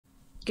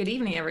Good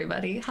evening,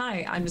 everybody.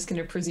 Hi, I'm just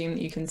going to presume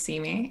that you can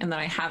see me and that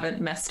I haven't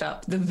messed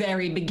up the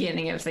very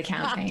beginning of the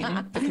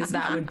campaign because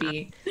that would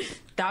be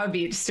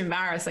just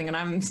embarrassing, and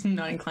I'm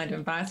not inclined to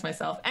embarrass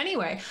myself.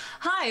 Anyway,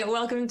 hi,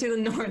 welcome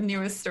to the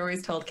newest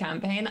Stories Told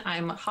campaign.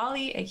 I'm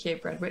Holly, aka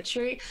Bread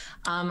Witchery.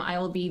 I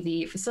will be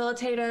the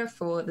facilitator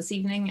for this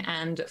evening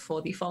and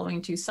for the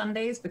following 2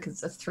 Sundays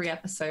because it's a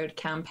 3-episode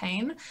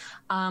campaign.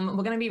 We're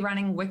going to be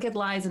running Wicked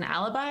Lies and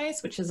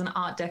Alibis, which is an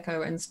Art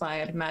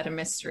Deco-inspired murder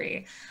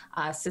mystery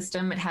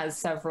system. It has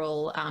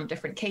several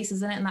different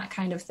cases in it and that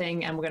kind of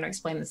thing, and we're going to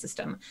explain the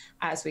system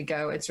as we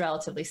go. It's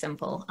relatively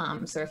simple.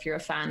 So if you're a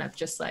fan of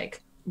just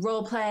like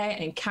role play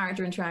and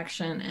character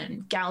interaction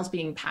and gals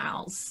being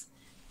pals,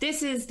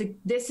 this is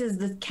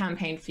the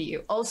campaign for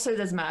you. Also,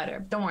 there's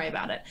murder. Don't worry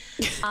about it.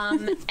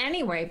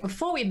 Anyway,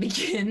 before we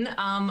begin,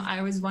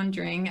 I was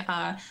wondering,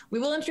 we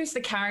will introduce the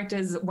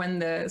characters when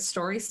the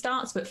story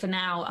starts, but for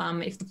now,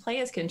 if the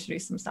players can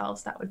introduce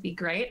themselves, that would be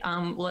great.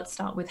 Let's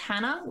start with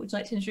Hannah. Would you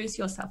like to introduce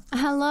yourself?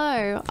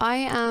 Hello, I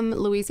am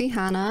Louise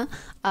Hannah.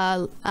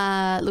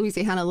 Louise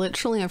Hannah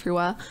literally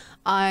everywhere.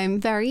 I'm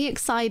very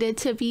excited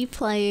to be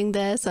playing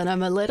this, and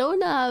I'm a little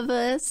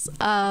nervous,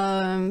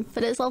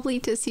 but it's lovely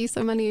to see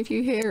so many of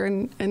you here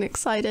and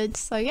excited,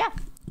 so yeah.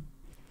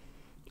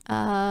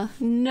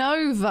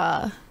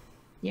 Nova.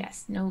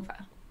 Yes,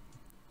 Nova.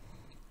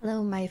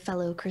 Hello, my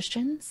fellow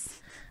Christians.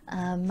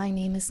 My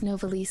name is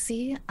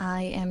Novalisi.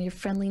 I am your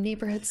friendly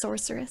neighborhood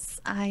sorceress.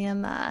 I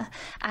am at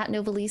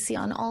Novalisi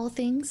on all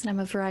things, and I'm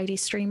a variety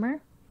streamer.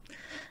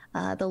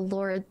 The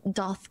Lord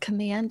doth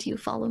command you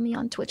follow me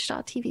on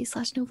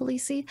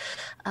twitch.tv/Novalisi.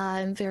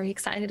 I'm very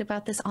excited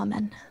about this.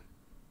 Amen.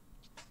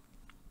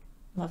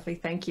 Lovely,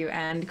 thank you.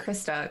 And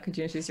Krista, could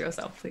you introduce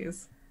yourself,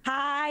 please?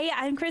 Hi,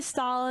 I'm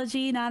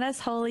Christology, not as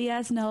holy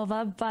as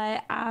Nova,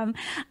 but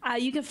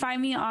you can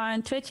find me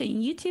on Twitch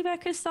and YouTube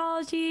at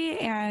Christology,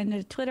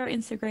 and Twitter,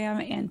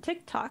 Instagram, and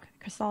TikTok,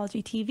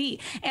 Christology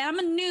TV. And I'm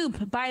a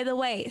noob, by the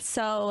way,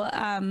 so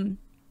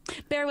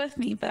bear with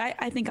me, but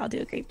I think I'll do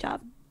a great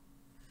job.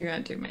 You're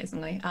going to do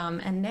amazingly.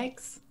 And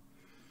next.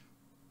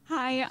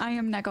 Hi, I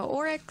am Nega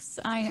Oryx.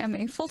 I am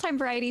a full-time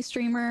variety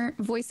streamer,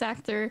 voice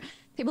actor,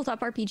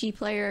 tabletop RPG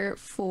player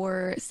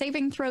for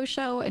Saving Throw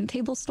Show and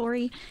Table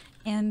Story,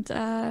 and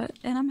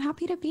I'm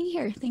happy to be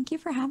here. Thank you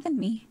for having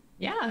me.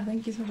 Yeah,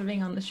 thank you so much for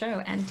being on the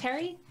show. And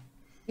Terry?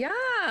 Yeah,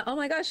 oh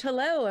my gosh,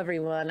 hello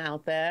everyone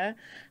out there.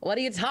 What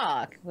do you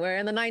talk? We're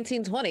in the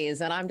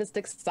 1920s and I'm just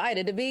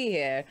excited to be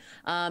here.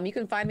 You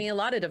can find me a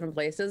lot of different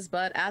places,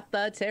 but at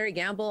the Terry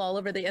Gamble all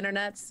over the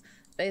internets,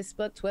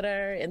 Facebook,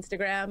 Twitter,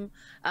 Instagram,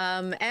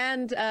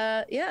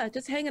 yeah,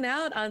 just hanging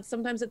out on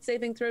sometimes at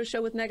Saving Throw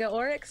Show with Nega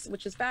Oryx,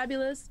 which is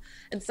fabulous,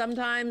 and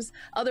sometimes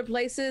other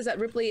places at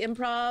Ripley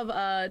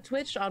Improv,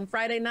 Twitch on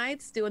Friday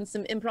nights, doing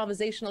some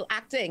improvisational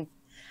acting,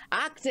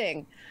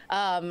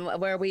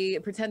 where we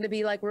pretend to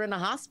be like we're in a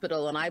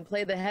hospital, and I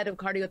play the head of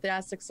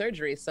cardiothoracic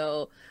surgery.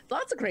 So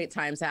lots of great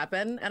times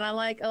happen, and I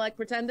like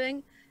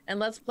pretending. And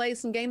let's play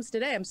some games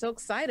today. I'm so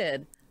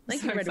excited.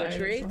 Thank you, Red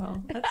Witchery.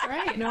 Well. That's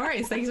right. No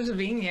worries. Thanks for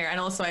being here. And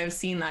also, I've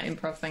seen that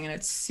improv thing, and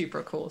it's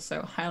super cool.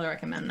 So highly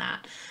recommend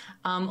that.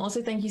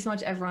 Also, thank you so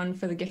much, everyone,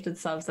 for the gifted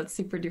subs. That's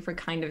super duper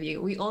kind of you.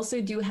 We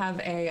also do have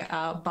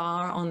a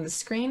bar on the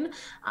screen,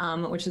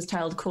 which is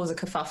titled Cause a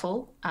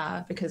Kerfuffle,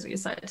 because we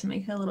decided to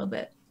make it a little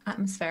bit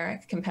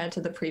atmospheric compared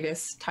to the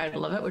previous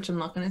title of it, which I'm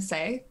not going to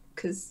say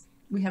because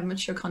we have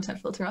mature content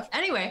filter off.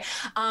 Anyway,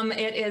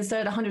 it is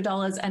at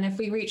 $100, and if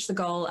we reach the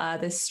goal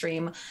this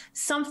stream,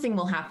 something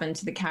will happen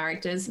to the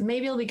characters.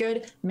 Maybe it'll be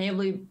good,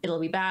 maybe it'll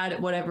be bad.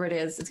 Whatever it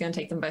is, it's going to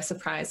take them by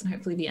surprise and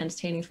hopefully be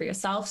entertaining for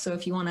yourself. So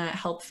if you want to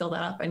help fill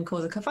that up and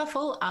cause a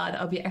kerfuffle,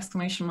 that'll be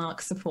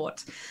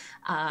 _support.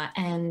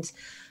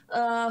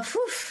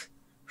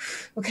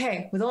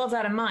 Okay, with all of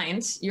that in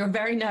mind, your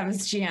very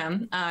nervous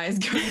GM is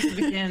going to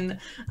begin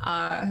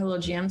her little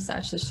GM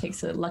session. She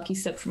takes a lucky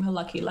sip from her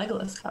lucky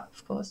Legolas cup,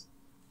 of course.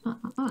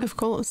 Of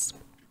course.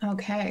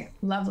 Okay,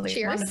 lovely.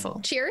 Cheers.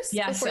 Wonderful. Cheers.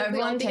 Yes,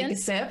 everyone take a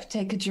sip,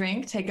 take a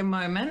drink, take a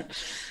moment.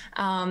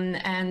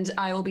 And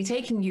I will be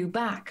taking you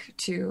back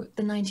to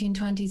the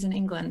 1920s in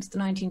England, the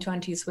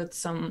 1920s with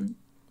some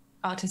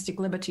artistic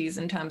liberties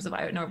in terms of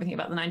I don't know everything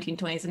about the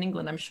 1920s in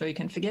England. I'm sure you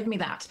can forgive me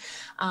that.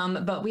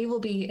 But we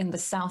will be in the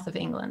south of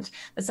England.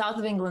 The south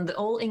of England that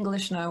all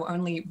English know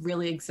only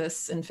really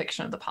exists in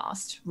fiction of the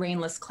past.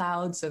 Rainless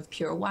clouds of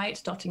pure white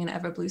dotting an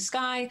ever blue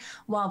sky,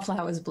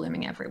 wildflowers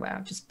blooming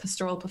everywhere, just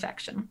pastoral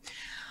perfection.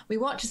 We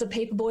watch as a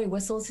paperboy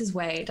whistles his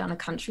way down a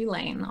country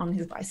lane on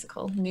his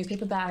bicycle,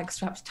 newspaper bag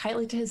strapped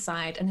tightly to his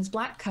side and his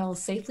black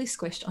curls safely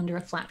squished under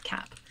a flat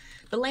cap.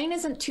 The lane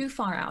isn't too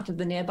far out of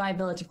the nearby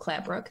village of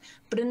Clarebrook,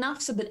 but enough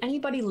so that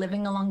anybody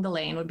living along the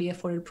lane would be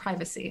afforded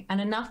privacy,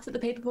 and enough that the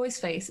paperboy's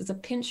face is a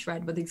pinch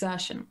red with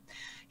exertion.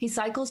 He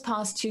cycles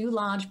past 2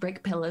 large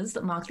brick pillars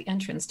that mark the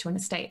entrance to an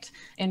estate.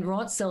 In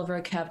wrought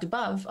silver curved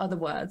above are the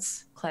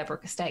words,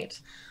 Clarebrook Estate.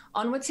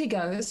 Onwards he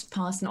goes,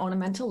 past an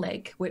ornamental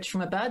lake, which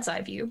from a bird's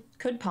eye view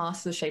could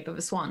pass the shape of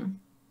a swan.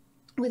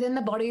 Within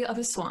the body of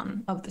the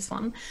swan,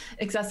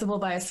 accessible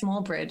by a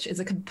small bridge, is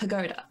a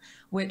pagoda,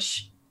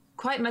 which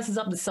quite messes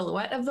up the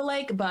silhouette of the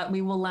lake, but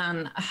we will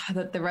learn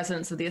that the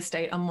residents of the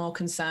estate are more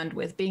concerned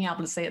with being able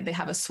to say that they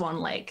have a swan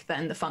lake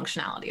than the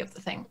functionality of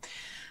the thing.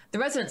 The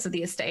residents of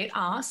the estate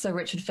are Sir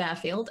Richard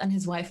Fairfield and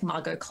his wife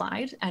Margot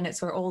Clyde, and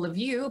it's where all of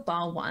you,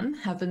 bar one,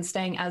 have been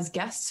staying as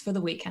guests for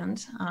the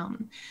weekend.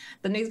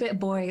 The newspaper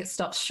boy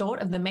stops short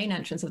of the main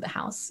entrance of the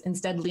house,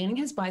 instead leaning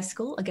his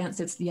bicycle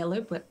against its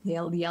yellow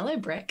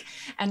brick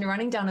and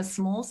running down a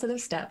small set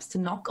of steps to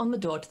knock on the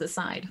door to the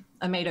side.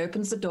 A maid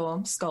opens the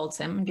door, scolds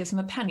him, and gives him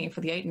a penny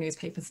for the 8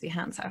 newspapers he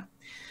hands her.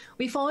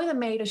 We follow the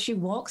maid as she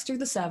walks through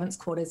the servants'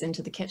 quarters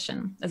into the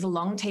kitchen. There's a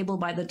long table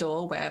by the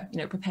door where,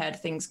 prepared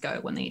things go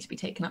when they need to be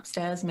taken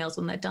upstairs, meals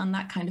when they're done,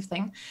 that kind of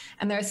thing.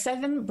 And there are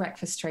 7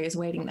 breakfast trays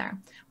waiting there.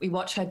 We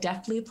watch her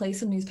deftly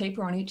place a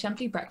newspaper on each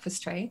empty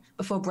breakfast tray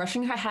before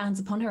brushing her hands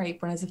upon her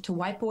apron as if to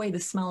wipe away the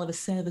smell of a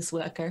service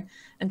worker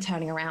and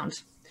turning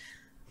around.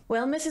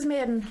 "Well, Mrs.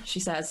 Maiden," she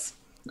says,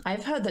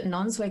 "I've heard that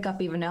nuns wake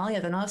up even earlier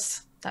than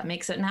us. That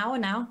makes it an hour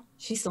now.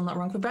 She's still not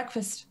wrong for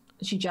breakfast."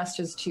 She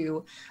gestures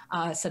to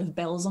a set of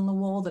bells on the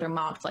wall that are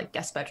marked like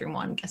guest bedroom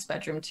 1, guest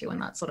bedroom 2, and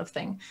that sort of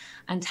thing.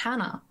 And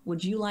Hannah,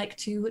 would you like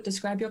to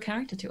describe your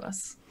character to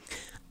us?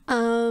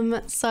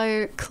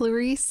 So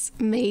Clarice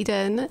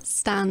Maiden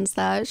stands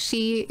there.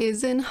 She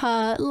is in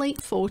her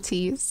late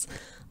 40s.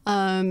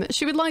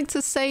 She would like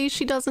to say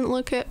she doesn't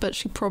look it, but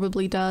she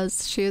probably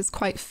does. She has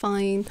quite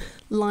fine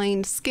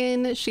lined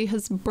skin. She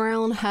has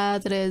brown hair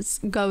that is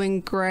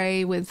going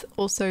grey with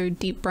also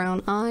deep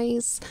brown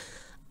eyes.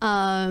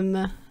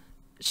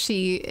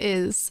 She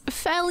is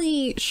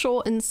fairly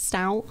short and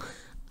stout,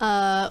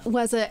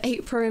 wears an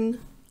apron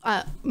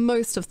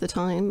most of the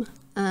time,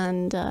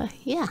 and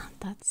yeah,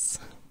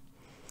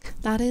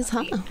 that is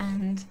her.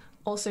 And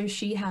also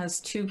she has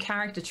 2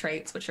 character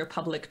traits which are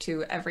public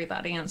to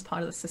everybody and it's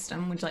part of the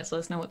system. Would you like to let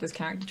us know what those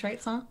character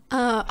traits are?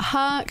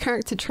 Her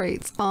character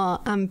traits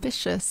are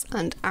ambitious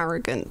and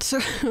arrogant.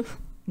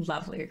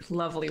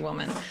 Lovely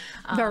woman.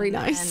 Very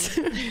nice.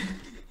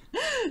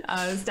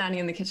 Standing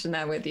in the kitchen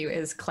there with you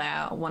is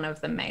Claire, one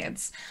of the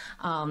maids.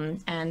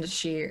 And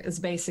she is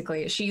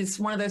basically, she's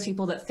one of those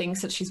people that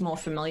thinks that she's more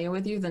familiar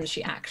with you than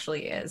she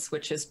actually is,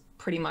 which is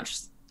pretty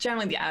much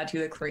generally the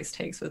attitude that Clarice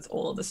takes with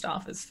all of the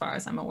staff, as far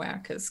as I'm aware,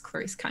 because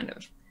Clarice kind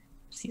of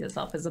sees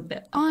herself as a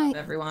bit above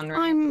everyone,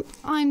 right?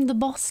 I'm the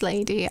boss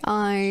lady.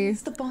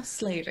 She's the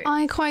boss lady.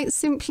 I quite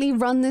simply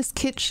run this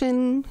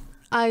kitchen.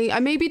 I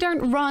maybe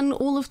don't run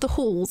all of the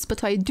halls,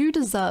 but I do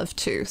deserve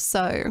to,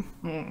 so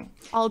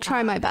I'll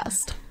try my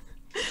best.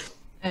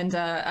 And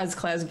as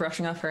Claire's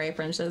brushing off her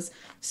apron, she says,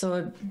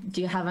 "So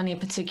do you have any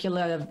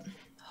particular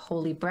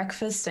holy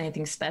breakfast,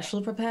 anything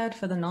special prepared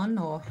for the nun,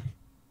 or?"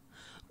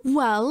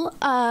 Well,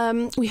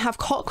 we have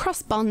hot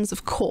crust buns,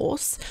 of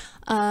course,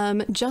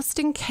 just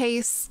in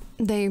case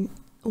they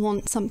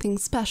want something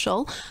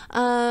special.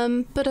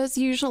 But as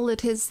usual,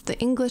 it is the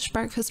English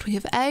breakfast. We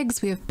have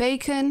eggs, we have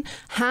bacon,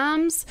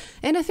 hams,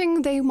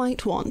 anything they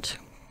might want.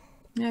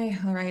 Hey,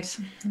 all right.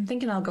 I'm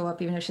thinking I'll go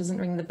up even if she doesn't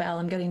ring the bell.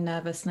 I'm getting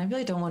nervous and I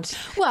really don't want to.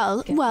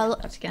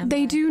 Well,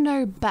 they do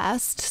know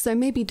best, so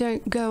maybe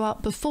don't go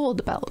up before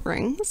the bell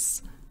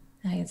rings.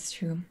 Hey, it's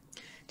true.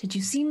 Did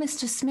you see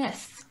Mr.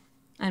 Smith?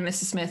 And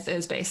Mr. Smith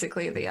is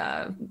basically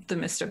the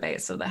Mr.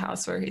 Bates of the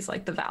house, where he's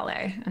like the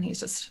valet, and he's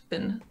just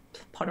been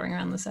pottering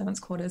around the servants'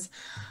 quarters.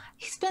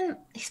 He's been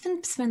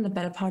spending the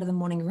better part of the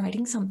morning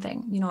writing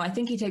something. I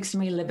think he takes too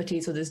many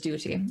liberties with his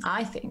duty.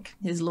 I think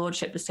his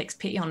lordship just takes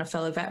pity on a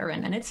fellow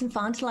veteran, and it's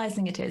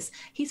infantilizing. It is.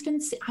 He's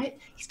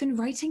been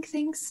writing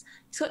things.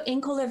 He's got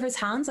ink all over his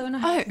hands. I don't know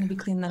how he's going to be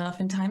cleaning that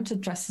off in time to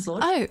dress his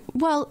lord. Oh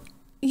well,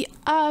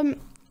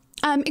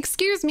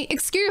 excuse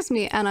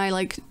me, and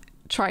I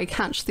try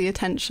catch the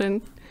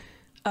attention.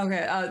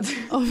 Okay.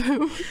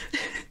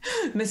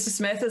 Mr.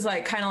 Smith is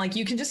kind of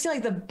you can just see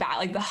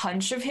the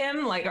hunch of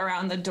him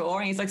around the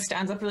door, and he's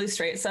stands up really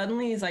straight.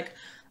 Suddenly he's like,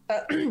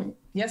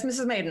 "Yes,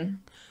 Mrs. Maiden."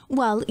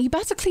 Well, you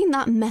better clean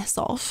that mess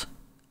off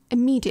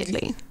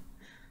immediately.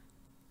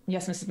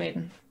 Yes, Mrs.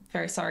 Maiden.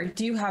 Very sorry.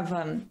 Do you have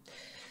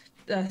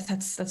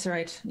that's all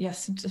right.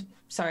 Yes.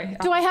 Sorry.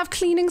 Do I have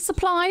cleaning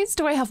supplies?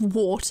 Do I have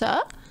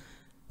water?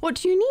 What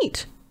do you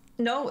need?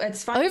 No,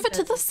 it's fine. Over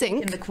to the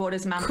sink. In the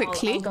quarters, ma'am.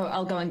 Quickly.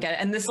 I'll go and get it.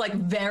 And this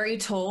very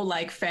tall,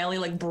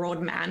 fairly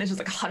broad man is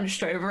just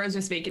hunched over as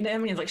we're speaking to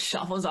him, and he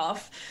shuffles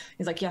off.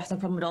 He's like, "Yes, no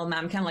problem at all,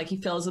 ma'am." He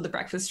fills with the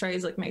breakfast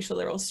trays, make sure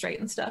they're all straight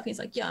and stuff. He's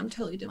like, "Yeah, I'm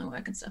totally doing my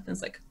work and stuff." And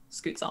it's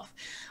scoots off.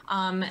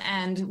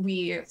 And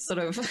we sort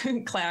of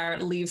Claire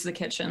leaves the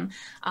kitchen.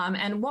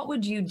 And what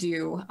would you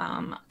do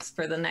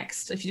for the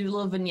next, if you do a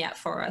little vignette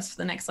for us for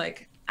the next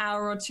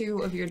hour or 2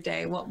 of your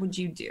day? What would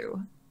you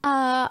do?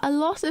 A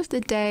lot of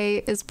the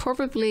day is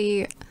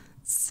probably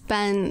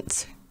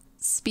spent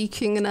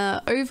speaking in an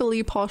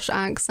overly posh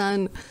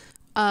accent,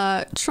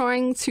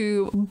 trying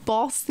to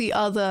boss the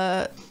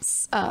other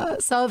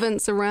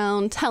servants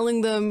around,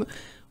 telling them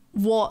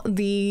what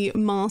the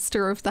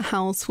master of the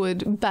house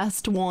would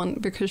best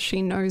want because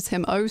she knows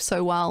him oh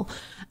so well.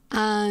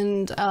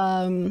 And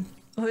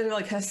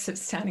literally her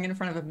standing in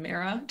front of a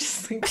mirror,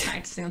 just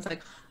practicing. It's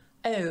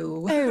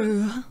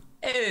oh,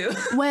 Ew.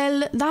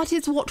 Well, that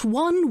is what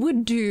one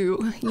would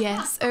do.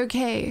 Yes,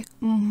 okay.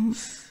 Oh,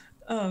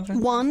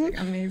 fantastic. One.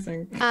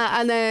 Amazing.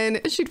 And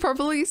then she'd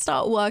probably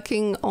start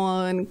working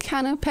on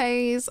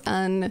canapes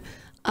and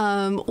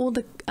all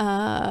the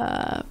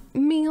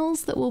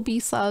meals that will be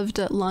served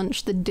at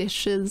lunch, the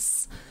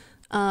dishes,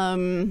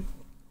 in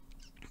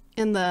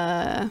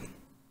the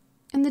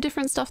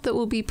different stuff that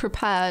will be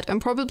prepared,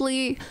 and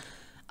probably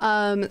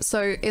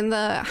so in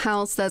the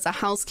house there's a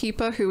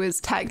housekeeper who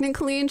is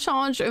technically in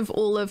charge of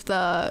all of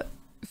the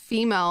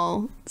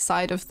female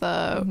side of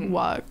the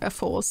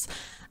workforce.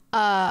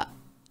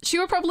 She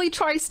would probably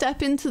try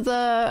step into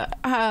the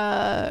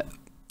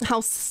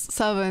house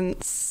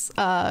servant's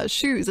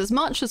shoes as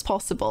much as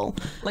possible.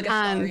 Like a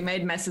salary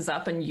maid messes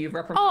up and you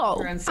reprimand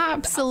her and say,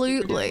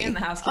 absolutely. And the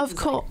housekeeper's Of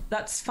course. like,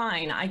 that's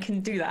fine, I can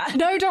do that.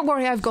 No, don't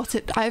worry, I've got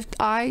it.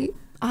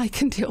 I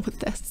can deal with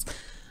this.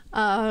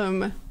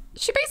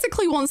 She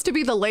basically wants to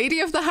be the lady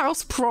of the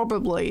house,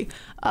 probably.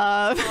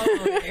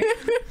 Probably.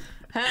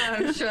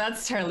 I'm sure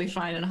that's totally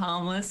fine and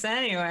harmless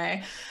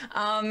anyway.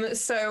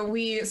 So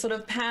we sort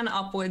of pan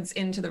upwards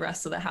into the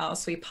rest of the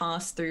house. We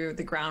pass through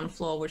the ground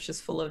floor, which is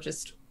full of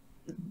just,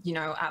 you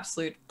know,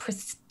 absolute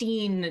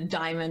pristine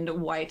diamond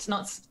white,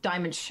 not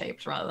diamond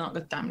shaped, rather, not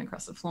with diamond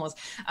encrusted floors,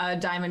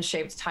 diamond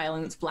shaped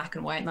tiling that's black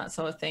and white and that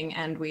sort of thing.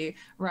 And we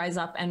rise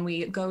up and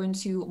we go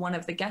into one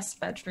of the guest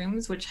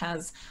bedrooms, which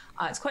has,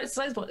 it's quite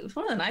sizable. It's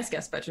one of the nice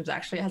guest bedrooms,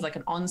 actually. It has like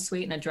an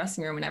ensuite and a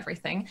dressing room and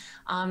everything.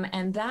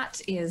 And that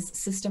is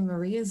Sister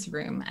Maria's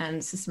room.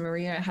 And Sister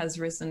Maria has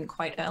risen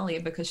quite early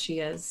because she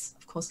is,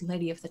 of course,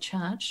 Lady of the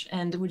Church.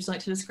 And would you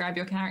like to describe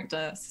your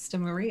character, Sister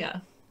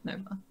Maria,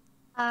 Nova?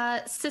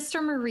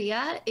 Sister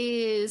Maria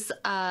is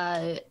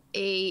a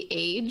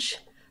age,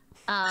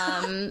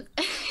 and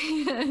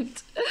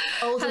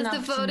Old has enough to know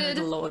devoted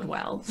the Lord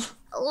well.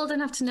 old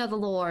enough to know the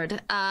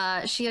Lord.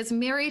 She has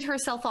married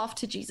herself off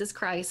to Jesus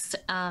Christ,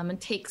 and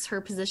takes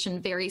her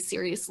position very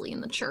seriously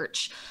in the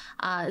church.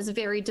 Is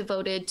very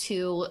devoted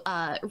to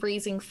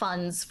raising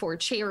funds for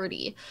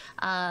charity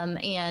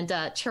and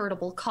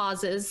charitable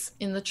causes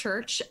in the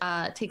church.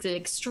 Takes it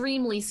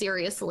extremely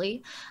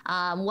seriously.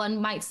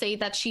 One might say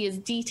that she is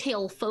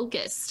detail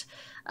focused.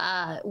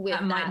 With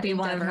That might be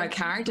one of endeavor. her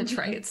character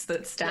traits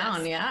that's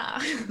down,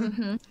 yeah.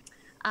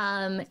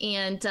 And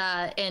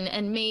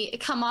may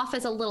come off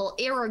as a little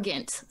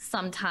arrogant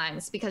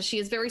sometimes because she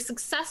is very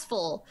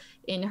successful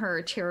in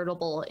her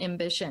charitable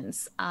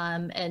ambitions,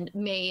 and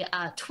may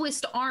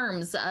twist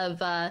arms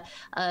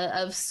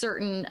of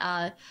certain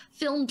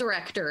film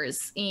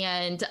directors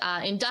and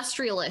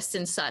industrialists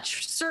and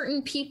such.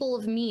 Certain people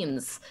of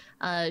means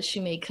she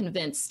may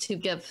convince to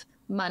give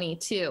money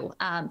to,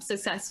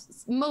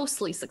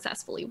 mostly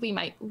successfully. We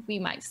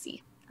might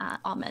see.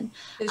 Amen.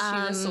 Is she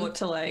the sort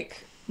to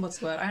like, what's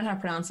the word? I don't know how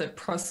to pronounce it,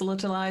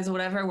 proselytize or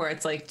whatever, where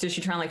it's like, does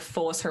she try and like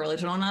force her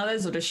religion on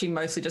others, or does she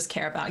mostly just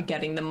care about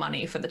getting the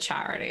money for the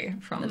charity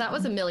from That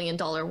was $1 million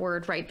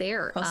word right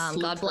there.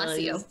 God bless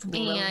you.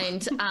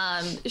 Proselytize.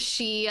 And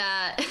she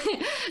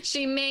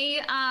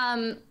may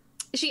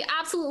she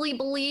absolutely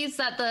believes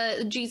that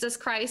the Jesus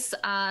Christ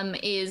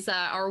is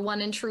our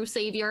one and true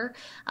Savior,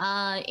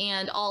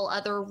 and all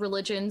other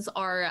religions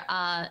are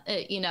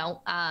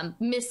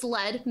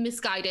misled,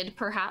 misguided,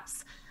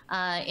 perhaps.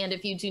 And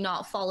if you do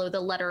not follow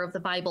the letter of the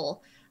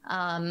Bible,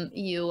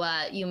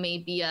 you may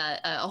be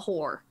a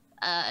whore,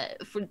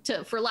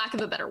 for lack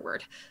of a better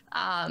word.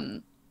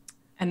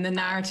 And the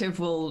narrative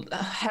will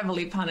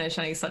heavily punish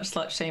any such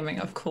slut shaming,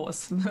 of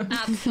course.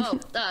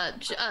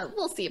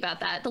 We'll see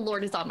about that. The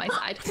Lord is on my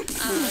side.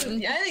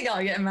 Yeah, I think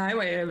I'll get my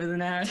way over the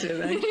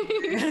narrative.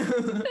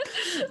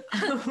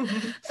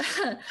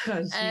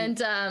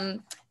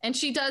 And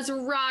she does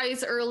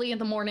rise early in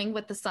the morning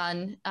with the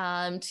sun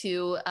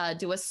to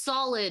do a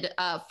solid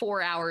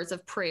 4 hours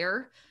of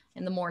prayer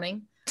in the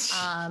morning,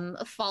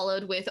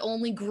 followed with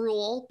only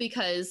gruel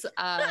because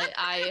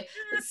I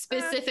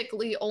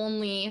specifically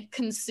only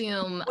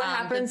consume What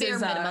happens the bare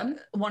is minimum.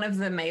 one of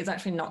the maids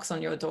actually knocks on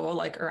your door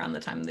like around the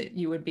time that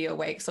you would be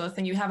awake, sort of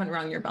thing. You haven't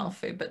rung your bell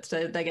food, but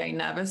they're getting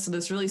nervous. So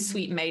this really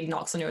sweet maid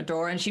knocks on your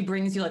door and she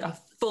brings you like a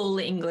full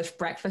English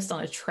breakfast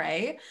on a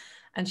tray.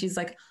 And she's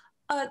like,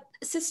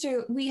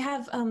 sister, we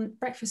have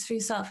breakfast for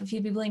yourself if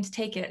you'd be willing to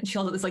take it. And she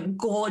holds up this like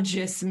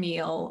gorgeous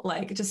meal,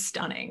 like just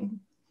stunning.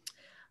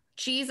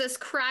 Jesus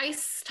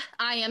Christ,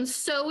 I am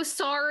so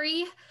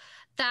sorry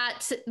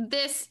that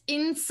this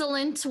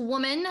insolent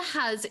woman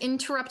has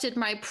interrupted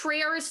my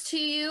prayers to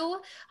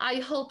you. I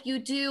hope you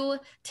do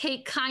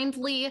take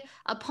kindly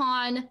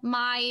upon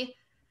my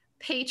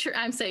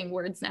I'm saying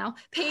words now,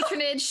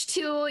 patronage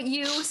to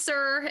you,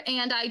 sir,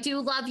 and I do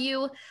love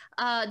you,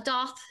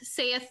 doth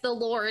saith the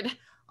Lord.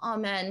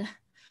 Amen.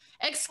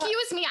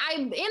 Excuse me,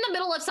 I'm in the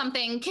middle of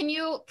something. Can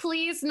you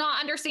please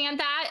not understand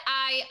that?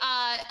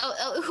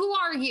 Who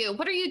are you?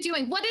 What are you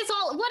doing? What is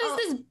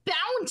this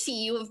bounty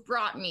you have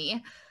brought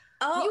me?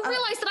 You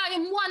realize that I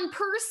am one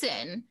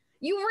person.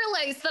 You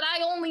realize that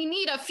I only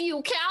need a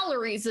few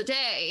calories a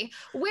day.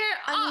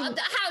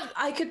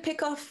 I could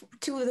pick off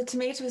 2 of the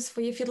tomatoes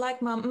for you if you'd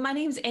like, Mom. My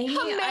name's Amy.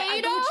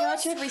 I go to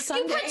church every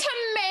Sunday. You put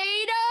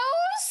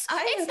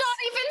It's not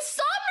even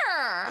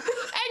summer,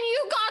 and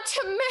you got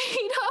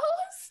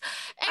tomatoes.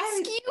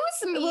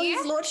 Excuse me. Well,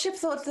 his lordship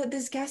thought that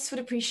his guests would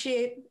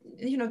appreciate.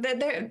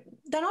 They're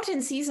not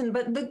in season,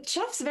 but the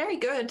chef's very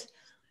good.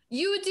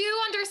 You do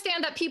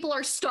understand that people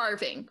are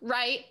starving,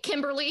 right,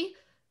 Kimberly?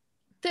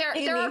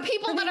 There are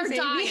people that are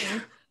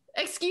dying.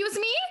 Excuse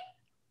me?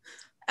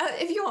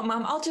 If you want,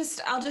 Mom, I'll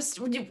just.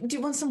 Do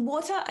you want some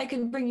water? I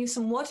can bring you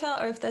some water,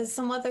 or if there's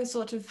some other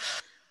sort of.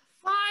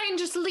 Fine,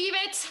 just leave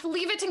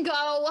it and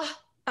go.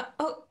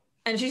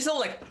 And she's still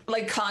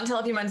like can't tell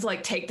if you meant to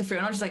like take the food.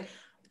 And I'm just like,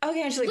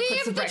 okay, and she like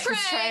puts the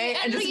breakfast tray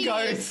and just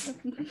goes.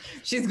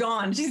 She's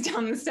gone. She's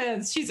down the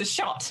stairs. She's a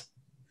shot.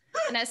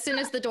 And as soon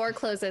as the door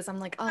closes, I'm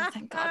like, oh,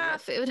 thank God we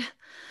have food.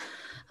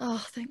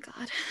 Oh, thank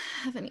God.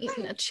 I haven't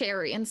eaten a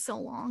cherry in so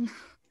long.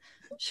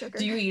 Sugar.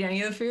 Do you eat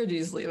any of the food or do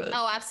you just leave it?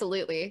 Oh,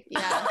 absolutely.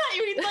 Yeah.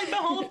 You eat like the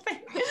whole thing.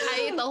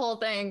 I eat the whole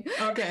thing.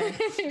 Okay.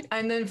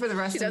 And then for the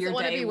rest of your day. She doesn't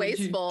want to be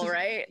wasteful,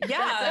 right?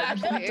 Yeah.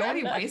 Don't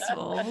be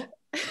wasteful.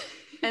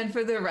 And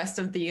for the rest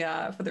of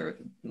the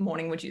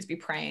morning, would you just be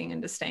praying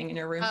and just staying in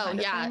your room? Oh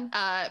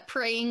yeah,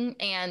 praying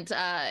and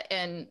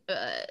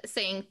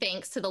saying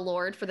thanks to the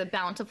Lord for the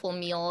bountiful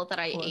meal that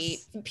I ate,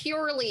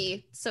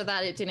 purely so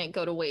that it didn't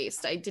go to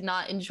waste. I did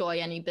not enjoy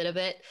any bit of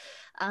it,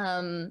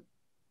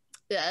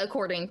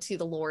 according to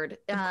the Lord.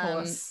 Of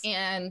course.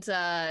 And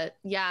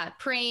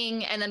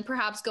praying, and then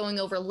perhaps going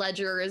over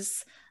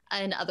ledgers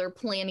and other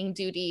planning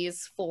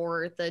duties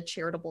for the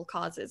charitable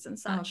causes and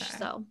such. Okay.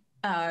 So.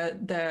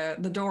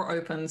 The door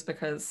opens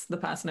because the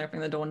person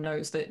opening the door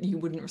knows that you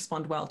wouldn't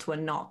respond well to a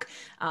knock,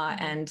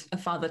 and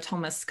Father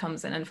Thomas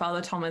comes in, and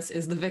Father Thomas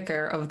is the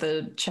vicar of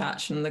the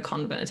church and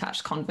the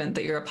attached convent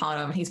that you're a part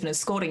of, and he's been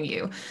escorting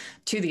you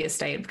to the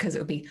estate because it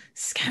would be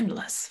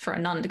scandalous for a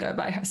nun to go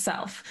by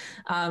herself.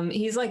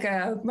 He's like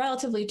a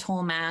relatively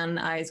tall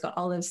man. He's got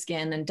olive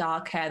skin and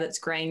dark hair that's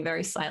graying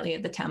very slightly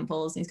at the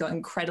temples. He's got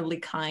incredibly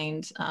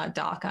kind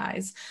dark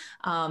eyes,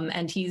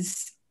 and he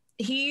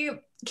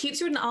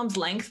keeps you at an arm's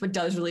length, but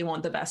does really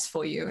want the best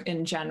for you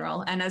in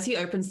general. And as he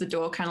opens the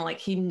door, kind of like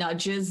he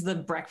nudges the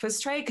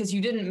breakfast tray because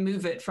you didn't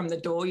move it from the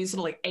door. You sort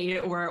of like ate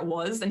it where it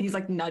was. And he's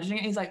like nudging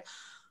it. He's like,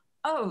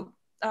 oh,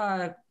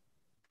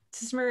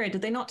 Sister Maria,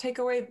 did they not take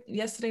away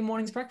yesterday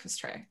morning's breakfast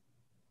tray?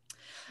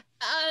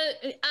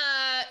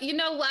 You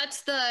know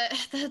what?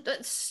 The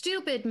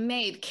stupid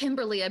maid,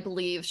 Kimberly, I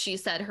believe she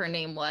said her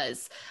name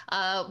was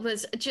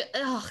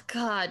oh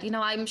God,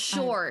 I'm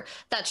sure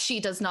that she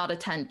does not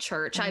attend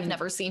church. I've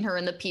never seen her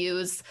in the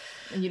pews.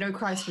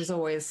 Christ has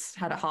always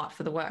had a heart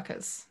for the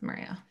workers,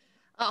 Maria.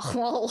 Oh,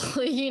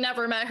 well, you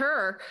never met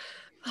her.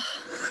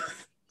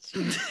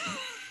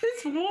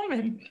 This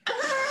woman.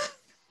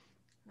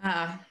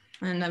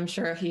 And I'm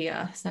sure he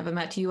has never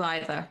met you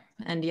either.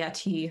 And yet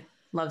he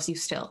loves you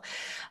still.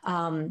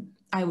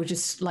 I would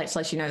just like to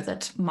let you know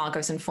that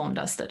Margot's informed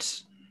us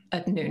that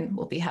at noon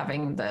we'll be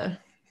having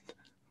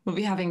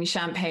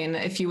champagne.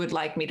 If you would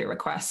like me to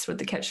request with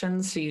the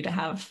kitchens for you to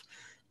have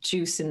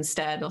juice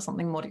instead or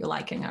something more to your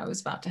liking. I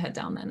was about to head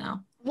down there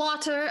now.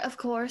 Water, of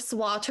course.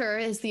 Water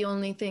is the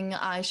only thing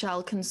I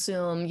shall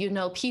consume.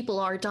 People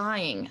are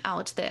dying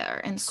out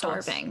there and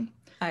starving.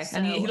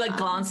 And he like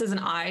glances an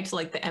eye to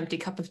like the empty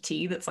cup of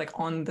tea that's like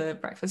on the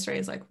breakfast tray.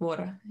 He's like,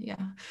 water, yeah.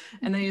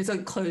 And then he just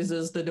like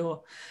closes the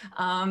door.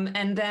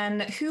 And then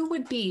who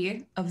would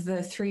be, of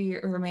the three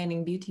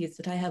remaining beauties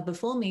that I have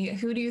before me,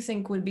 who do you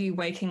think would be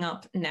waking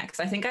up next?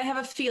 I think I have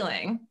a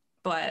feeling,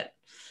 but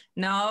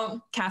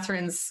no,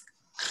 Catherine's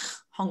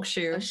honk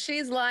shoe.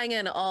 She's lying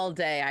in all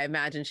day. I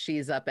imagine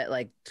she's up at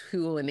like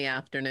 2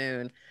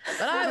 p.m.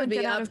 But I would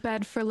be out of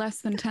bed for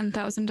less than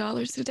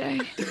 $10,000 a day.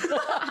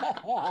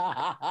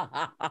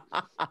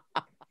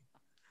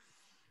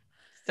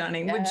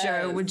 Stunning.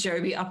 Yes. Would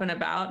Joe be up and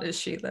about? Is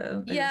she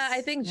the? Yeah,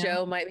 I think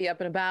Joe might be up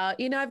and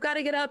about. I've got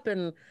to get up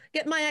and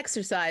get my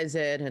exercise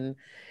in and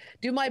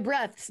do my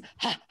breaths.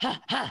 Ha,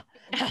 ha, ha.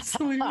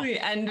 Absolutely.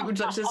 And would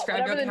you like to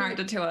describe your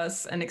character to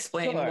us and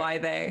explain why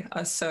they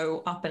are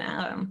so up and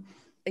at 'em?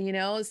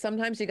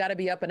 Sometimes you got to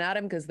be up and at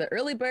 'em because the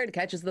early bird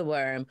catches the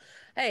worm.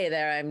 Hey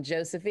there, I'm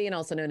Josephine,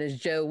 also known as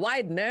Joe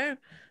Widener,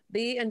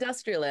 the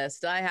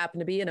industrialist. I happen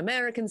to be an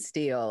American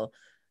steel.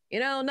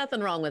 Nothing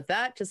wrong with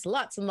that. Just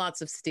lots and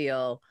lots of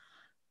steel.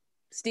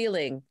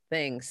 Stealing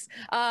things.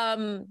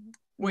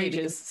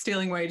 Wages.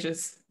 Stealing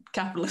wages.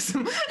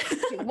 Capitalism.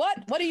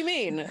 What do you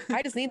mean?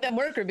 I just need them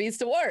worker bees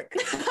to work.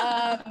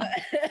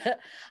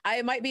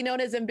 I might be known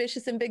as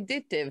ambitious and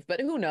vindictive, but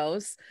who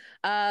knows?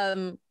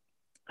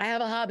 I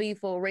have a hobby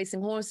for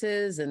racing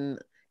horses and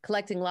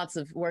collecting lots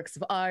of works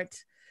of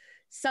art.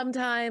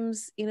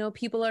 Sometimes,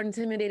 people are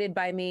intimidated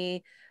by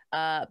me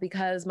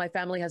because my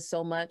family has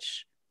so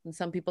much and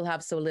some people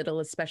have so little,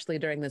 especially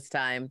during this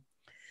time.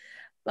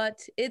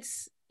 But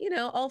it's,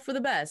 all for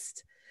the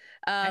best.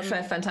 Actually, I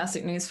have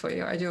fantastic news for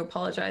you. I do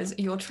apologize.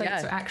 Your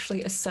traits are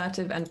actually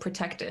assertive and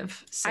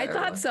protective. So. I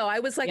thought so. I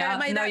was like,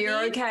 no,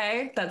 you're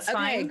okay. That's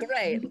fine.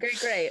 Okay,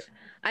 great.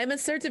 I'm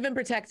assertive and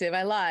protective.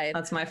 I lied.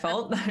 That's my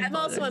fault. I'm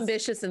also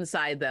ambitious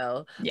inside,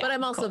 though. Yeah, but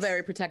I'm of also course.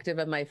 very protective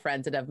of my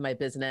friends and of my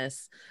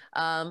business.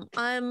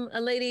 I'm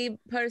a lady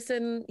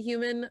person,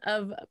 human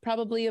of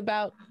probably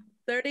about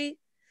 30.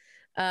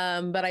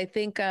 But I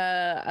think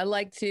I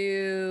like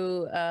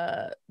to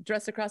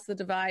dress across the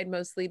divide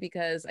mostly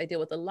because I deal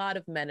with a lot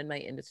of men in my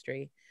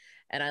industry.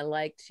 And I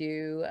like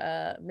to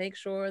make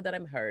sure that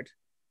I'm heard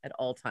at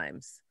all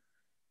times.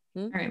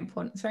 Very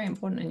important. It's very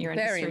important in your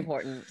Very industry.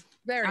 important.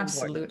 Very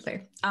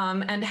Absolutely.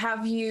 important.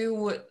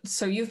 And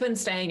so you've been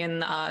staying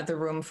in the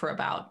room for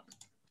about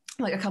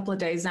like a couple of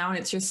days now, and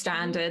it's your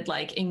standard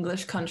like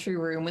English country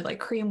room with like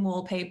cream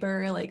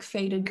wallpaper, like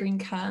faded green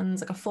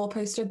curtains, like a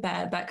four-poster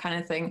bed, that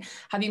kind of thing.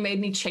 Have you made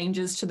any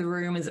changes to the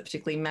room? Is it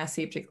particularly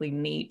messy, particularly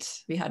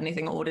neat? Have you had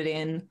anything ordered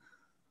in?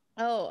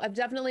 Oh, I've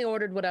definitely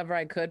ordered whatever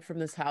I could from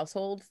this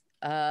household.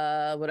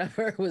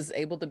 Whatever was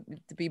able to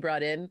be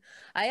brought in.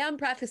 I am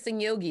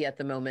practicing yogi at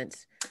the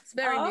moment. It's a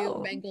very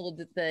new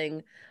fangled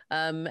thing.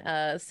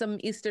 Some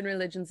Eastern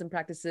religions and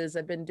practices.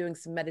 I've been doing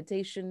some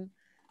meditation.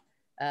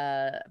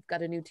 I've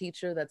got a new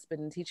teacher that's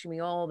been teaching me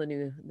all the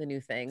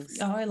new things.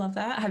 Oh, I love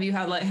that. Have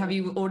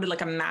you ordered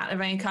like a mat of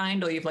any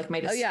kind, or you've like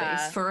made a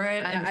space for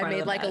it? I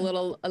made like a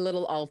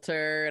little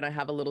altar, and I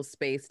have a little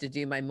space to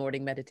do my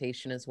morning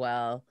meditation as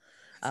well.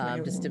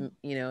 Just to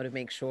to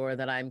make sure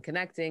that I'm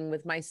connecting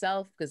with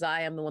myself, because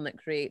I am the one that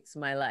creates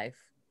my life.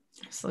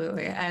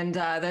 Absolutely. And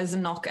there's a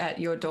knock at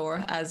your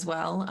door as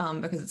well,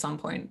 because at some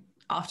point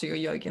after your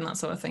yoga and that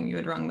sort of thing, you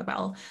had rung the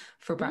bell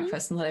for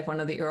breakfast and let everyone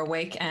know that you're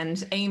awake.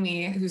 And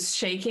Amy, who's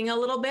shaking a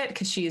little bit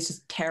because she is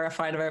just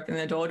terrified of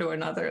opening the door to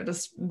another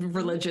just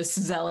religious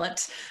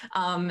zealot,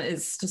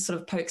 is just sort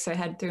of pokes her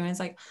head through and is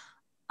like,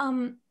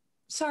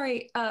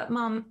 sorry,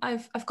 Mom,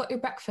 I've got your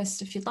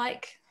breakfast if you'd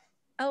like.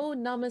 Oh,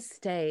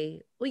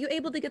 namaste. Were you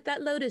able to get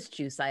that lotus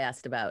juice I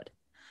asked about?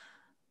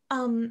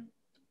 No,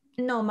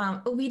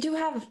 Mom. We do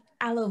have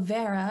aloe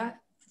vera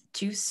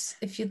juice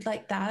if you'd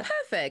like that.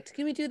 Perfect.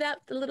 Can we do that?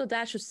 A little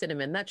dash of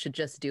cinnamon. That should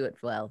just do it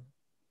well.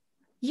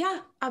 Yeah,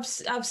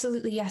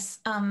 absolutely. Yes.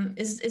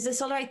 Is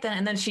this all right then?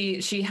 And then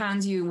she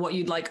hands you what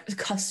you'd like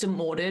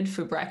custom ordered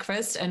for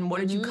breakfast. And what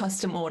did you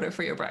custom order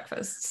for your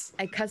breakfasts?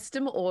 I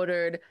custom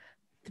ordered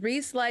 3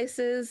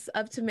 slices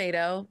of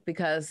tomato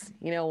because,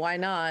 why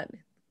not?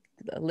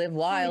 Live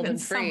wild and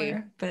free.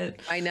 Summer, but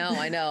I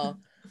know.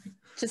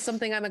 Just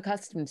something I'm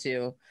accustomed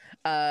to.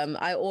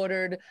 I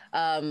ordered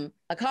a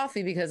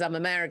coffee because I'm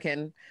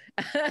American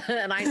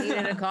and I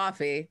needed a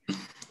coffee.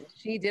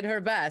 She did her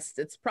best.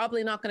 It's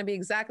probably not going to be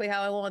exactly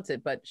how I want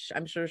it, but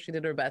I'm sure she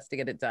did her best to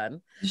get it done.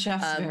 The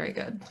chef's very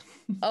good.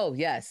 Oh,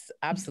 yes,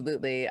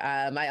 absolutely.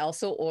 I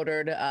also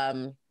ordered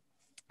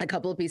a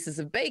couple of pieces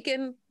of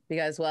bacon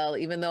because, well,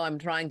 even though I'm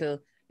trying to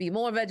be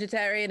more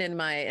vegetarian in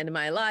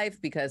my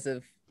life because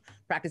of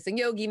practicing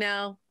yogi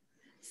now,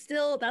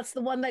 still that's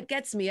the one that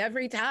gets me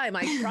every time.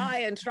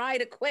 I try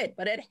to quit,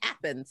 but it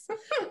happens.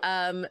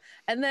 And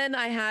then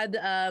I had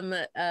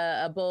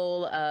a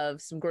bowl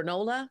of some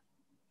granola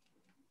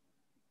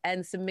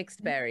and some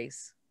mixed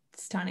berries.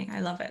 Stunning.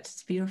 I love it.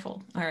 It's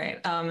beautiful. All right.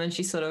 And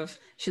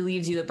she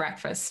leaves you the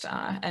breakfast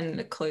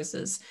and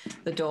closes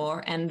the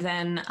door. And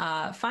then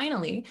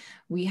finally,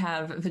 we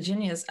have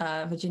Virginia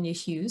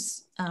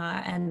Hughes.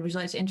 And would you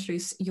like to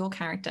introduce your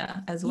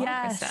character as well,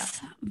 Yes,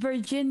 Krista?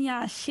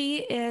 Virginia. She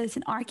is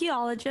an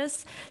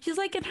archaeologist. She's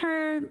like in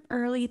her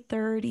early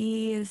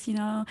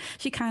 30s,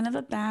 She kind of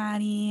a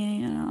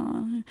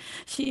baddie,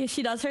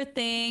 She does her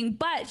thing,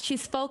 but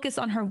she's focused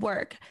on her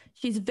work.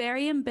 She's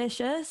very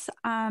ambitious.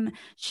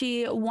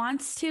 She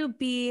wants to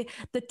be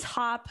the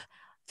top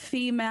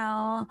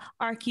female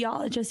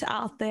archaeologist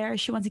out there.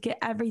 She wants to get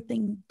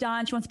everything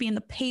done. She wants to be in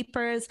the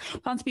papers,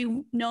 wants to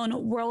be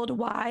known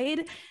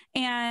worldwide.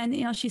 And,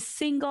 she's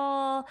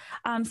single.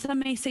 Some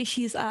may say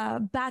she's a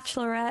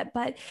bachelorette,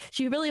 but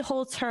she really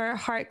holds her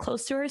heart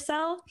close to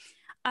herself.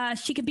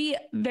 She could be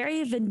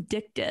very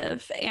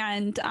vindictive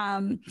and,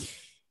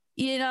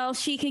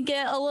 she can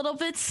get a little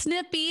bit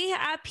snippy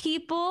at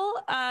people.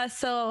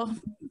 So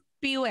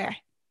beware.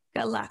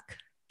 Good luck.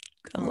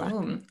 Good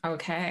luck.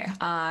 Okay.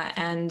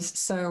 And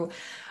so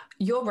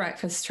your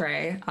breakfast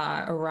tray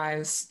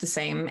arrives the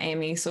same,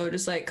 Amy. So it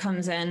just like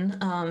comes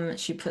in.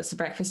 She puts the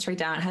breakfast tray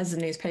down, it has the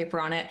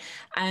newspaper on it.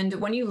 And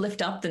when you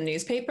lift up the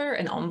newspaper,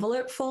 an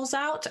envelope falls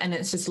out and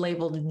it's just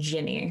labeled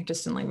Ginny,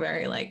 just in like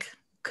very like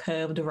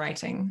curved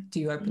writing.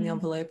 Do you open the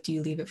envelope? Do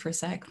you leave it for a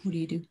sec? What do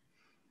you do?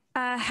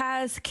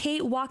 Has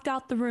Kate walked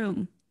out the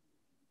room?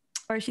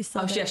 Or is she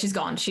still there? Yeah, she's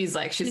gone. She's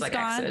like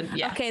gone? exited.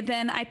 Yeah. Okay,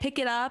 then I pick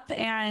it up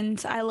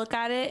and I look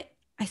at it.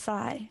 I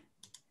sigh.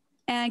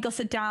 And I go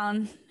sit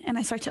down and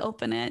I start to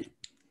open it.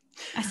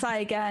 I sigh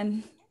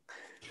again.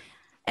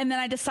 And then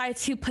I decide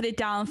to put it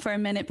down for a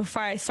minute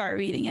before I start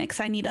reading it because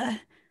I need a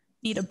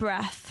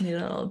breath. Need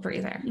a little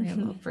breather.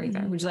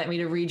 Would you like me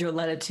to read your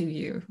letter to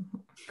you,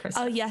 Krista?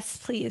 Oh,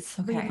 yes, please.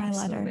 Okay, read my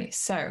letter. Absolutely.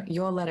 So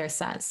your letter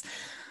says,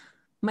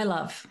 "My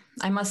love,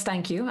 I must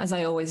thank you, as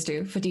I always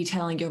do, for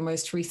detailing your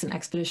most recent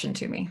expedition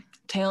to me.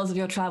 Tales of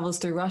your travels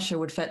through Russia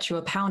would fetch you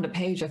 £1 a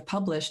page if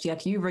published,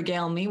 yet you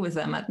regale me with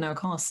them at no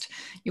cost.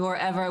 You are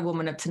ever a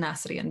woman of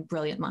tenacity and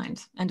brilliant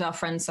mind, and our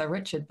friend Sir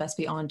Richard best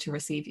be honored to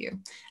receive you.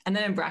 And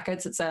then in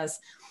brackets it says,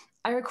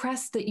 I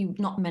request that you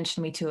not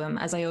mention me to him,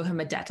 as I owe him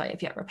a debt I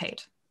have yet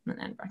repaid. And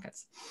then in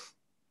brackets.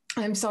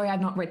 I am sorry I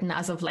have not written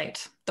as of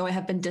late, though I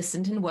have been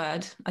distant in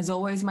word. As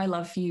always, my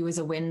love for you is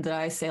a wind that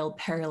I sail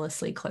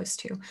perilously close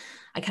to.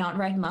 I cannot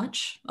write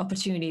much.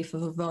 Opportunity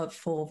for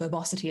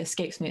verbosity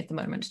escapes me at the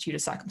moment due to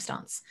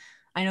circumstance.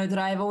 I know that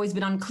I have always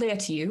been unclear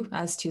to you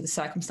as to the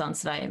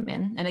circumstance that I am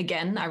in, and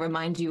again, I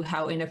remind you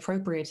how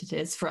inappropriate it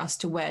is for us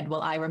to wed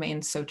while I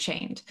remain so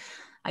chained.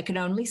 I can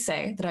only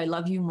say that I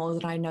love you more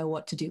than I know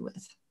what to do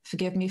with.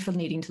 Forgive me for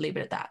needing to leave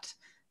it at that.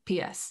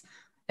 P.S.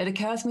 It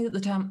occurs to me that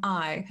the term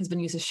I has been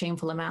used a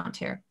shameful amount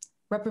here.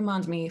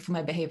 Reprimand me for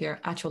my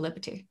behavior at your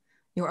liberty.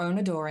 Your own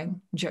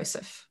adoring,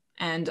 Joseph.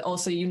 And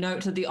also you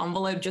note that the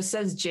envelope just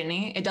says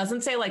Ginny. It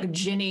doesn't say like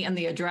Ginny in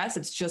the address.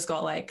 It's just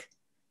got like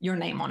your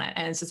name on it.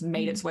 And it's just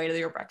made its way to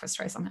your breakfast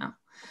tray somehow.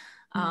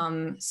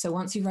 So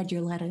once you read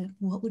your letter,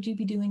 what would you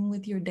be doing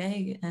with your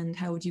day and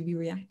how would you be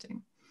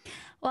reacting?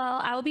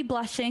 Well, I will be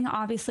blushing.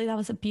 Obviously, that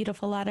was a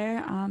beautiful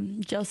letter.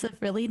 Joseph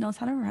really knows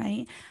how to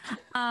write.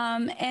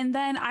 And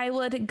then I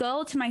would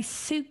go to my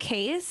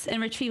suitcase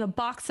and retrieve a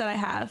box that I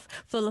have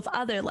full of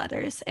other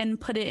letters and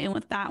put it in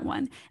with that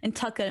one and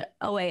tuck it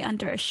away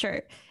under a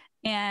shirt.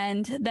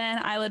 And then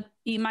I would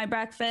eat my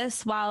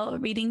breakfast while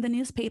reading the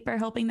newspaper,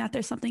 hoping that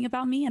there's something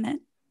about me in it.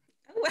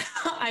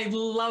 I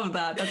love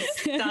that.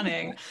 That's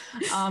stunning.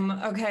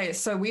 Okay,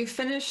 so we've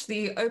finished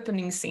the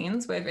opening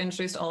scenes. We've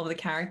introduced all of the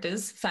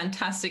characters.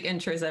 Fantastic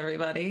intros,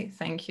 everybody.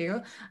 Thank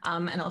you.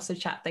 And also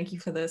chat, thank you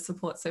for the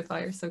support so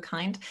far. You're so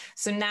kind.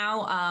 So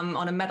now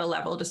on a meta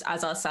level, just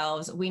as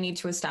ourselves, we need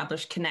to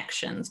establish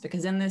connections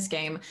because in this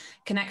game,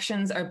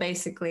 connections are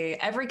basically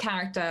every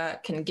character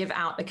can give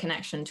out a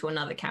connection to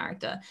another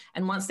character.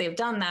 And once they've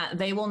done that,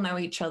 they will know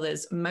each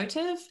other's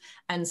motive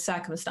and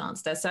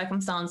circumstance. Their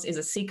circumstance is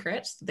a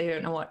secret. They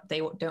don't know what they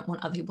don't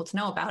want other people to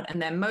know about.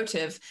 And their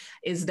motive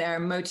is their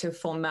motive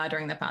for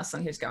murdering the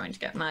person who's going to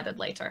get murdered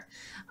later.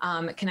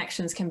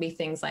 Connections can be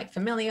things like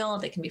familial,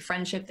 they can be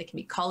friendship, they can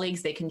be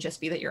colleagues, they can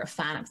just be that you're a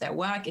fan of their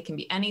work. It can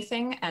be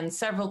anything. And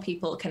several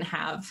people can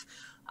have,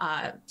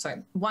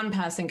 one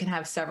person can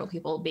have several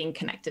people being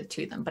connected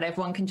to them, but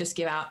everyone can just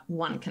give out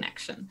one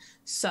connection.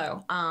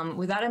 So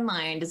with that in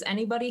mind, does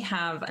anybody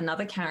have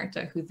another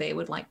character who they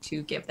would like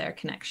to give their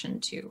connection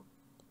to?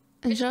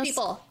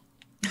 People.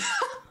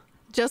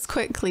 Just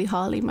quickly,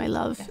 Harley, my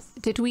love. Yes.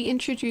 Did we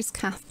introduce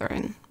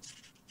Catherine?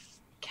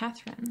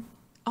 Catherine?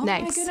 Oh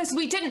Next. My goodness,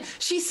 we didn't.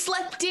 She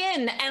slept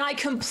in and I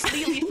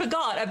completely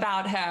forgot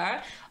about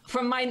her.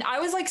 I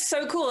was like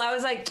so cool. I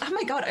was like, oh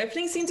my God,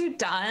 opening scenes are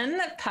done.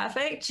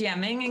 Perfect,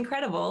 GMing,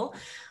 incredible.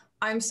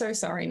 I'm so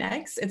sorry,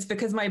 Next. It's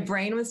because my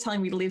brain was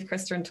telling me to leave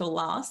Krista until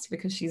last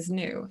because she's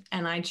new.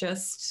 And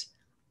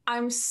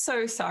I'm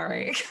so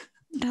sorry.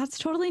 That's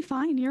totally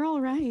fine. You're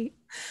all right.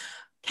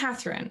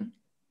 Catherine,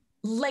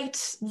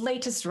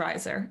 latest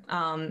riser.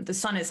 The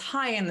sun is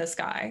high in the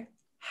sky.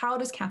 How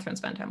does Catherine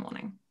spend her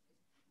morning?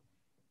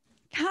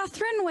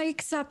 Catherine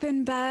wakes up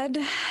in bed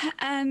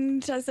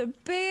and does a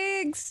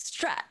big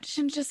stretch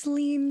and just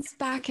leans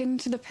back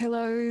into the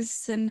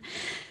pillows and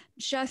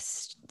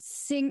just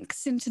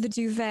sinks into the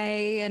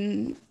duvet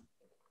and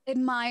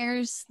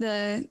admires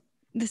the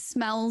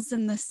smells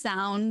and the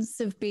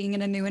sounds of being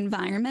in a new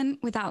environment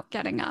without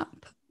getting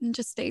up and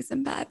just stays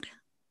in bed.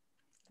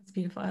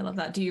 Beautiful. I love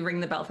that. Do you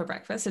ring the bell for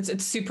breakfast?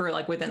 It's super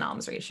like within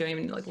arm's reach. You don't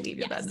even like leave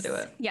your bed to do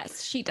it.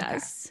 Yes, she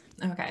does.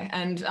 Okay.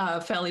 And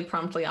fairly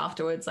promptly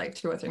afterwards, like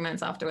 2 or 3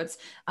 minutes afterwards,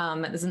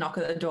 there's a knock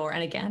at the door.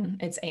 And again,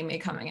 it's Amy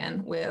coming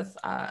in with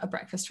a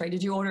breakfast tray.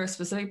 Did you order a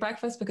specific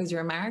breakfast because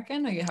you're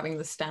American or are you having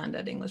the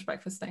standard English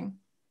breakfast thing?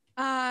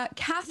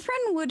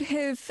 Catherine would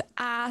have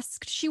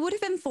asked, she would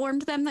have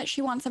informed them that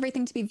she wants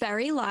everything to be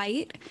very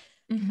light.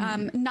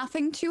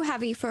 Nothing too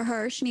heavy for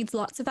her. She needs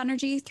lots of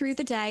energy through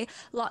the day,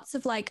 lots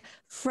of like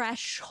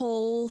fresh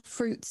whole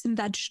fruits and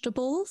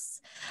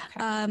vegetables.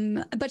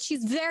 Okay. But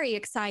she's very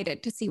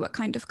excited to see what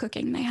kind of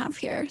cooking they have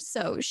here.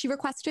 So she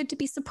requested to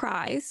be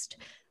surprised,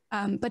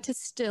 but to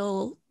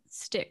still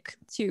stick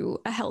to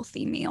a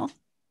healthy meal.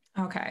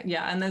 Okay.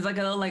 Yeah. And there's like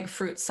a little like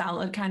fruit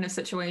salad kind of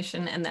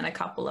situation. And then a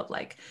couple of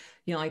like,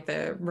 you know, like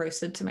the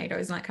roasted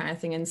tomatoes and that kind of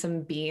thing and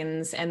some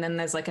beans. And then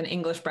there's like an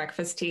English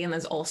breakfast tea and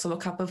there's also a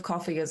cup of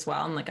coffee as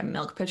well and like a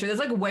milk pitcher. There's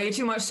like way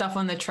too much stuff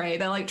on the tray.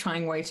 They're like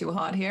trying way too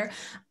hard here.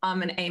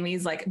 And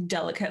Amy's like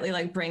delicately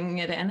like bringing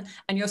it in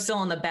and you're still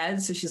on the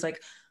bed. So she's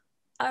like,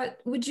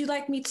 would you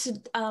like me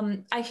to,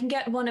 I can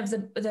get one of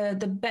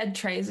the bed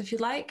trays if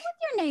you'd like.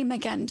 What's your name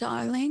again,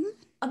 darling?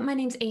 My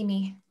name's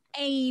Amy.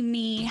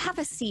 Amy, have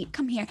a seat.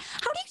 Come here.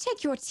 How do you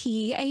take your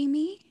tea,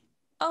 Amy?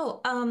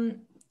 Oh,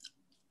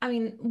 I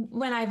mean,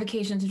 when I have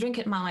occasion to drink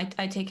it, Mom,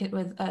 I take it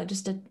with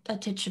just a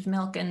titch of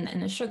milk and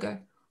a sugar.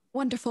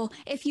 Wonderful.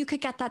 If you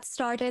could get that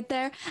started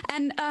there.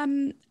 And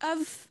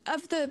of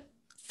the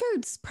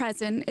foods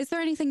present, is there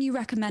anything you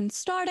recommend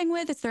starting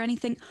with? Is there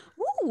anything?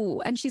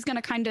 Ooh, and she's going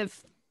to kind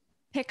of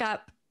pick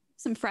up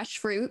some fresh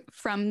fruit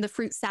from the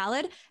fruit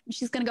salad, and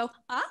she's gonna go,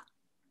 ah,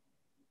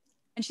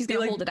 and she's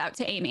gonna hold it out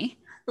to Amy.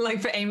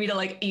 Like for Amy to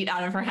like eat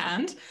out of her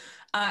hand.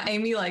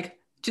 Amy like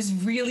just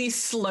really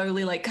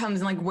slowly like comes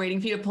and like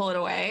waiting for you to pull it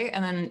away,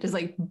 and then just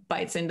like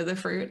bites into the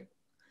fruit.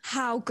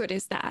 How good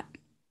is that?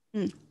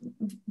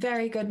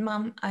 Very good,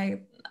 Mom. I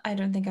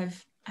don't think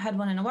I've had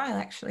one in a while,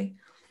 actually.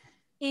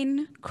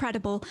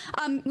 Incredible.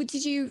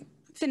 Did you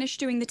finish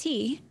doing the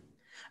tea?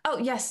 Oh,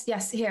 yes,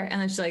 here. And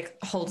then she like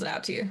holds it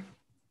out to you.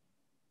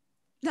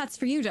 That's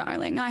for you,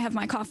 darling. I have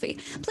my coffee.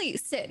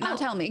 Please sit. Now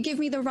tell me, give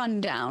me the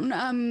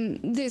rundown.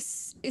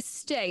 This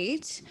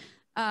estate,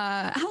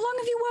 how long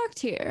have you worked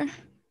here?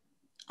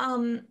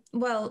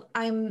 Well,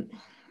 I'm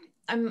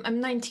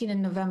 19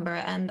 in November,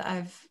 and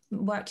I've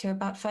worked here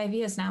about 5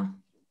 years now.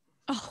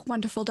 Oh,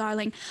 wonderful,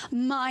 darling.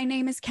 My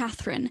name is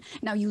Catherine.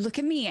 Now you look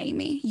at me,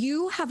 Amy.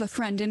 You have a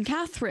friend in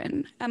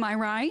Catherine. Am I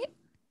right?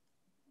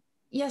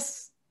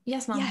 Yes,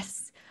 Mom.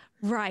 Yes.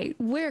 Right.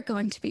 We're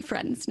going to be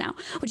friends now.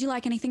 Would you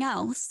like anything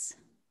else?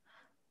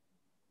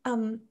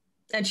 And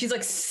she's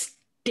like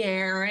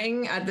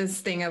staring at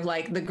this thing of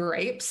like the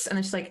grapes, and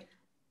then she's like,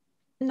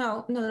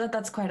 No,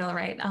 that's quite all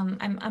right.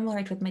 I'm all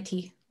right with my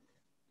tea.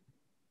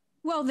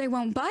 Well, they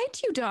won't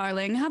bite you,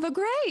 darling. Have a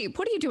grape.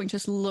 What are you doing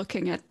just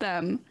looking at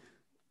them?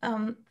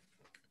 All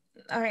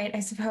right, I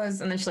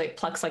suppose. And then she like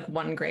plucks like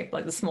one grape,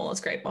 like the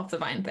smallest grape off the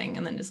vine thing,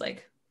 and then just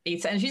like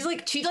eats it. And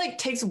she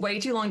takes way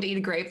too long to eat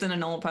a grape than a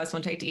normal person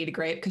would take to eat a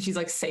grape because she's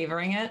like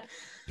savoring it.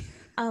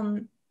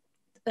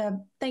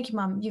 Thank you,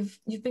 Mom.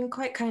 You've been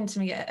quite kind to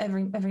me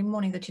every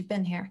morning that you've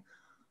been here.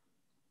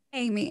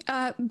 Amy,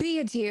 be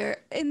a dear.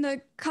 In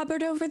the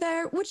cupboard over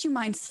there, would you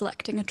mind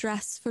selecting a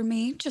dress for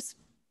me? Just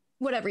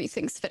whatever you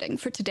think's fitting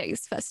for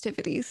today's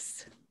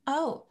festivities.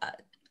 Oh,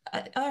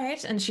 all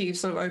right. And she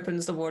sort of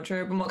opens the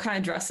wardrobe. And what kind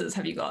of dresses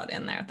have you got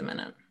in there at the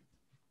minute?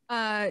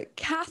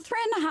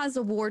 Catherine has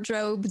a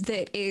wardrobe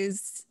that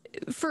is,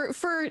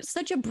 for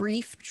such a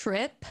brief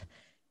trip,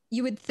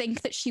 you would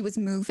think that she was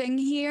moving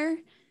here.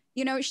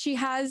 You know, she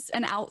has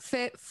an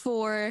outfit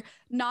for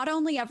not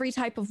only every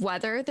type of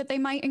weather that they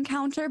might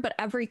encounter, but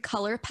every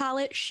color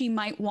palette she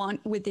might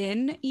want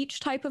within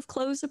each type of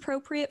clothes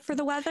appropriate for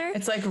the weather.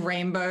 It's like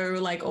rainbow,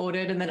 like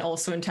ordered, and then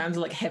also in terms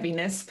of like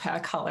heaviness per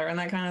color and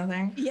that kind of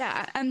thing.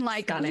 Yeah, and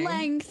like Stunning.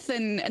 length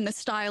and the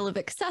style of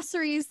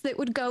accessories that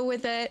would go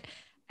with it.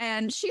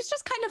 And she's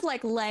just kind of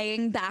like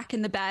laying back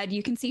in the bed.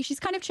 You can see she's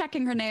kind of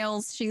checking her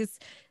nails. She's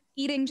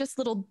eating just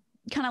little,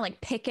 kind of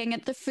like picking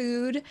at the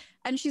food,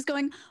 and she's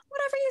going,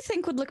 whatever you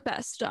think would look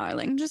best,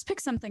 darling. Just pick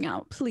something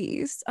out,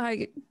 please.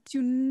 I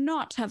do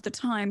not have the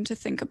time to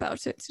think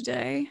about it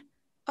today.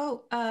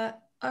 Oh, all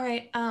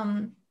right.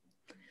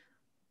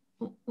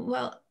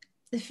 Well,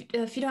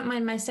 if you don't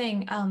mind my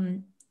saying,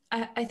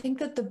 I think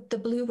that the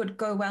blue would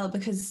go well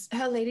because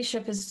her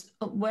ladyship is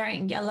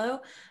wearing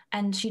yellow,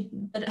 and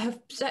but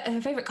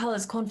her favorite color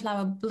is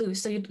cornflower blue.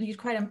 So you'd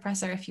quite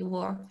impress her if you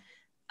wore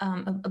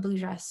a blue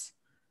dress.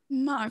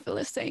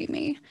 Marvelous,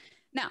 Amy.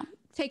 Now,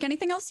 take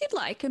anything else you'd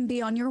like and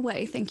be on your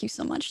way. Thank you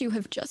so much. You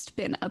have just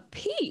been a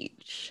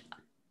peach.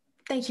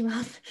 Thank you,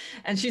 Mom.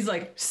 And she's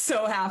like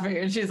so happy,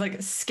 and she's like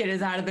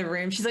skitters out of the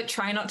room. She's like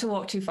trying not to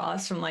walk too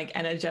fast from like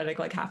energetic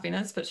like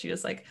happiness, but she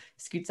just like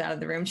scoots out of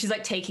the room. She's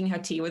like taking her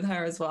tea with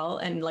her as well,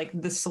 and like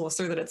the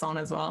saucer that it's on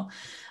as well.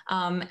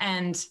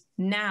 And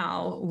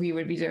now we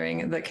would be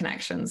doing the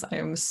connections. I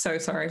am so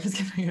sorry for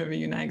skipping over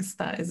you next.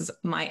 That is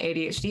my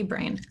ADHD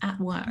brain at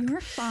work.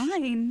 You're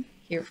fine.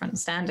 Here front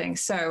standing.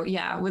 So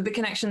yeah, with the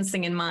connections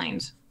thing in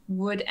mind,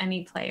 would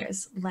any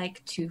players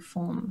like to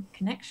form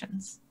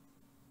connections?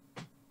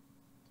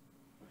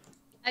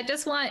 I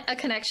just want a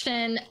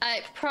connection.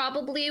 I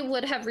probably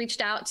would have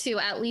reached out to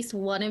at least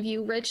one of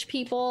you rich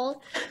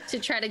people to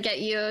try to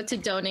get you to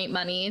donate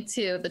money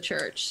to the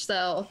church.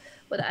 So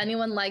would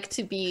anyone like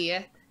to be...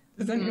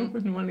 Does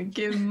anyone want to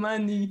give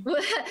money?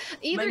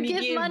 Either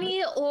give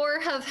money or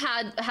have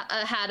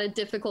had a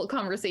difficult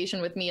conversation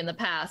with me in the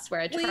past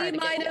where I tried to get... We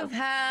might have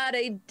had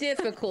a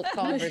difficult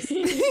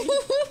conversation.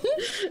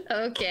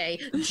 Okay,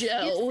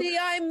 Joe. You see,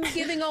 I'm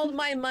giving all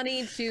my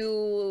money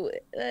to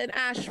an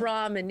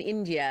ashram in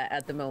India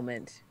at the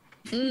moment.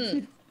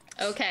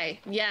 Okay,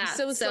 yeah. I'm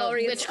so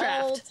sorry,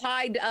 witchcraft. it's all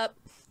tied up.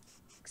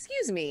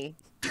 Excuse me.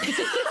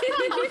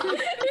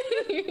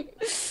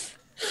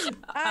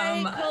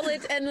 I call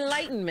it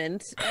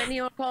enlightenment, and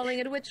you're calling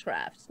it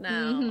witchcraft.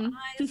 Now,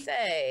 I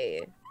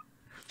say...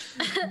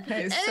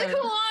 Okay, And if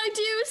I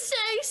do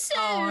say so.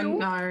 Oh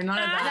no, none of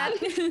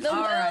that.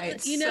 All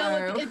right, you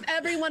know, so... if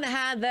everyone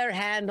had their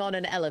hand on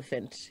an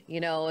elephant,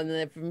 you know, and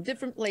they're from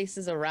different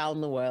places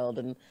around the world,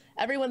 and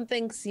everyone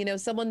thinks, you know,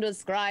 someone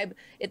describe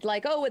it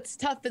like, oh, it's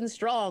tough and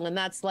strong, and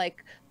that's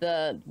like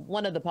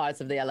one of the parts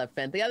of the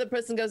elephant. The other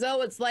person goes,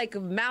 oh, it's like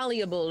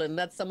malleable, and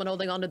that's someone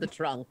holding onto the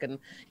trunk. And,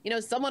 you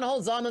know, someone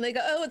holds on and they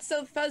go, oh, it's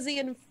so fuzzy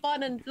and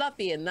fun and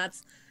fluffy, and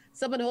that's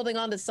someone holding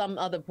on to some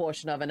other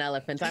portion of an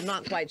elephant. I'm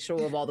not quite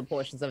sure of all the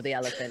portions of the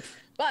elephant,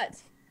 but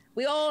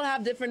we all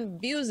have different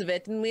views of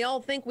it, and we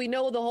all think we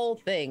know the whole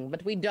thing,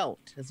 but we don't,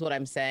 is what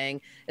I'm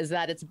saying, is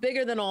that it's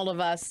bigger than all of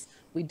us.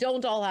 We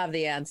don't all have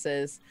the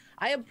answers.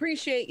 I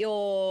appreciate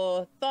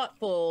your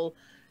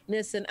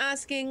thoughtfulness in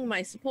asking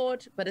my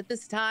support, but at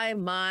this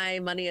time, my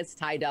money is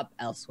tied up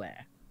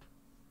elsewhere.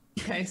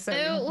 Okay, so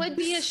It would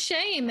be a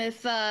shame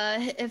if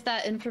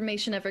that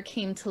information ever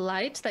came to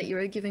light that you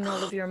were giving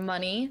all of your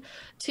money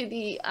to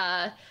the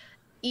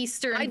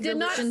Eastern I did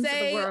not religions of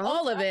say the world.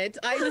 all of it.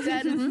 I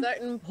said a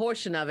certain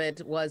portion of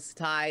it was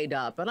tied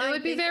up. And It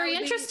would be very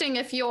interesting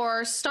if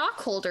your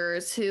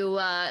stockholders, who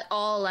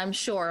all I'm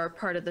sure are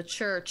part of the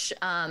church,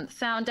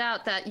 found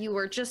out that you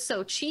were just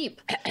so cheap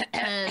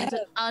and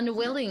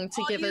unwilling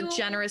to give a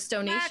generous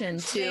donation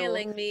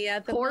to me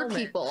at the poor moment.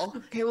 people.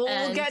 okay, well, we'll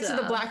And, get to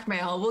the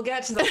blackmail. We'll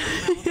get to the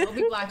blackmail. There'll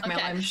be blackmail,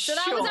 Okay, I'm so sure.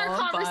 that was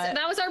our but...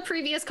 that was our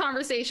previous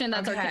conversation.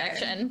 That's our Okay,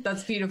 connection.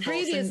 That's beautiful.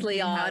 Previously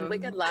So we on have-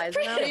 Wicked Lies.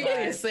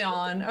 Previously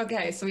on.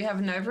 Okay, so we have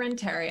Nova and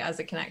Terry as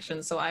a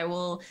connection. So I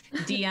will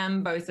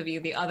DM both of you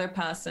the other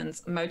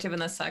person's motive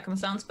and their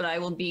circumstance, but I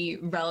will be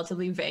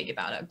relatively vague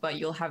about it, but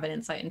you'll have an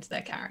insight into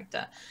their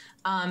character.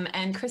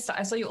 And Krista,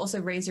 I saw you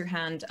also raise your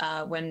hand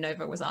when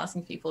Nova was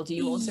asking people. Do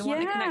you also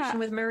want a Yeah. connection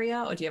with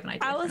Maria, or do you have an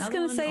idea? I for was another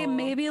gonna one, say or-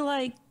 maybe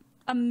like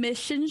a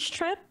missions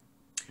trip.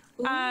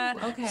 Ooh,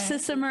 okay.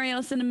 Sister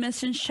Maria's in a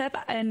missions trip,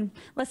 and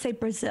let's say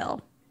Brazil.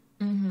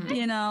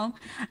 You know,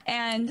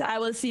 and I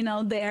was, you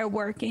know, there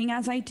working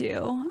as I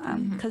do,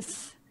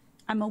 because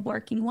I'm a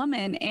working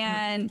woman,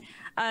 and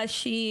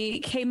she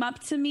came up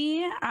to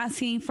me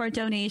asking for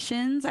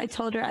donations. I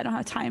told her I don't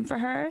have time for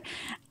her,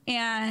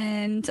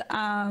 and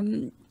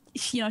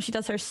she, you know, she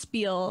does her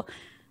spiel,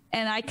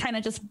 and I kind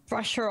of just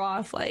brush her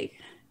off like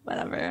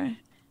whatever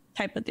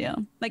type of deal.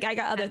 Like I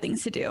got other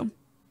things to do.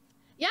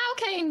 Yeah,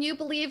 okay, and you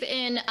believe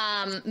in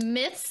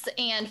myths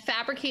and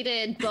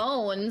fabricated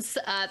bones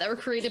that were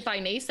created by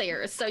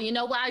naysayers. So you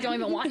know what? I don't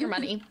even want your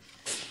money.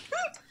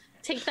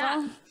 Take that,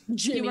 Well,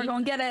 Jimmy. you were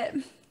gonna get it.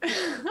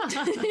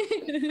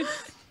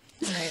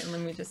 All right, let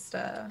me just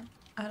add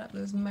up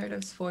those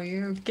motives for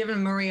you.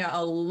 Given Maria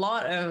a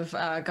lot of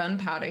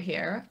gunpowder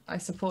here, I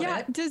support Yeah,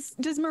 it.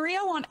 does Maria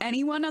want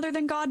anyone other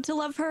than God to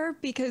love her?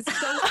 Because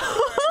so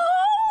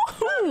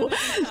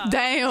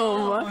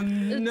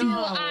Damn. Do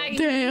I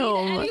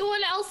Damn. need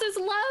anyone else's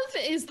love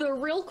is the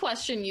real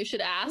question you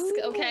should ask,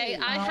 okay?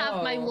 I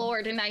have my Oh.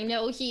 Lord, and I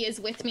know he is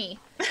with me.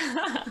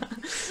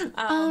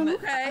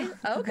 Okay.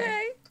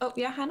 Oh,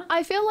 yeah, Hannah?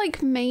 I feel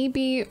like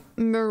maybe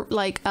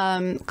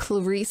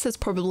Clarice has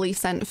probably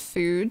sent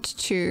food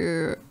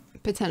to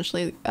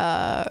potentially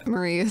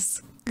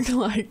Maria's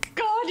like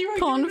God, you were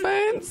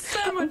convent.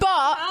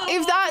 But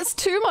if that's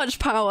too much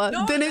power,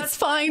 then it's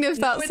fine if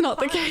that's not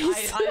the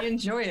case. I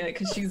enjoy it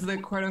because she's the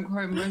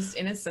quote-unquote most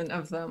innocent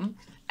of them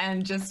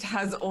and just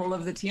has all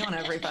of the tea on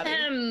everybody.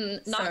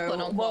 Not So quote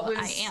unquote, what was,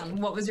 I am.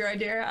 What was your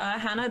idea,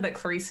 Hannah? That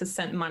Clarice has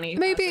sent money,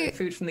 Maybe- for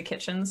food from the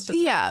kitchens. To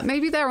Yeah,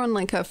 maybe they're on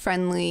like a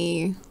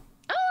friendly.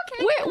 Oh,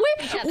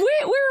 okay.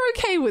 We're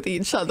okay with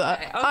each other.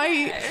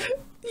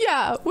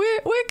 Yeah, we're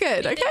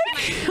good.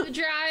 Okay. Food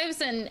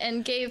drives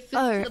and gave food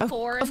Oh, to the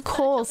poor. and of such.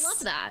 course. I love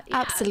that.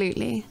 Yeah.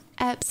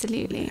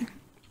 Absolutely.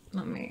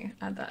 Let me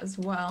add that as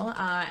well.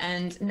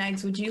 And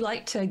Negs, would you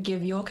like to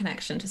give your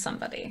connection to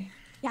somebody?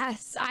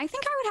 yes, I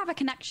think I would have a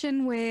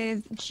connection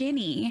with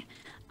Ginny.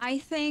 I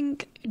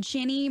think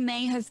Ginny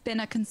may have been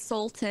a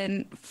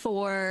consultant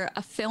for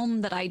a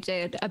film that I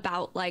did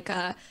about like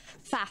a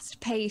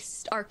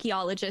fast-paced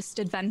archaeologist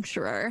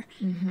adventurer,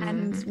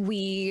 and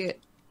we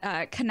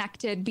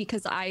connected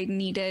because I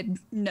needed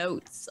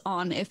notes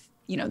on if,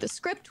 you know, the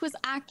script was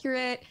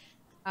accurate,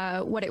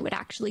 what it would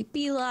actually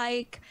be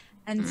like.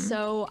 And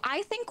so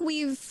I think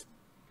we've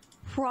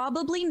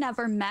probably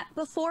never met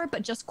before,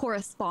 but just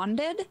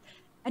corresponded.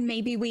 And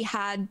maybe we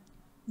had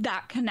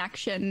that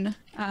connection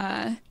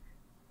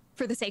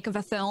for the sake of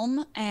a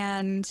film.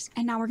 And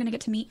now we're going to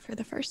get to meet for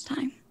the first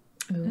time.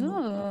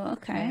 Oh,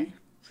 okay.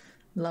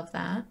 Love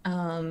that.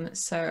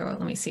 So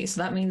let me see.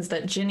 So that means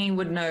that Ginny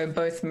would know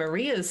both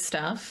Maria's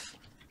stuff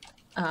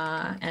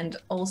and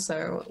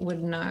also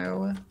would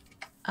know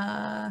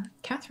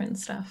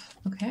Catherine's stuff.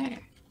 Okay.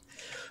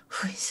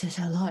 This is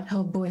a lot.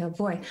 Oh boy, oh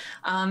boy.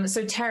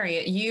 So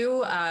Terry,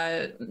 you,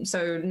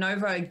 so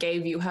Nova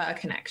gave you her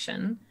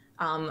connection.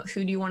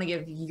 Who do you want to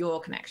give your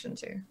connection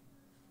to?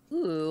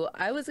 Ooh,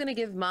 I was gonna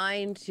give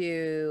mine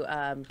to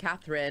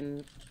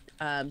Catherine,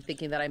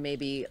 thinking that I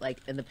maybe like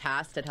in the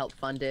past had helped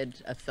funded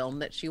a film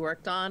that she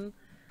worked on,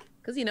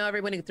 because you know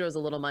everybody throws a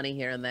little money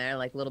here and there,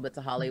 like little bit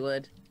to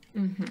Hollywood.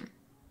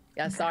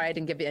 Yeah, sorry I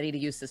didn't give any to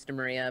you, Sister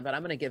Maria, but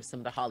I'm gonna give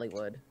some to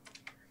Hollywood.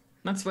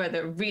 That's where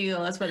the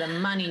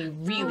money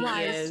really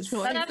is.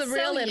 That's That's the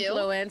real so you.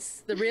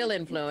 influence. The real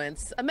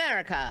influence.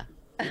 America.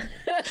 Oh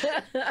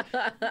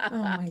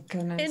my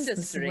goodness. This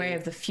is the Industry. way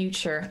of the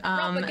future.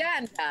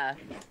 Propaganda.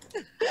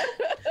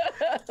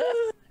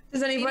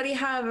 Does anybody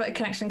have a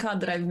connection card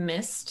that I've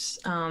missed?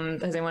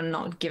 Has anyone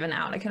not given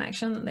out a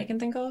connection that they can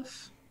think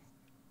of?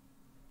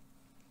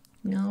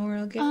 No, we're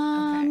all good.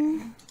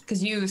 Okay.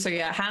 Because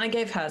Hannah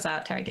gave hers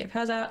out, Terry gave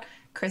hers out,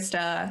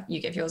 Krista, you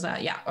gave yours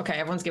out. Yeah, okay,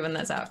 everyone's given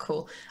theirs out.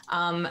 Cool.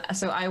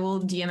 So I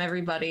will DM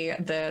everybody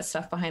the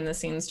stuff behind the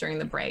scenes during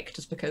the break,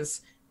 just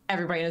because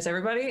everybody knows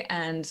everybody,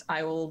 and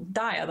I will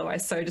die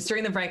otherwise. So just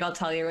during the break, I'll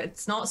tell you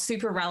it's not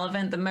super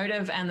relevant. The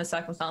motive and the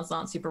circumstance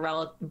aren't super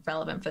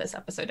relevant for this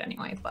episode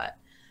anyway, but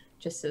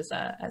just as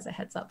a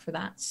heads up for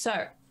that.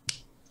 So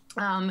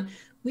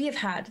we have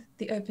had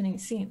the opening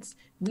scenes.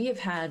 We have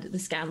had the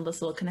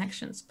scandalous little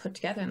connections put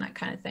together and that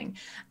kind of thing.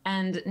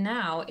 And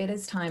now it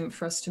is time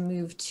for us to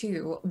move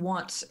to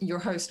what your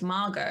host,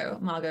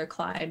 Margot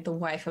Clyde, the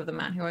wife of the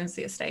man who owns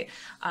the estate,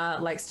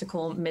 likes to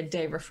call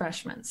midday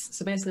refreshments.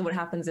 So basically what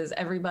happens is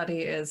everybody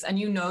is, and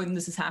you know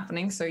this is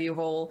happening, so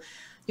you're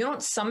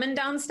not summoned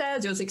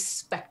downstairs, you're just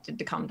expected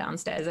to come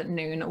downstairs at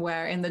noon,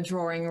 where in the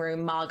drawing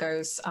room,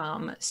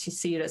 she's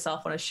seated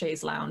herself on a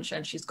chaise lounge,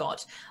 and she's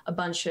got a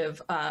bunch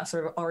of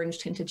sort of orange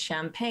tinted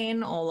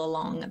champagne all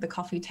along the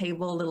coffee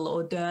table, little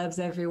hors d'oeuvres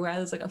everywhere.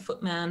 There's like a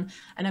footman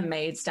and a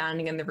maid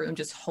standing in the room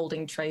just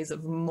holding trays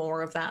of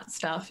more of that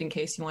stuff in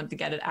case you wanted to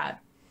get it at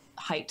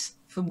height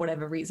for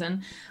whatever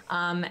reason.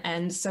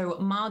 And so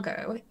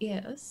Margot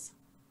is,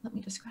 let me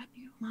describe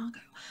you.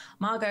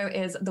 Margot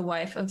is the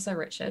wife of Sir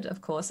Richard,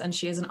 of course, and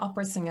she is an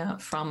opera singer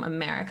from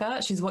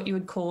America. She's what you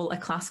would call a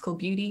classical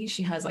beauty.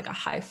 She has like a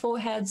high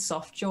forehead,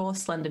 soft jaw,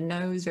 slender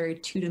nose, very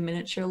Tudor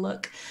miniature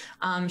look.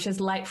 She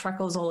has light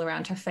freckles all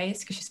around her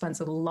face because she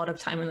spends a lot of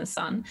time in the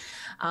sun.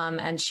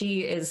 And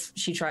she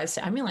tries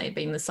to emulate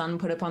being the sun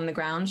put up on the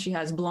ground. She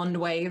has blonde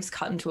waves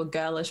cut into a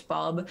girlish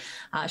bob.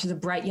 She has a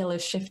bright yellow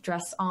shift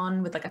dress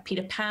on with like a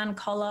Peter Pan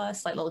collar, a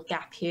slight little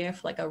gap here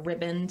for like a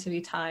ribbon to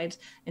be tied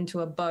into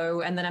a bow,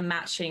 and then a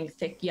matching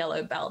thick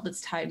yellow belt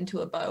that's tied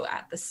into a bow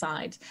at the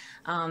side.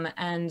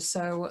 And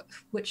so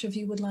which of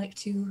you would like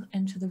to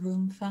enter the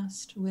room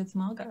first with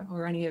Margot,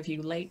 or any of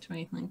you late or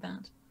anything like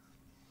that?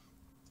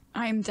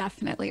 I'm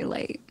definitely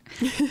late.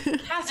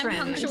 Catherine.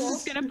 I'm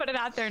just gonna put it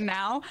out there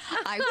now.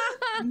 I'm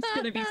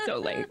gonna be so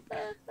late.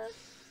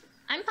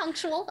 I'm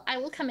punctual. I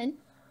will come in.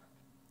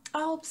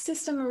 Oh,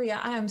 Sister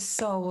Maria, I am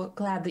so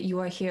glad that you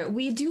are here.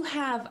 We do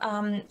have,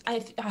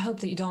 I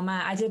hope that you don't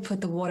mind, I did put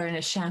the water in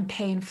a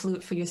champagne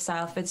flute for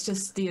yourself. It's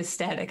just the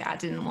aesthetic. I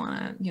didn't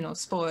want to,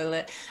 spoil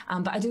it.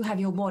 But I do have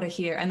your water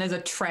here, and there's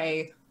a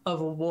tray of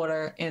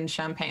water in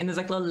champagne. There's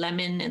like little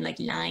lemon and like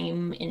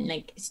lime and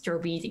like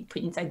strawberries you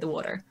put inside the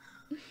water.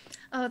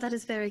 Oh, that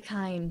is very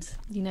kind.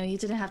 You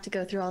didn't have to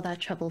go through all that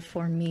trouble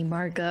for me,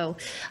 Margot.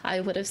 I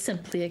would have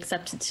simply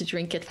accepted to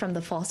drink it from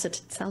the faucet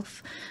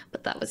itself,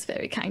 but that was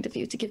very kind of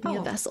you to give me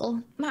a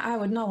vessel. I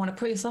would not want to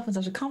put yourself in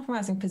such a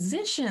compromising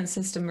position,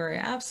 Sister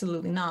Maria.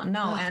 Absolutely not.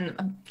 No,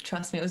 and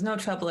trust me, it was no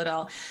trouble at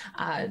all.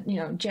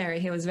 Jerry,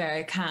 he was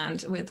very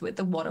kind with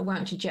the water,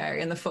 weren't you,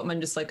 Jerry? And the footman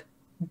just like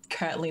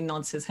curtly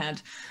nods his head.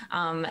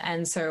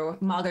 And so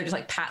Margot just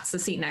like pats the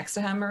seat next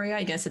to her. Maria, are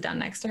you going to sit down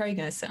next to her? Are you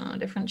going to sit on a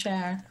different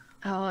chair?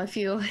 Oh, if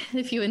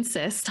you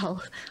insist,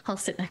 I'll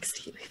sit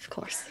next to you, of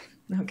course.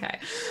 Okay.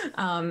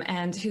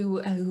 And who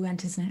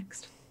enters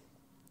next?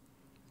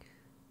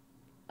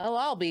 Oh,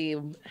 I'll be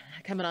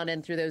coming on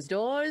in through those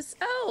doors.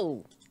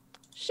 Oh,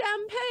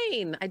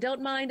 champagne. I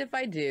don't mind if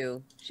I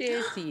do.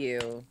 Cheers to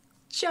you.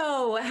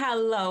 Joe,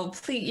 hello.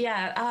 Please,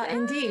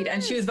 indeed.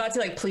 And she was about to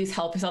like, please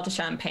help yourself to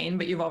champagne,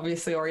 but you've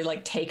obviously already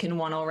like taken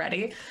one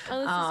already. Oh,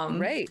 this is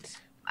great.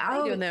 How are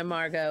you doing there,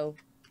 Margot?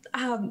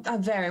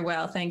 Very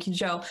well, thank you,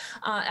 Joe.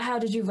 How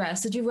did you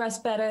rest? Did you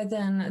rest better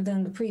than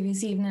the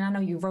previous evening? I know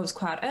you rose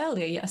quite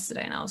earlier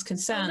yesterday, and I was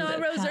concerned. Oh, no, I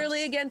rose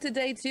early again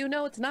today, too.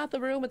 No, it's not the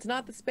room. It's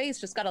not the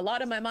space. Just got a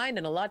lot on my mind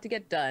and a lot to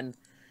get done.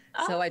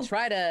 So I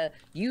try to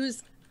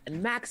use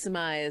and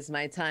maximize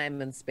my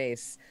time and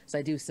space. So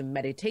I do some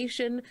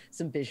meditation,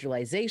 some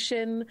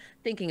visualization,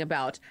 thinking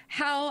about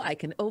how I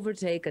can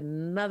overtake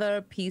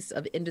another piece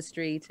of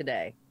industry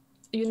today.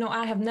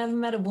 I have never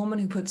met a woman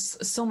who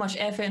puts so much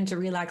effort into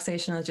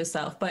relaxation as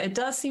yourself, but it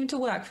does seem to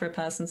work for a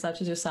person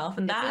such as yourself.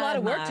 And it's a lot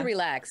of work to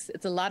relax.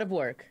 It's a lot of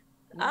work.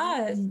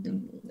 I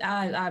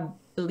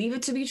believe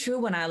it to be true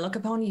when I look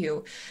upon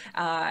you.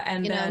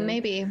 And then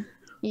maybe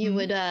you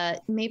would,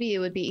 maybe it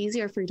would be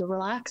easier for you to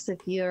relax if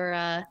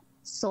your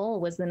soul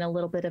was in a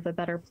little bit of a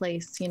better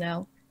place.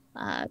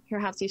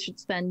 Perhaps you should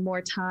spend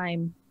more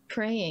time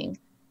praying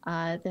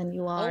than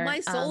you are. Oh, my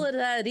soul is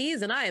at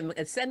ease, and I am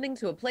ascending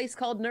to a place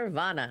called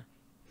Nirvana.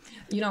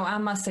 I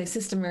must say,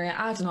 Sister Maria,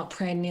 I do not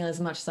pray nearly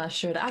as much as I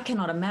should. I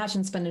cannot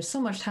imagine spending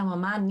so much time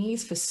on my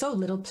knees for so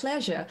little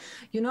pleasure.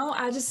 I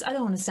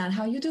don't understand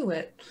how you do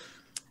it.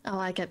 Oh,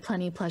 I get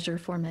plenty of pleasure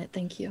from it.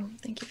 Thank you.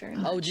 Thank you very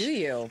much. Oh, do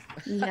you?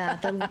 Yeah,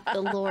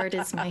 the Lord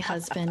is my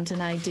husband,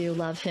 and I do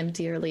love him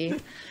dearly.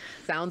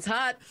 Sounds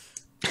hot.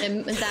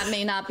 And that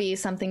may not be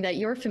something that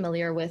you're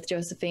familiar with,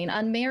 Josephine.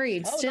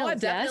 Unmarried still, no,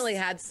 I've definitely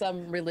had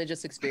some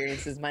religious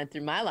experiences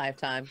through my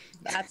lifetime.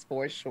 That's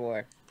for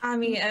sure.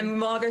 And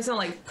Margaret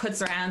puts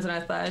her hands on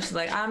her thighs. She's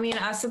like,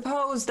 I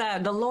suppose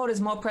that the Lord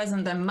is more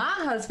present than my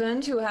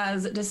husband, who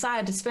has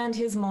decided to spend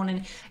his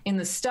morning in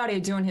the study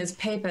doing his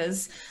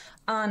papers.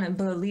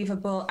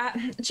 Unbelievable.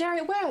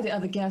 Jerry, where are the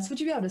other guests? Would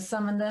you be able to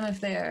summon them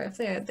if they're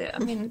there?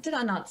 Did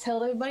I not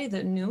tell everybody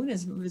that noon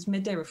is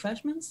midday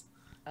refreshments?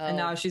 And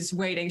now she's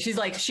waiting. She's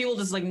like, she will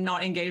just like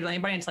not engage with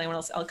anybody until anyone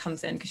else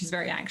comes in because she's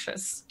very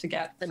anxious to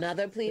get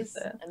Another, please.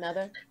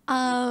 Another.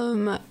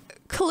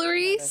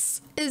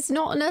 Clarice is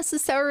not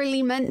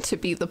necessarily meant to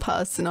be the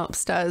person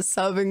upstairs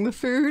serving the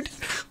food,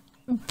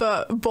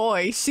 but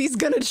boy, she's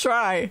gonna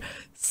try.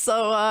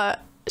 So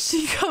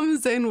she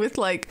comes in with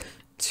like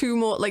 2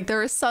 more, like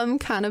there are some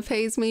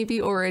canapes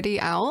maybe already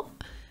out,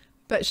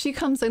 but she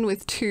comes in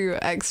with 2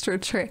 extra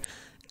trays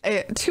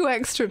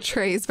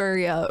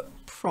very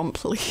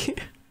promptly.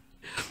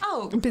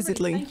 Oh,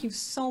 busily. Thank you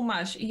so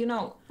much. You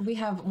know, we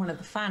have one of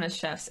the finest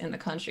chefs in the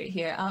country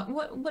here.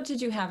 What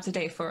did you have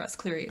today for us,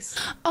 Clarice?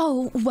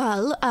 Oh,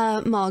 well,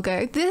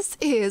 Margot, these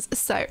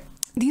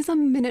are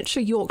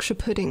miniature Yorkshire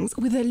puddings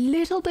with a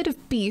little bit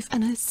of beef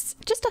and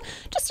just a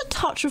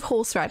touch of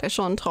horseradish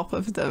on top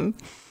of them.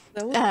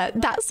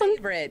 That's my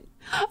favorite.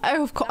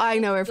 Oh, of course, I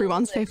know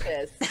everyone's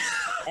favorite.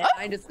 And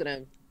I'm just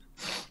gonna.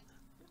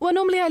 Well,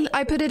 normally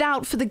I put it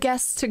out for the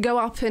guests to go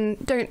up and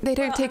they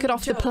don't take it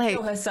off the plate.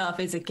 Jo herself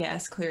is a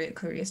guest,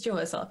 Clarice. Jo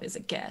herself is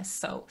a guest,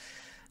 so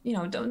you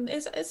know, don't.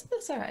 It's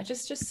all right.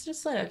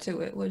 Just let her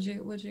to it, would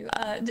you?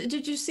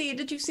 Did you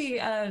see?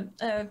 Oh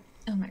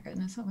my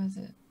goodness, what was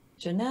it?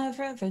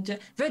 Geneva,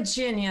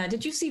 Virginia.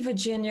 Did you see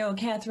Virginia or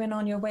Catherine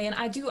on your way? And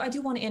I do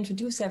want to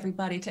introduce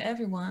everybody to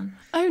everyone.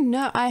 Oh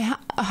no, I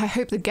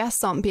hope the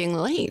guests aren't being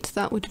late.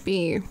 That would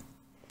be.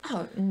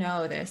 Oh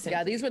no,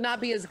 yeah, these would not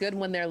be as good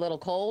when they're a little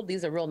cold.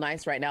 These are real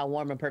nice right now,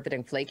 warm and perfect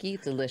and flaky,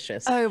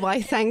 delicious. Oh,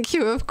 why? Thank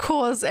you. Of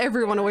course,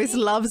 everyone always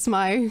loves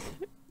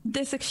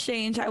this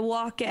exchange. I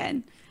walk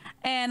in,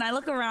 and I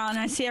look around, and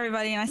I see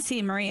everybody, and I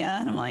see Maria,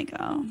 and I'm like,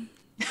 oh.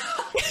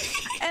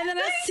 And then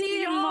I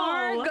see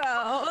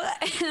Margot,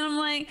 and I'm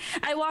like,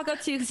 I walk up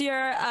to you because you're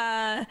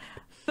a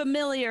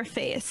familiar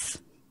face,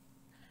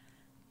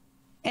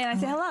 and I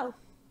say hello.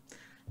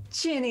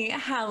 Ginny,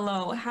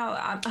 hello.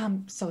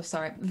 I'm so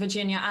sorry,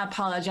 Virginia. I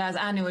apologize.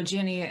 I knew a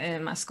Ginny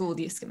in my school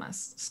years.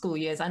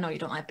 I know you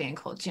don't like being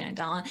called Ginny,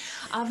 darling.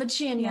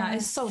 Virginia,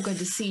 it's so good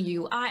to see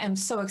you. I am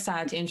so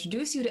excited to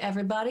introduce you to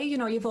everybody. You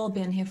know, you've all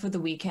been here for the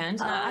weekend.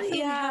 I think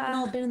we haven't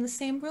all been in the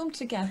same room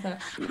together.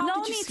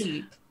 How did you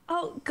sleep?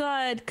 Oh,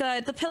 good.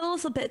 The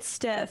pillow's a bit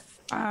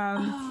stiff.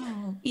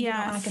 Yeah, you know,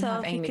 I can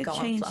have Amy go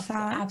and fluff them.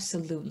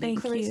 Absolutely.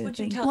 Thank Clarice, you. would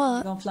you tell me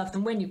to go and fluff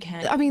them when you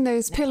can? I mean,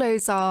 those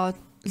pillows are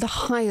the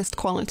highest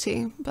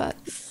quality, but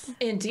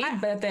indeed,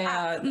 but they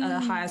are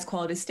the highest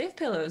quality stiff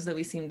pillows that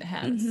we seem to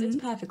have. It's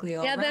perfectly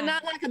all right. Yeah, they're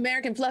not like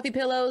American fluffy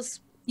pillows.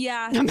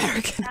 Yeah,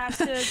 American. I have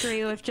to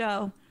agree with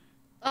Joe.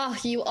 Oh,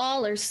 you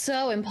all are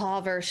so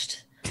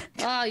impoverished.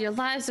 Oh, your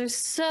lives are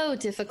so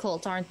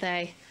difficult, aren't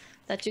they?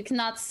 That you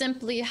cannot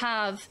simply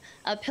have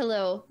a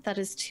pillow that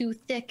is too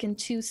thick and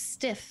too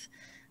stiff.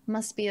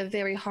 Must be a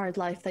very hard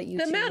life that you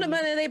The amount of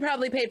money they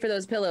probably paid for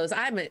those pillows,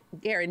 I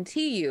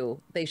guarantee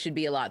you they should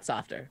be a lot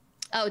softer.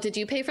 Oh, did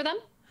you pay for them?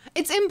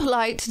 It's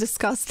impolite to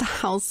discuss the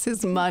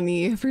house's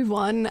money,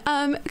 everyone.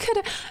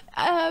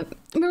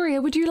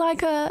 Maria, would you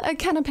like a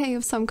canapé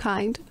of some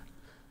kind?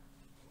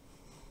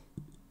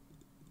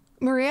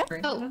 Maria?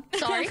 Oh,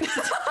 sorry.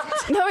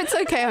 No, it's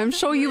okay. I'm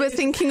sure you were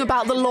thinking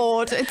about the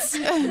Lord. It's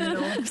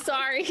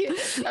sorry.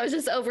 I was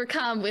just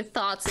overcome with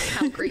thoughts of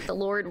how great the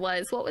Lord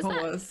was. What was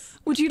that?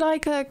 Would you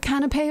like a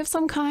canapé of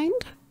some kind?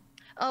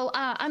 Oh,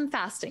 I'm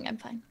fasting. I'm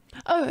fine.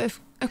 Oh,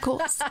 of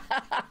course.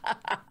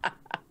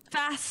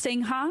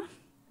 Fasting, huh?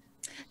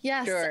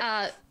 Yes. Sure.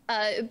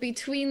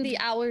 Between the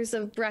hours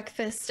of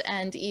breakfast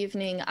and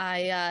evening,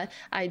 I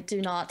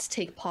do not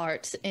take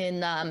part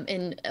in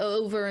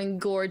over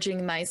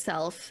engorging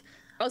myself.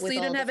 Oh, so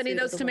you didn't have any of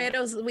those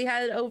tomatoes we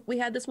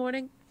had this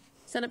morning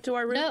sent up to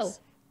our rooms? No,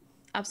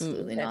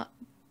 absolutely not.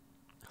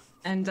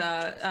 And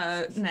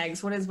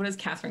Negs, what is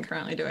Catherine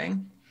currently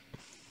doing?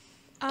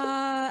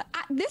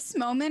 At this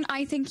moment,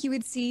 I think you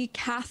would see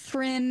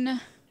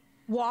Catherine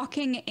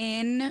walking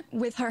in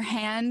with her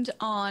hand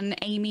on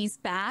Amy's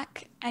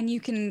back, and you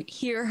can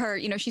hear her,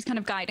 you know, she's kind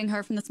of guiding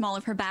her from the small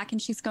of her back, and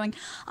she's going,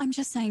 I'm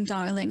just saying,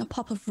 darling, a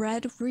pop of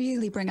red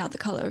really bring out the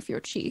color of your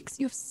cheeks.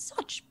 You have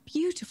such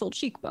beautiful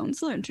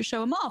cheekbones. Learn to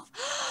show them off.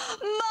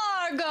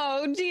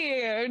 Margot,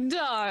 dear,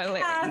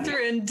 darling.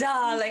 Catherine,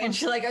 darling. And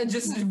she like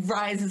just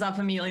rises up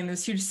immediately in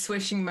this huge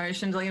swishing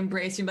motion to like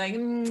embrace you, like,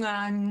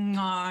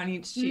 on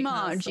each cheek.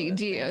 Margie,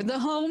 dear, the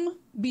home,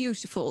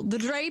 beautiful. The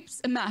drapes,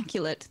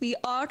 immaculate. The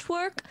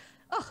artwork,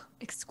 oh,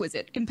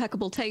 exquisite.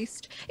 Impeccable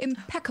taste,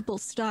 impeccable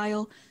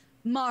style.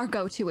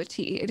 Margot to a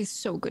T. It is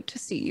so good to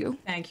see you.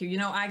 Thank you. You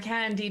know, I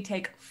can indeed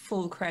take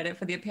full credit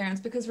for the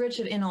appearance because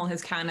Richard, in all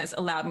his kindness,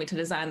 allowed me to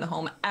design the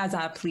home as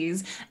I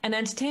please and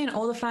entertain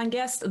all the fine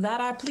guests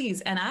that I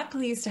please. And I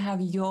please to have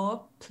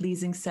your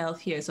pleasing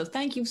self here. So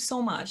thank you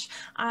so much.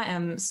 I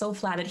am so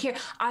flattered. Here,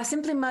 I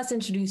simply must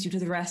introduce you to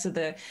the rest of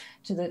the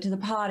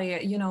party,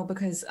 you know,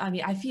 because I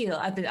mean,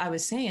 I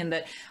was saying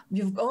that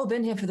you've all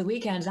been here for the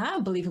weekend, and I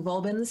believe we've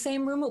all been in the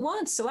same room at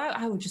once. So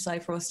I would just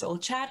like for us to all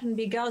chat and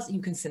be girls. You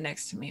can sit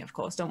next to me, of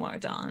course. Don't worry,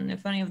 darling.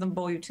 If any of them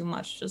bore you too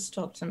much, just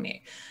talk to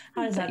me.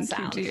 How does that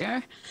sound? Thank you,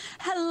 dear.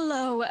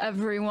 Hello,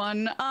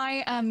 everyone.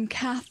 I am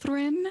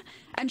Catherine,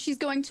 and she's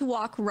going to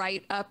walk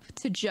right up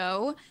to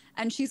Joe,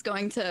 and she's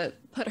going to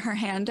put her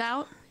hand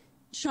out.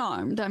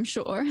 Charmed, I'm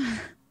sure.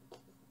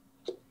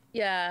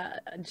 Yeah,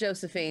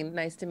 Josephine,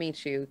 nice to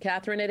meet you.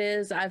 Catherine, it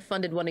is. I've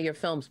funded one of your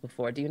films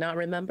before. Do you not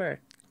remember?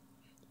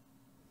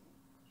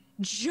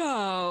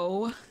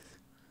 Joe,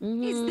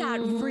 is that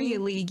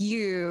really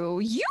you?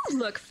 You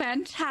look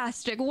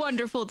fantastic.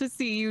 Wonderful to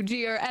see you,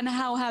 dear. And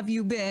how have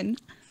you been?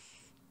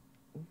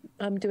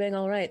 I'm doing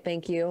all right,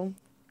 thank you.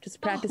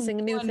 Just practicing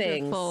new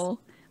things.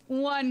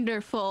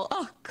 Wonderful.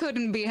 Oh,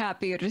 couldn't be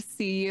happier to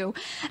see you.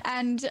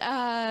 And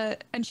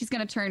she's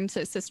gonna turn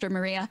to Sister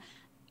Maria.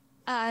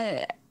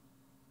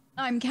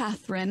 I'm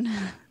Catherine.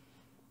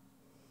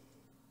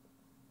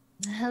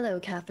 Hello,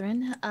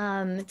 Catherine.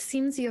 It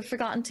seems you have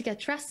forgotten to get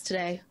dressed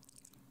today.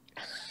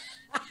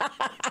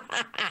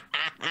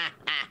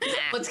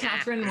 What's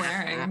Catherine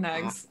wearing,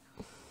 Nugs?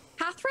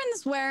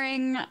 Catherine's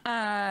wearing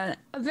a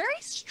very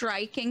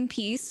striking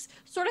piece,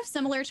 sort of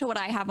similar to what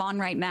I have on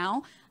right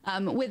now,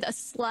 with a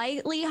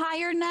slightly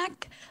higher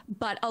neck,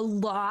 but a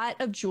lot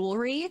of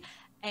jewelry.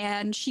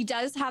 And she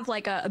does have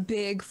like a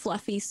big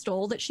fluffy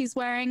stole that she's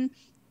wearing.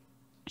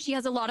 She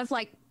has a lot of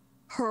like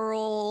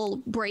pearl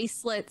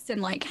bracelets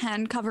and like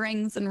hand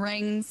coverings and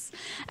rings.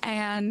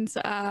 And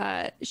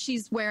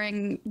she's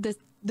wearing the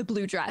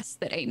blue dress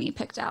that Amy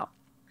picked out.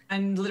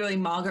 And literally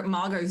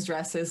Margot's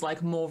dress is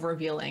like more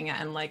revealing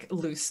and like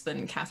loose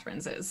than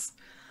Catherine's is.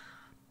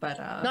 But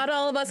not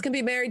all of us can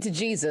be married to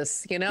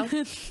Jesus, you know?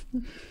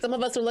 Some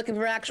of us are looking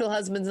for actual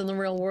husbands in the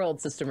real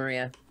world, Sister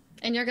Maria.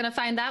 And you're gonna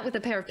find that with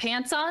a pair of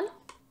pants on?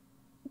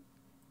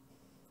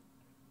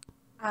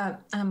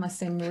 I must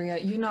say, Maria,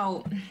 you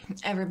know,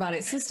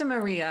 everybody, Sister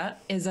Maria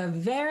is a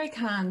very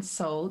kind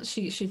soul.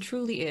 She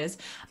truly is.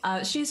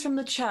 She's from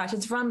the church.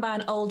 It's run by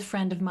an old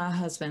friend of my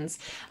husband's.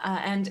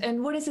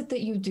 And what is it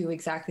that you do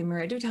exactly,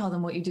 Maria? Do tell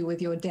them what you do with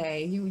your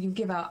day. You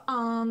give out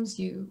alms.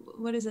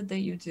 What is it that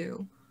you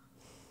do?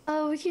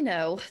 Oh, you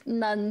know,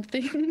 nun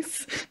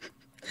things.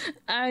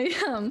 I've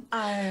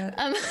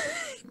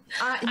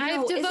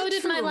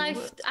devoted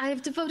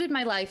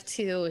my life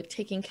to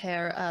taking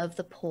care of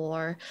the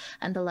poor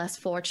and the less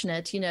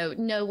fortunate. You know,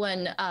 no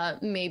one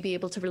may be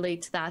able to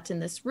relate to that in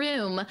this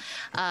room,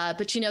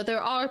 but you know,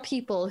 there are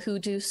people who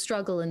do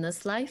struggle in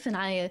this life, and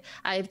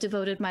I've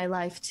devoted my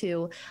life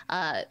to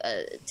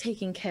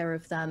taking care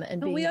of them and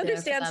being we there for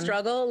understand them.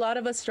 struggle. A lot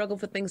of us struggle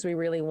for things we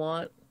really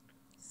want.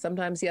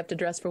 Sometimes you have to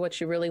dress for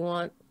what you really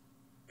want,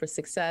 for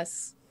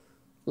success,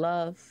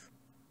 love.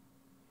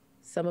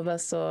 Some of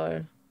us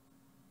are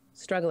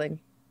struggling.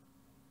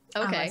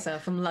 Okay. I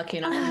myself am lucky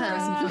enough to be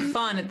dressing for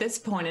fun at this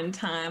point in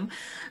time.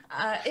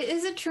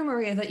 Is it true,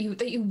 Maria, that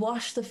you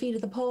wash the feet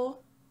of the poor?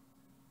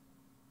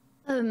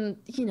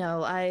 You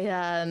know,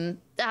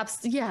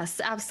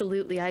 yes,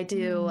 absolutely, I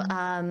do.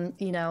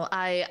 You know,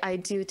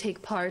 I do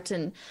take part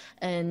in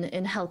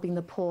helping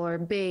the poor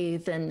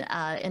bathe,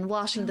 and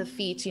washing the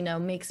feet, you know,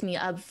 makes me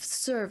of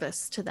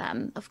service to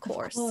them, of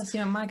course. Of course,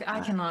 you know, I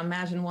cannot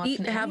imagine washing.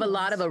 Feet have a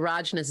lot of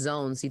erogenous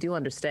zones. You do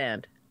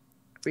understand.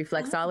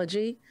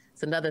 Reflexology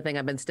is another thing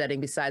I've been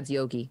studying besides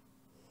yogi.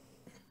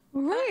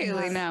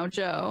 Really now,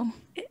 Joe?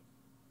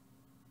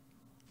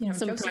 You know,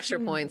 some pressure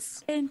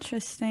points.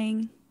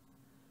 Interesting.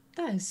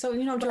 That is so,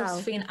 you know,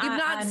 Josephine. You've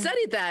not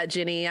studied that,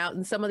 Ginny, out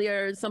in some of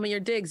your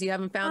digs. You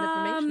haven't found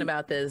information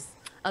about this.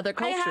 Other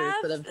cultures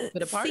that have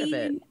been a part of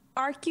it.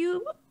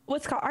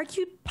 What's called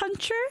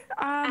acupuncture?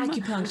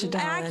 Acupuncture,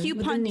 darling.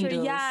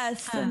 Acupuncture,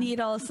 yes, the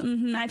needles.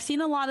 I've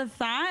seen a lot of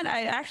that.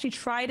 I actually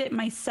tried it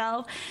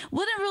myself.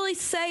 Wouldn't really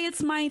say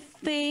it's my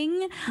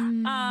thing.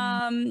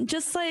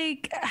 Just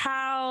like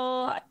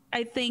how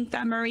I think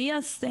that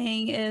Maria's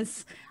thing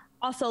is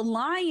also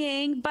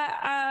lying, but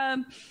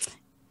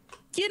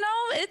you know,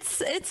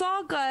 it's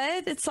all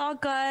good. It's all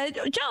good.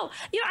 Joe,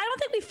 you know, I don't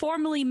think we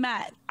formally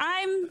met.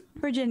 I'm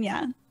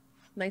Virginia.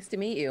 Nice to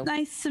meet you.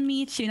 Nice to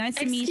meet you. Nice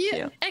to meet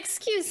you.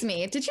 Excuse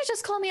me. Did you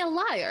just call me a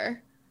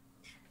liar?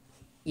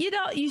 You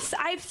know,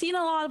 I've seen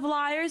a lot of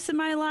liars in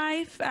my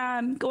life,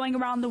 going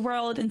around the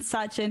world and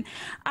such. And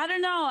I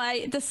don't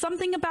know. There's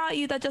something about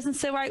you that doesn't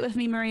sit right with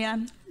me,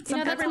 Maria.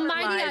 Yeah, that's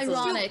mighty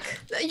ironic.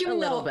 You know, a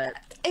little bit.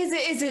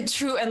 Is it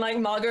true? And like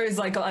Margot is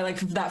like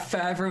that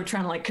fervor of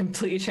trying to like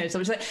completely change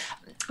something. She's like,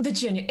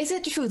 Virginia, is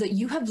it true that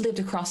you have lived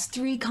across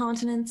 3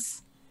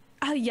 continents?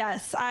 Oh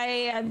yes, I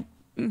have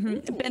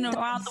been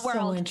around the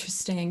world. So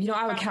interesting. You know,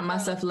 I would count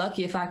myself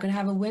lucky if I could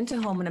have a winter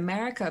home in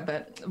America,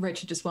 but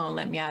Richard just won't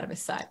let me out of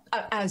his sight,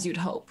 as you'd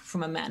hope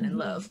from a man in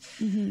love.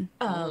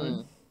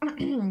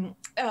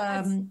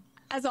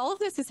 As all of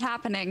this is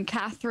happening,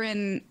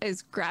 Catherine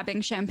is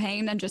grabbing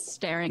champagne and just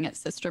staring at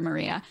Sister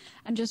Maria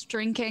and just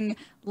drinking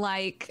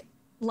like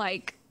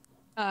like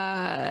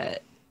a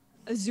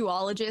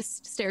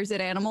zoologist stares at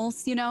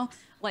animals, you know?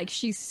 Like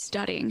she's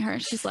studying her.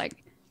 She's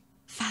like,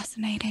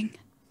 fascinating.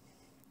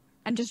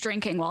 And just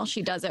drinking while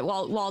she does it,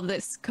 while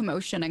this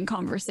commotion and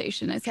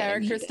conversation is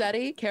Character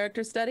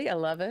study. I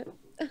love it.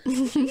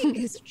 She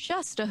is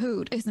just a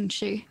hoot, isn't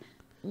she?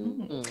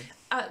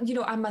 You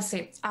know, I must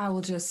say,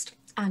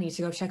 I need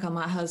to go check on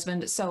my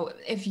husband. So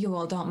if you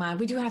all don't mind,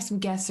 we do have some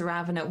guests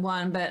arriving at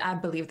 1, but I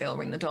believe they'll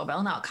ring the doorbell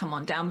and I'll come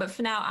on down. But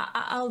for now,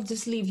 I'll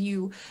just leave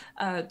you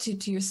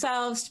to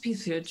yourselves, to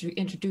people to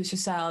introduce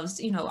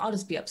yourselves. You know, I'll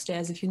just be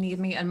upstairs if you need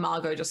me. And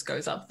Margot just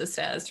goes up the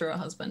stairs to her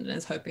husband and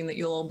is hoping that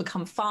you'll all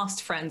become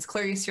fast friends.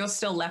 Clarice, you're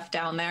still left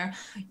down there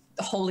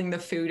holding the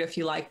food if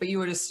you like, but you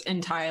were just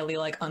entirely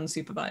like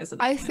unsupervised.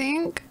 I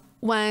think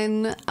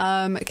when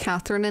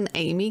Catherine and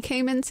Amy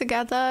came in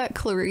together,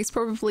 Clarice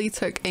probably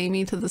took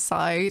Amy to the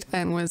side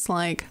and was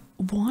like,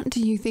 what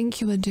do you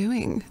think you are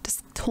doing?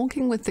 Just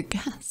talking with the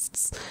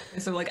guests.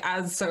 So like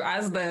as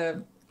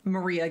the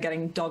Maria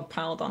getting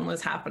dogpiled on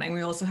was happening,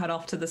 we also had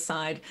off to the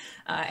side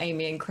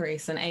Amy and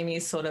Clarice, and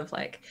Amy's sort of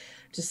like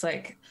just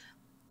like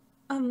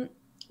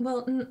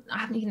well,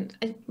 I mean,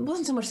 it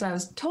wasn't so much that I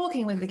was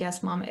talking with the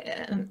guest, Mom.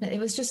 It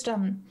was just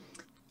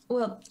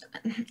well,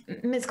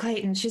 Miss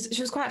Clayton, she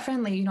was quite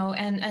friendly, you know,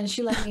 and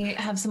she let me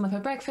have some of her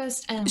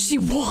breakfast. And she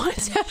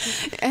what?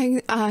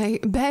 I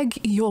beg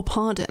your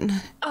pardon.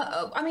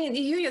 I mean,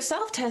 you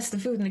yourself test the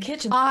food in the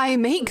kitchen. I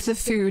make the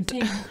food.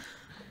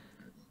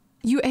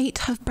 You ate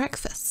her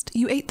breakfast.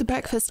 You ate the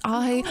breakfast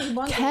I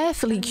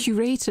carefully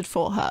curated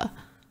for her.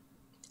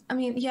 I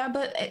mean, yeah,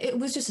 but it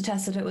was just a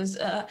test that it was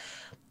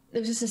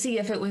just to see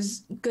if it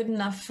was good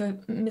enough for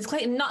Miss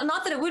Clayton. Not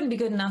that it wouldn't be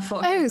good enough for...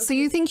 Oh, so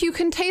you think you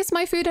can taste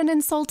my food and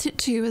insult it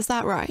too, is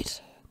that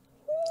right?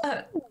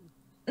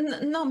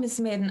 No, Miss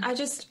Maiden,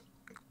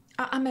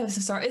 I'm ever so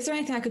sorry. Is there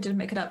anything I could do to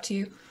make it up to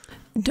you?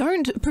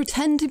 Don't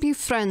pretend to be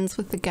friends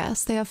with the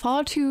guests. They are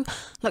far too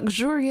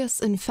luxurious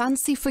and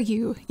fancy for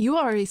you. You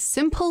are a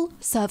simple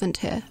servant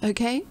here,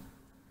 okay?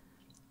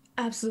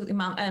 Absolutely,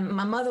 Mom. And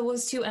my mother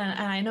was too, and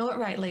I know it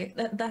rightly.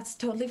 That's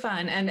totally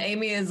fine. And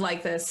Amy is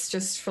like this,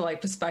 just for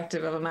like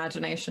perspective of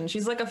imagination.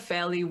 She's like a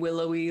fairly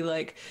willowy,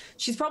 like,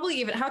 she's probably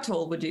even, how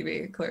tall would you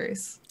be,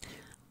 Clarice?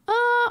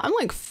 I'm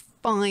like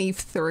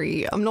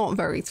 5'3". I'm not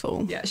very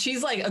tall. Yeah,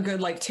 she's like a good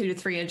like 2 to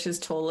 3 inches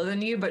taller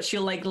than you, but she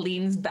like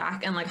leans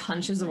back and like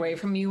hunches away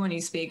from you when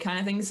you speak, kind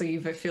of thing. So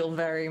you feel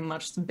very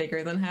much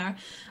bigger than her.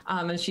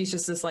 And she's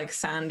just this like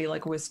sandy,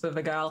 like wisp of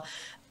a girl.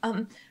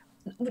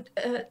 Would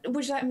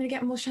you like me to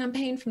get more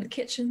champagne from the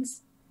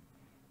kitchens?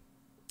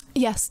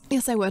 Yes,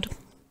 I would.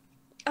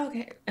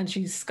 Okay. And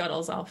she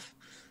scuttles off.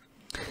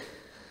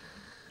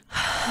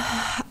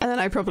 And then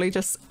I probably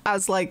just,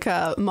 as like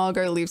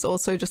Margot leaves,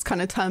 also just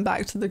kind of turn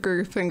back to the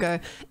group and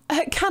go,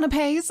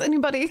 canapes?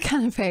 Anybody?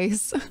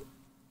 Canapes?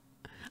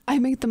 I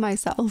made them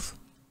myself.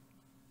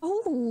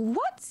 Oh,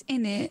 what's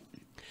in it?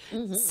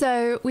 Mm-hmm.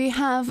 So we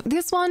have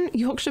this one,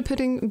 Yorkshire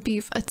pudding,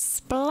 beef, a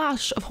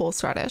splash of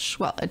horseradish.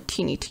 Well, a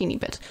teeny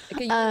bit. I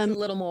could use a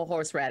little more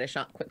horseradish,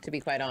 to be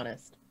quite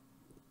honest.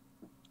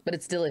 But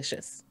it's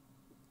delicious.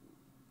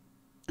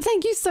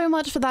 Thank you so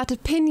much for that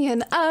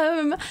opinion.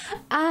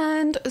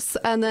 And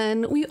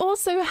then we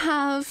also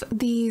have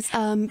these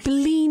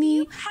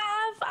Bellini.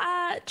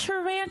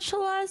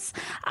 Tarantulas.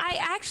 I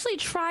actually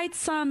tried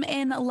some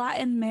in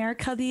Latin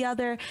America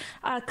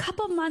a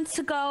couple months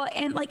ago,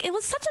 and like it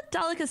was such a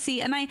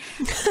delicacy. And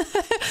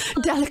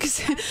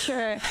Delicacy.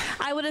 Sure,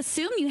 I would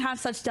assume you have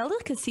such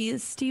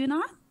delicacies. Do you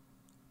not?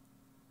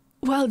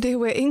 Well, dear,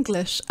 we're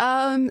English.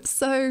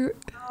 So.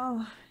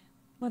 Oh,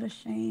 what a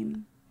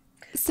shame.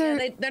 So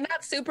yeah, they're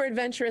not super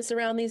adventurous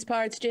around these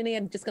parts, Ginny.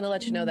 I'm just gonna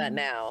let you know that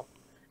now.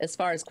 As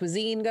far as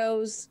cuisine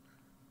goes.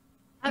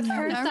 I've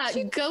heard that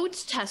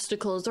goat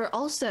testicles are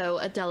also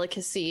a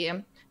delicacy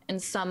in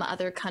some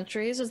other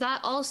countries. Is that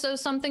also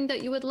something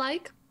that you would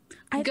like?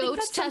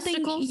 Goat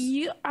testicles?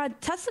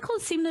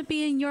 Testicles seem to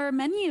be in your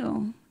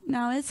menu.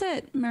 Now, is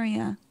it,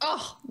 Maria?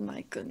 Oh,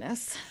 my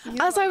goodness.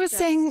 As I was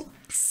saying,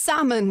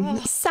 salmon. Oh.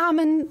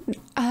 Salmon.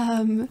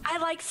 I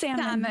like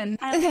salmon.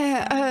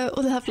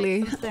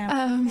 Lovely.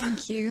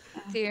 Thank you,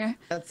 dear.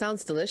 That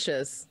sounds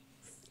delicious.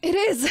 It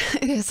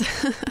is.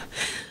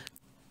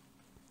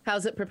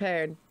 How's it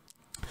prepared?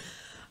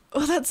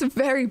 Well, that's a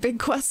very big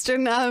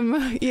question.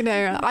 You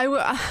know, I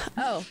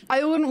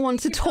wouldn't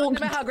want to talk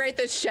about how great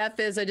this chef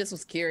is. I just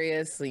was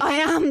curious. I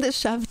am the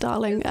chef,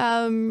 darling.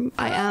 I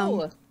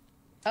am.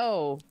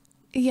 Oh.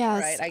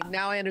 Yes. Right.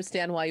 Now I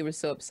understand why you were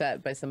so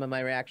upset by some of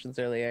my reactions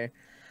earlier.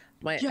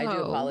 I do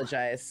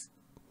apologize.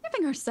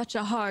 Giving her such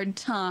a hard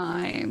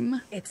time.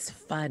 It's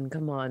fun.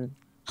 Come on.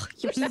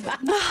 You're so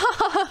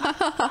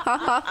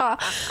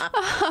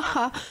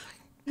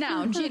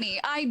Now, Ginny,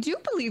 I do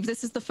believe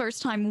this is the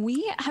first time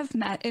we have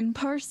met in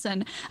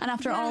person. And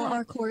after all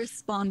our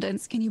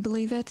correspondence, can you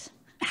believe it?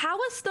 How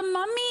was the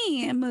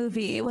Mummy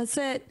movie?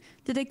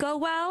 Did it go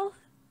well?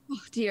 Oh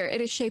dear,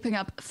 it is shaping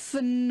up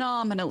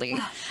phenomenally.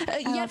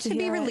 Yet to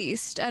be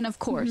released. And of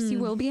course, you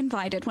will be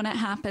invited when it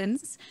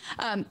happens.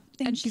 And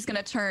she's going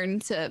to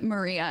turn to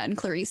Maria and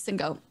Clarice and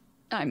go,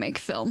 I make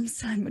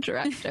films. I'm a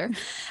director.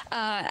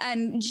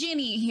 And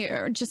Ginny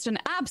here, just an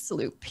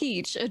absolute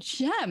peach, a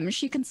gem.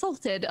 She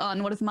consulted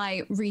on one of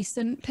my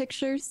recent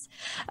pictures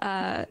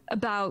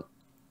about,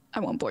 I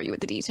won't bore you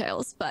with the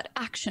details, but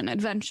action,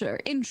 adventure,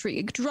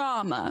 intrigue,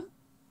 drama,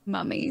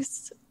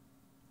 mummies.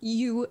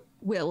 You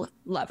will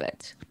love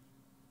it.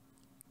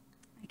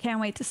 I can't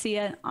wait to see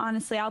it.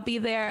 Honestly, I'll be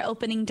there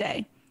opening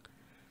day.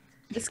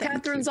 This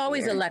Catherine's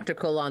always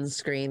electrical on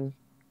screen.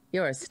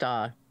 You're a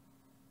star.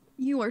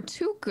 You are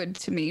too good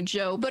to me,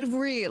 Joe, but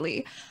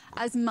really,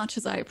 as much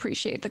as I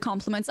appreciate the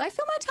compliments, I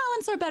feel my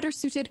talents are better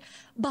suited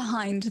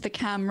behind the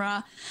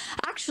camera.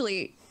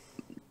 Actually,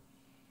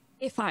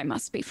 if I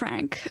must be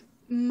frank,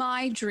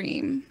 my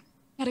dream,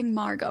 getting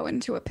Margot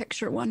into a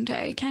picture one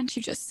day, can't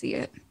you just see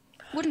it?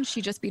 Wouldn't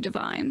she just be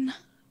divine?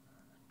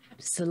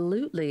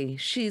 Absolutely.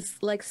 She's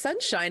like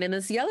sunshine in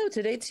this yellow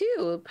today,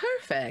 too.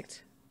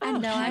 Perfect. I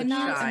know, I'm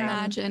not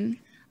imagine.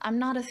 I'm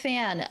not a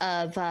fan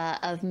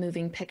of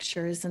moving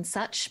pictures and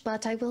such,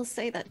 but I will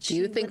say that. Do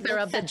you think they're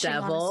of the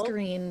devil?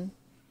 Screen.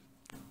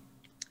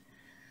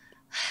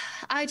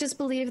 I just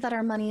believe that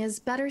our money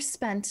is better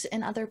spent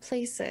in other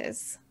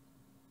places.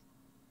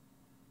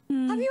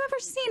 Have you ever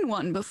seen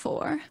one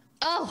before?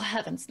 Oh,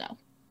 heavens no.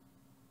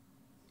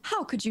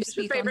 How could you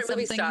speak on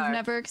something you've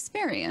never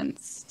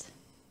experienced?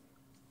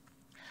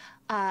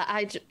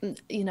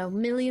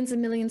 Millions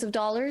and millions of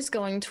dollars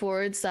going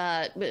towards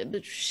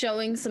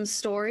showing some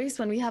stories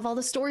when we have all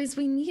the stories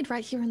we need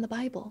right here in the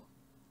Bible.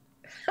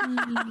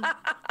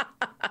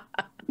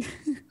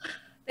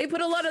 They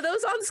put a lot of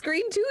those on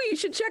screen too. You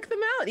should check them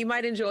out. You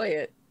might enjoy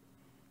it.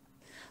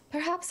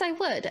 Perhaps I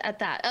would at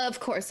that. Of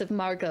course, if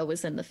Margot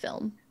was in the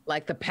film.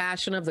 Like the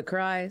Passion of the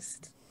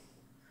Christ.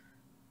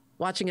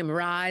 Watching him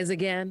rise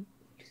again.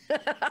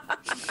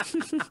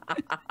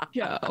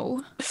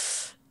 Joe.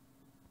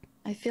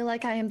 I feel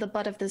like I am the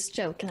butt of this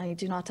joke and I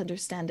do not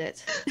understand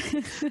it.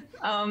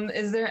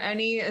 Is there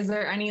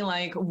any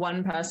like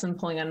one person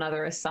pulling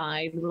another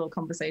aside, little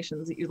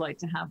conversations that you'd like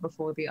to have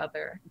before the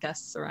other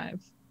guests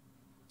arrive?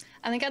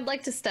 I think I'd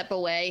like to step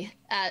away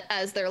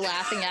as they're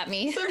laughing at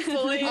me.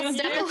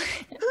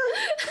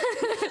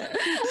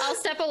 I'll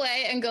step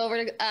away and go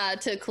over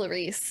to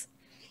Clarice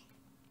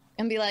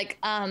and be like,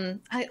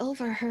 I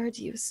overheard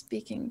you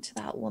speaking to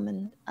that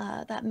woman,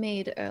 that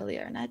maid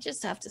earlier, and I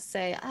just have to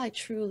say, I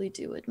truly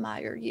do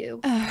admire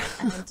you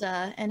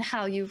and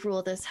how you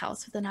rule this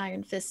house with an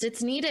iron fist.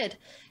 It's needed.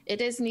 It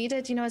is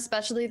needed,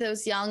 especially the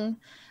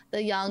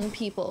young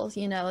people,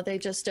 they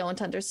just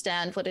don't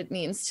understand what it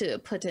means to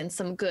put in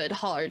some good,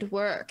 hard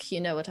work. You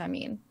know what I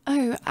mean?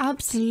 Oh,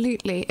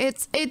 absolutely.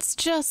 It's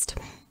just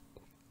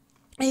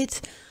the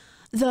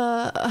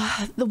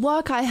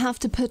work I have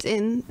to put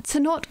in to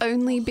not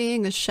only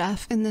being a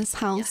chef in this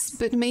house,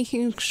 but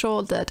making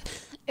sure that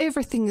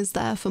everything is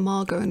there for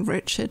Margot and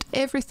Richard.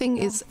 Everything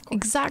is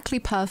exactly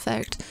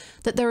perfect,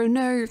 that there are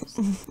no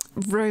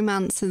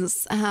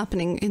romances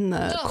happening in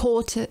the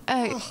court.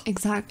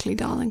 Exactly,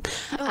 darling.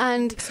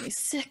 And makes me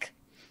sick.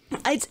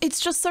 It's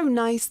just so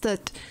nice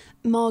that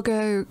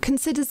Margot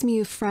considers me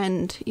a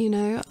friend,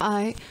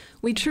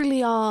 we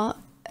truly are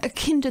a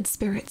kindred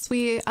spirits.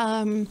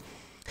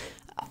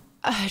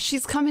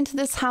 She's come into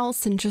this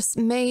house and just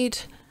made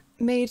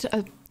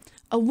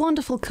a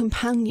wonderful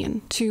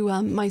companion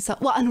to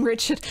myself. Well, and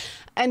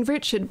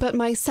Richard, but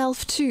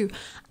myself too.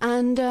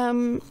 And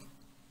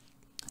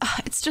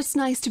it's just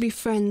nice to be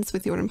friends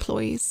with your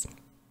employees.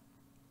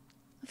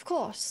 Of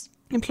course.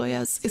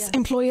 Employers. It's Yes.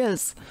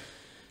 employers.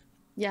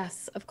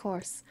 Yes, of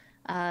course.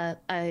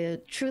 I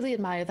truly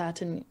admire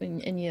that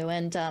in you,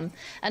 and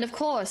of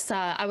course,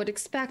 I would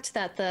expect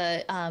that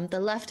the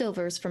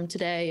leftovers from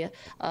today.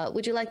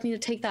 Would you like me to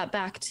take that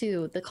back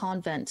to the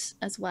convent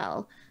as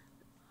well?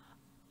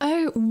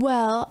 Oh,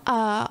 well,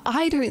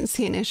 I don't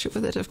see an issue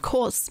with it, of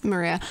course,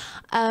 Maria.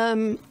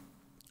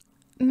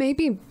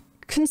 Maybe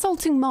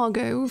consulting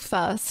Margot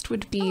first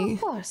would be. Oh,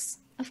 of course.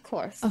 Of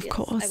course. Of yes.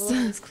 course. I will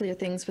always clear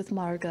things with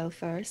Margot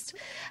first.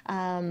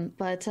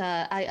 But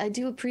I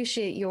do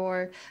appreciate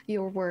your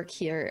work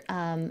here,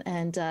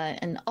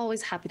 and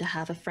always happy to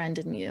have a friend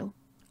in you.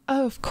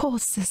 Oh, of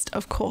course, sister,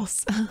 of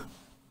course.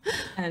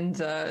 And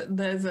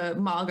there's a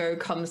Margot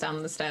comes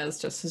down the stairs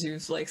just as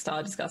you've like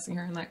started discussing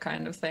her and that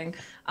kind of thing.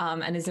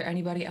 And is there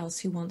anybody else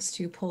who wants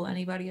to pull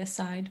anybody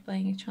aside by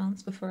any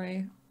chance before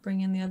I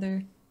bring in the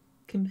other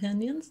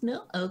companions?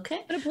 No? Okay.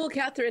 I'm gonna pull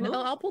Catherine.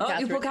 Oh. I'll pull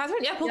Catherine. You pull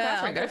Catherine? Yeah, pull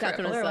Catherine. Go I'll for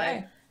Catherine it. Pull her aside.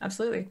 away.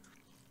 Absolutely.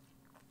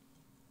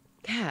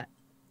 Cat.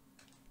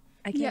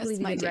 I can't Yes, believe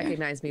you my didn't dear.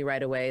 recognize me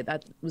right away.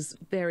 That was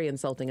very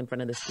insulting in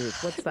front of this group.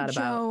 What's that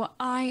about? Joe,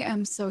 I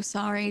am so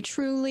sorry.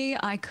 Truly,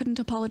 I couldn't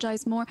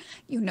apologize more.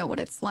 You know what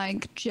it's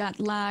like, jet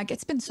lag.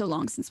 It's been so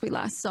long since we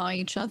last saw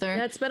each other.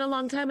 Yeah, it's been a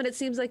long time, and it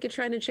seems like you're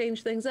trying to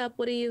change things up.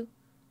 What are you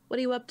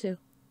up to?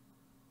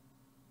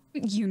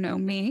 You know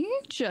me,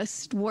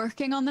 just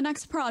working on the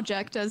next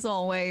project as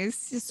always,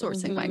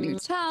 sourcing my new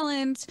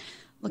talent,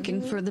 looking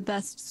for the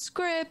best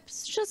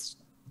scripts, just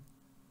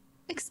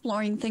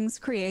exploring things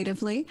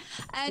creatively.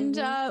 And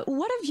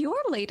what of your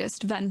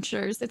latest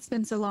ventures? It's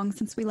been so long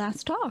since we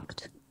last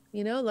talked.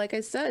 You know, like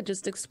I said,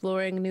 just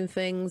exploring new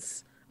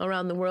things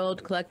around the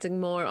world, collecting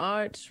more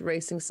art,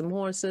 racing some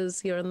horses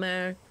here and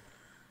there.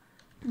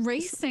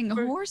 Racing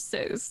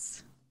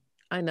horses.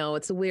 I know,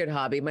 it's a weird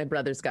hobby. My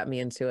brother's got me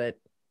into it.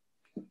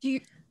 Do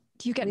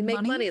you get We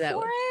make money that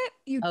for way.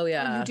 it? Oh,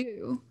 yeah. You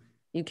do.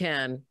 You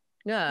can.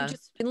 Yeah. You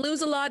can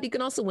lose a lot. You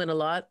can also win a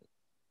lot.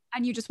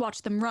 And you just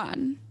watch them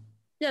run.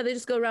 Yeah, they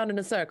just go around in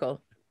a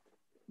circle.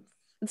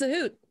 It's a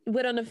hoot. You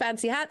put on a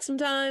fancy hat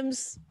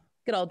sometimes,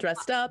 get all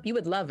dressed up. You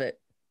would love it.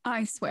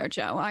 I swear,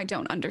 Joe, I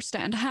don't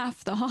understand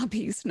half the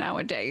hobbies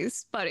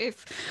nowadays, but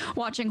if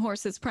watching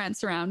horses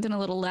prance around in a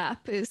little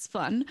lap is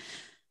fun,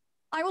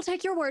 I will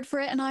take your word for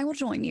it and I will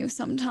join you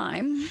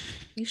sometime.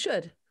 You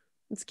should.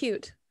 It's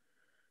cute.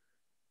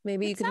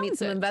 Maybe you can meet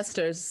some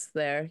investors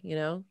there, you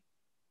know,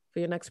 for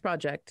your next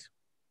project.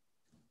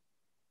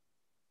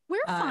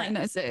 Where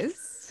Finance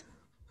is?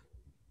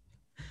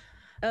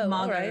 Oh,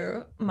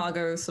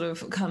 Margot sort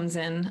of comes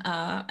in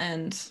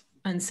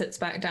and sits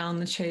back down in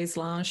the chaise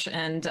lounge,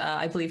 and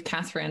I believe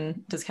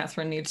Catherine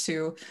need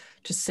to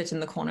just sit in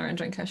the corner and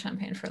drink her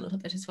champagne for a little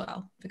bit as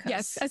well? Because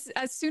yes,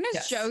 as soon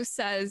as Joe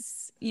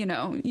says, you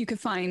know, you could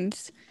find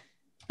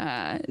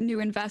new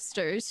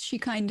investors,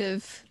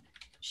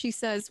 she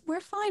says,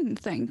 "We're fine,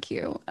 thank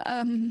you.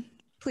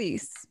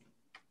 Please,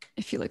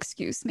 if you'll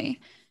excuse me,"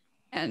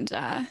 and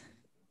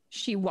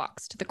she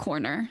walks to the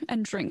corner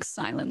and drinks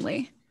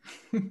silently.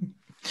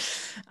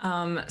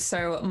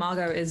 So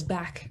Margot is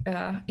back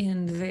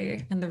in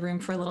the room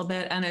for a little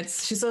bit, and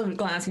she's sort of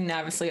glancing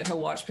nervously at her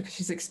watch because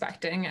she's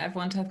expecting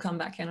everyone to have come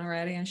back in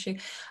already. And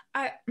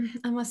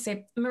I must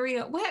say,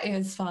 Maria, where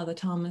is Father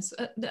Thomas?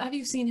 Have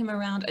you seen him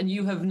around? And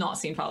you have not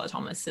seen Father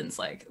Thomas since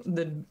like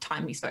the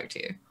time he spoke to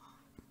you.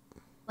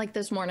 Like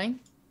this morning?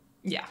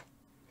 Yeah.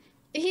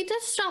 He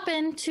did stop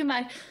into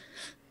my...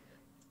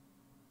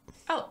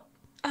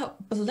 Oh,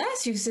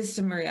 bless you,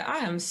 Sister Maria.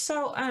 I'm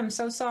so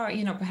sorry.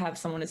 You know,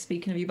 perhaps someone is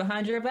speaking of you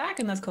behind your back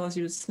and that's caused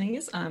you to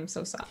sneeze. I'm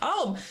so sorry.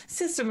 Oh,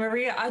 Sister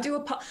Maria, I do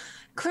apologize.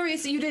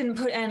 Clarice, you didn't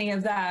put any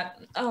of that.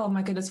 Oh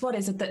my goodness, what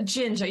is it? That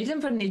ginger. You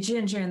didn't put any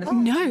ginger in the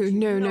food.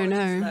 No.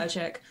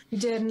 Allergic. You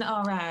didn't?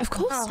 All right. Of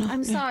course not.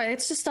 I'm sorry.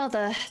 It's just all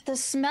the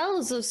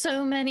smells of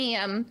so many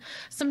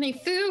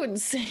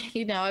foods.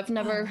 You know, I've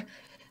never...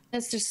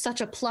 It's just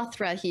such a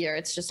plethora here.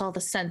 It's just all the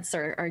scents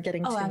are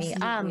getting to me.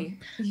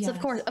 Yes. So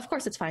of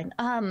course it's fine.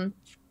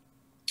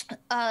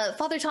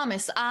 Father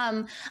Thomas,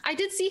 I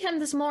did see him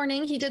this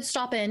morning. He did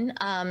stop in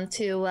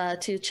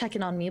to check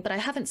in on me, but I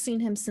haven't seen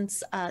him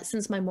since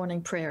my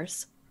morning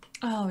prayers.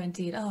 Oh,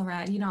 indeed. All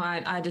right. You know,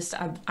 I just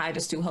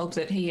do hope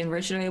that he and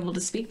Richard are able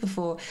to speak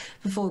before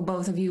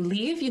both of you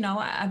leave. You know,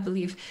 I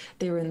believe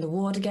they were in the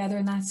war together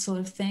and that sort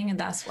of thing, and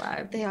that's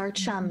why they are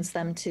chums.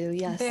 Them two,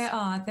 yes. They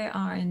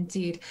are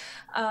indeed.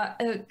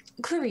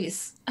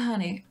 Clarice,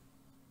 honey,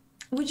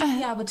 would you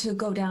be able to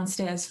go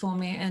downstairs for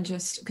me and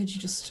could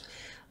you just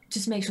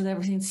make sure that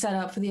everything's set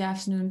up for the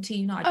afternoon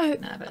tea? Not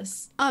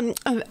nervous.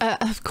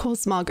 Of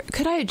course, Margaret.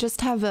 Could I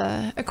just have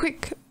a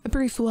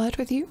brief word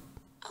with you?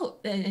 Oh,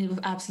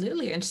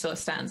 absolutely. And she sort of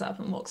stands up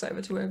and walks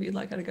over to wherever you'd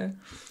like her to go.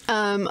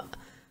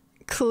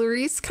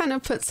 Clarice kind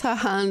of puts her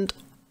hand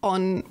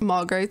on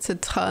Margot to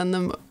turn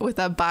them with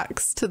their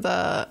backs to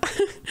the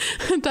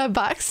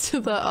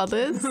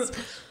others.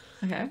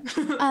 Okay.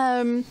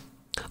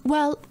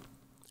 Well,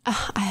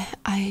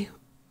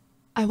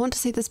 I want to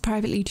say this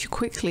privately too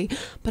quickly,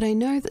 but I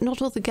know that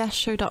not all the guests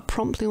showed up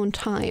promptly on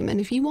time, and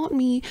if you want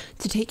me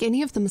to take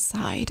any of them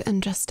aside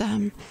and just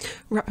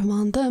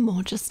reprimand them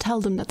or just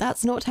tell them that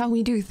that's not how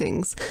we do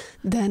things,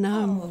 then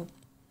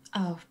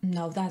Oh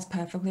no, that's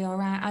perfectly all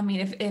right. I mean,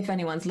 if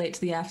anyone's late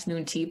to the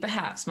afternoon tea,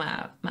 perhaps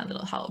my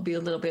little heart will be a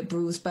little bit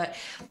bruised, but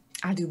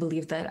I do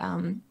believe that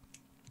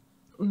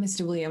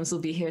Mr. Williams will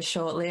be here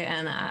shortly,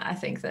 and I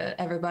think that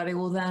everybody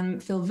will then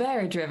feel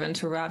very driven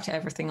to arrive to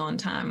everything on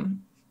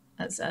time.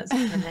 As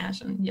you can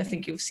imagine. I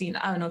think you've seen,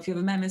 I don't know if you've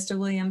ever met Mr.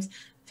 Williams,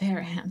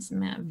 very handsome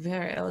man,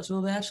 very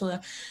eligible bachelor,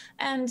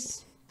 and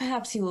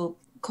perhaps he will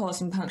cause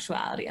some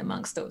punctuality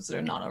amongst those that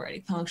are not already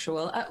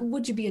punctual.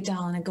 Would you be a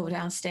darling and go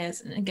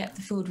downstairs and get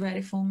the food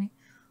ready for me?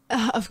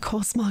 Of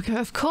course, Margot,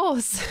 of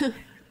course.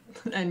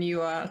 And you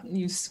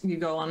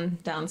go on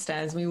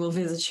downstairs. We will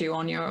visit you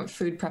on your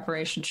food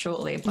preparation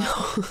shortly. But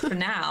for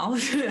now,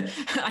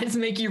 I just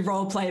make you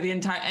role play the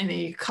entire. And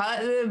you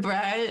cut the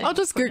bread. I'll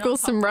just Google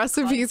some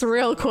recipes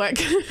real quick.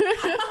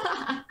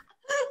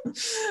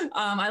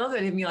 I love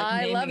it.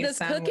 I love this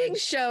cooking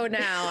show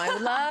now. I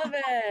love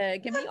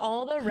it. Give me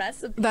all the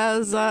recipes.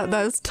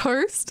 There's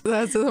toast.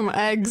 There's some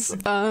eggs.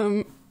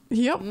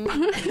 Yep.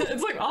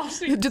 It's like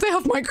awesome. Do they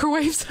have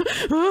microwaves?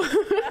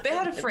 They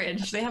had a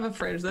fridge. They have a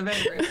fridge. They're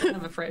very grateful they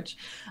have a fridge.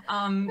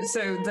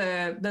 So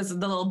there's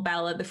the little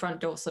bell at the front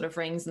door sort of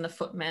rings, and the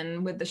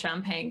footman with the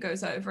champagne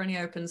goes over and he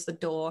opens the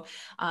door,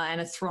 and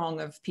a throng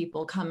of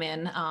people come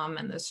in,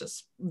 and there's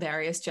just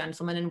various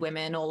gentlemen and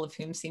women, all of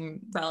whom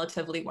seem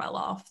relatively well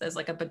off. There's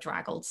like a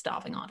bedraggled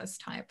starving artist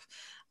type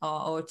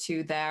or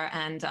two there,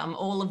 and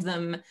all of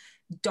them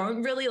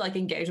don't really like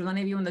engage with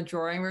any of you in the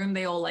drawing room.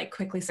 They all like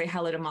quickly say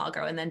hello to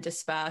Margot and then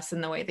disperse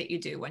in the way that you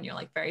do when you're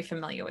like very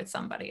familiar with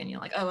somebody and you're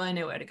like, oh, I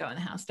know where to go in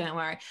the house, don't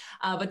worry.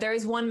 But there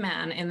is one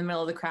man in the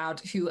middle of the crowd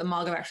who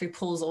Margot actually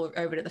pulls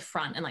over to the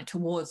front and like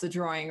towards the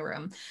drawing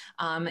room.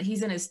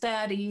 He's in his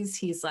 30s.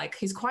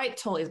 He's quite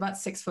tall. He's about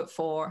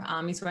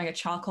 6'4". He's wearing a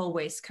charcoal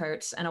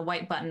waistcoat and a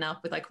white button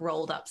up with like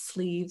rolled up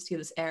sleeves. He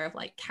has this air of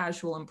like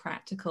casual and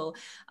practical,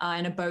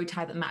 and a bow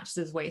tie that matches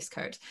his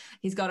waistcoat.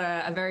 He's got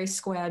a very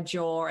square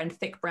jaw and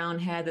thick brown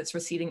hair that's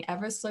receding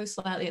ever so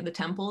slightly at the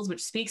temples,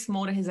 which speaks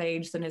more to his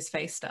age than his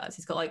face does.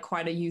 He's got like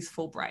quite a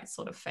youthful, bright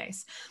sort of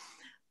face.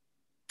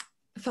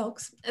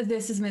 Folks,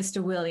 this is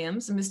Mr.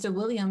 Williams. Mr.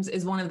 Williams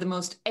is one of the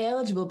most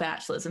eligible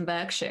bachelors in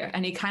Berkshire,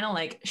 and he kind of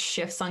like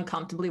shifts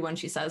uncomfortably when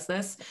she says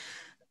this.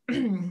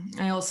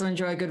 I also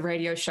enjoy a good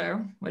radio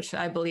show, which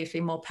I believe to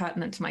be more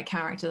pertinent to my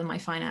character than my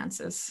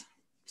finances.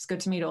 It's good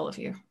to meet all of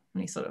you.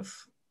 And he sort of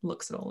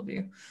looks at all of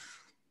you.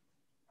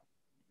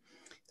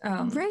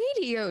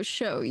 Radio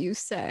show, you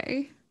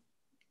say?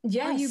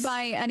 Yes. Are you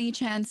by any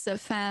chance a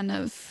fan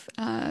of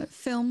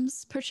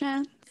films,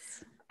 perchance?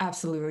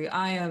 Absolutely.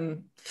 I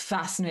am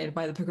fascinated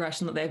by the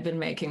progression that they've been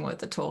making with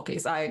the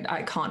talkies.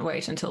 I can't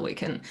wait until we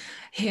can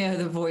hear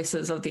the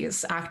voices of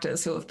these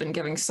actors who have been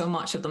giving so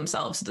much of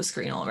themselves to the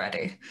screen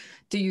already.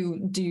 Do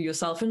you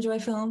yourself enjoy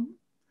film?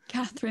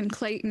 Catherine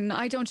Clayton.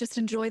 I don't just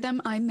enjoy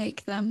them, I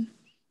make them.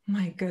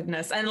 My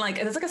goodness. And like,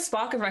 there's like a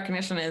spark of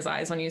recognition in his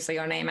eyes when you say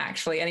your name,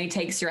 actually. And he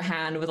takes your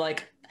hand with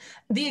like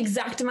the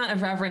exact amount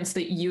of reverence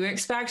that you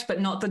expect, but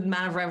not the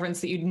amount of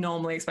reverence that you'd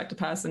normally expect a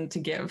person to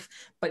give.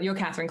 But you're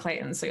Catherine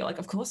Clayton. So you're like,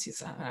 of course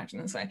he's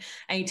acting this way.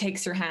 And he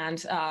takes your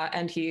hand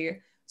and he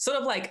sort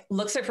of like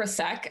looks at it for a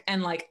sec.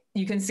 And like,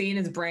 you can see in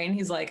his brain,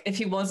 he's like, if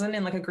he wasn't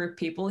in like a group of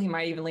people, he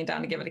might even lean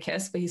down to give it a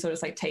kiss, but he sort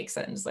of like takes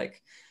it and just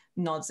like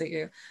nods at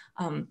you.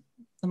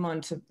 I'm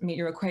on to meet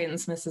your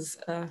acquaintance, Mrs.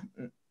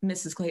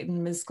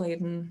 Clayton, Ms.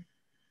 Clayton.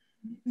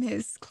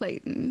 Ms.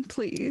 Clayton,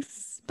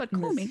 please. But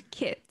call me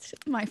Kit.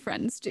 My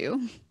friends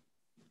do.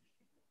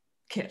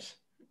 Kit.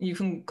 You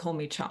can call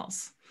me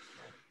Charles.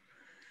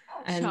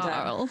 And,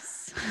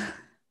 Charles.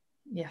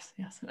 Yes.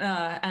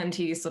 And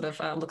he sort of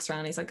looks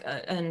around. He's like,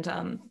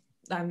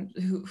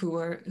 who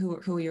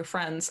are your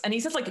friends? And he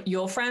says like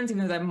your friends,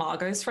 even though they're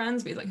Margot's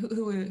friends. But he's like,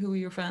 who are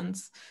your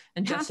friends?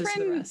 And gestures to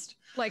the rest.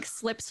 Like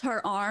slips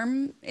her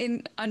arm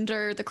in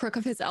under the crook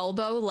of his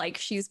elbow, like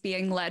she's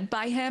being led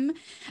by him,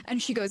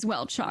 and she goes,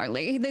 "Well,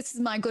 Charlie, this is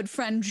my good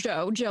friend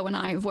Joe. Joe and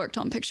I have worked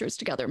on pictures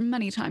together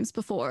many times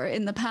before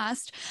in the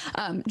past.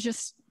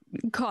 Just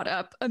caught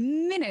up a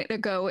minute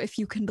ago, if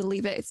you can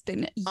believe it. It's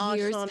been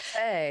years."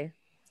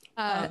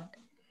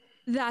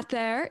 That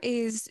there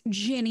is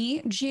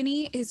Ginny.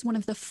 Ginny is one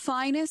of the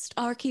finest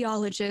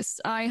archaeologists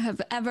I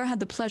have ever had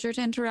the pleasure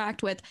to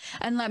interact with.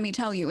 And let me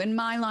tell you, in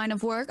my line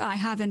of work, I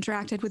have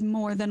interacted with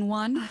more than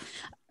one.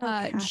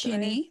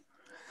 Ginny.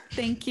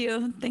 Thank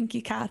you,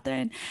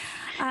 Catherine.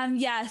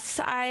 Yes,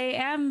 I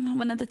am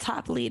one of the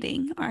top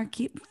leading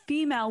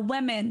female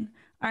women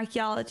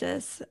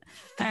archaeologists.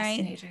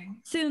 Fascinating. All right,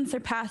 soon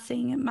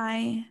surpassing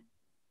my,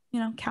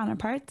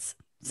 counterparts.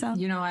 So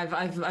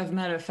I've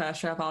met a fair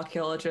share of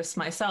archaeologists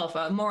myself,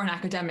 more in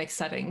academic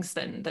settings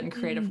than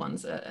creative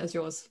ones, as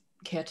yours,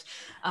 Kit.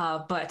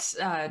 But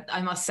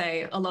I must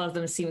say, a lot of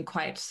them seem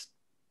quite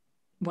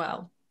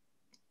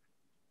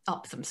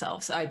up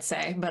themselves, I'd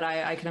say. But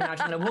I can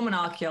imagine that a woman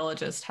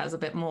archaeologist has a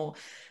bit more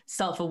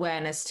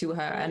self-awareness to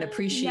her and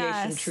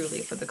appreciation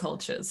truly for the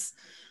cultures.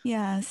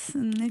 Yes,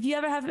 and if you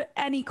ever have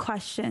any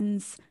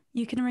questions,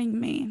 you can ring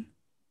me.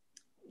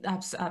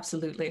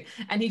 Absolutely.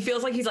 And he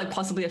feels like he's like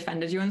possibly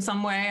offended you in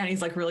some way, and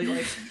he's like really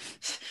like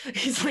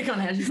he's like on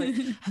edge. He's like,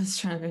 I was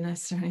trying to be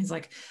nice to her. And he's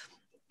like,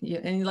 yeah,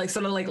 and he like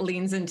sort of like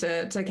leans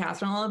into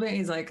Catherine a little bit.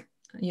 He's like,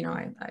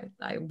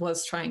 I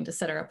was trying to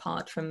set her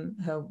apart from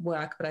her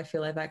work, but I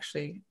feel I've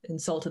actually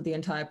insulted the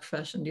entire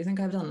profession. Do you think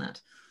I've done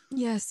that?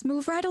 Yes,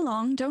 move right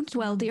along. Don't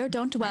dwell, dear.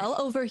 Don't dwell.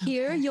 Over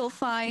here, you'll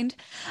find.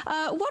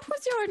 What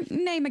was your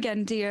name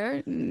again,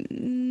 dear?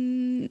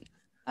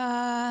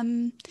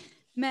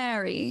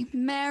 Mary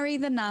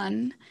the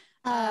nun.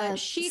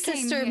 She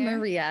Sister came here.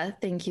 Maria,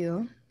 thank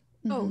you.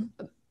 Oh,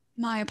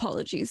 my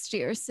apologies,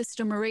 dear.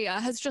 Sister Maria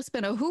has just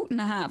been a hoot and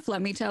a half,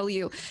 let me tell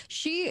you.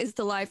 She is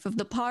the life of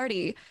the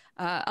party.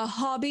 A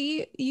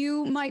hobby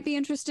you might be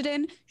interested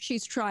in,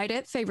 she's tried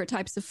it. Favorite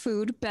types of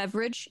food,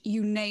 beverage,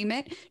 you name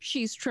it,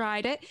 she's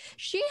tried it.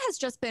 She has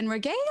just been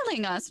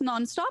regaling us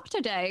nonstop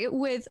today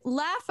with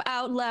laugh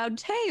out loud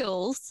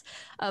tales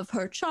of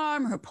her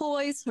charm, her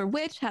poise, her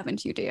wit,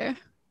 haven't you, dear?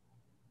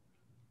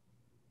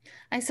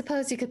 I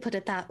suppose you could put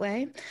it that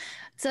way.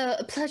 It's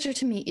a pleasure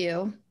to meet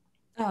you.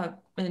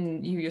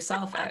 And you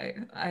yourself,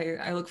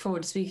 I look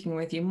forward to speaking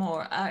with you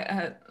more.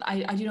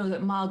 I do know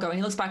that Margot, and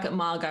he looks back at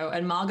Margot,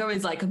 and Margot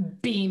is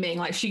like beaming,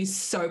 like she's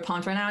so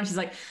pumped right now. And she's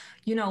like,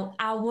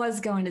 I was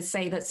going to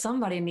say that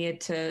somebody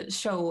needed to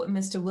show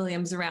Mr.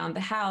 Williams around the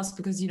house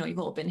because, you've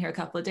all been here a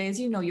couple of days,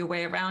 you know your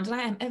way around, and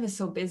I am ever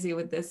so busy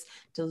with this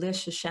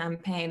delicious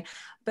champagne.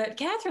 But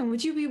Catherine,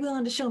 would you be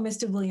willing to show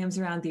Mr. Williams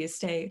around the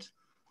estate?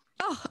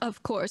 Oh,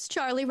 of course.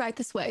 Charlie, right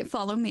this way.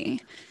 Follow me.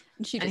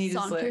 And she just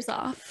saunters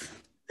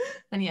off.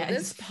 And yeah,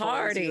 this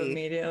party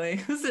immediately.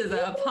 This is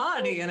a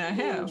party and a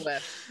half.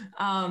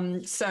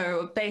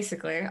 So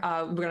basically,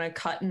 we're gonna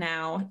cut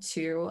now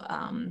to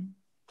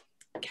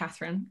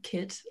Catherine,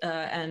 Kit,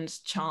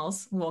 and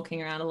Charles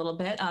walking around a little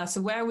bit. So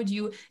where would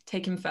you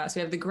take him first?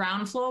 We have the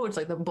ground floor, which is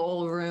like the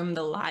ballroom,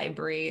 the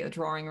library, the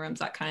drawing rooms,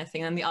 that kind of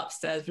thing, and the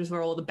upstairs, which is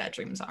where all the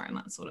bedrooms are and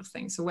that sort of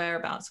thing. So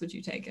whereabouts would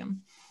you take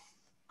him?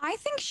 I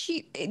think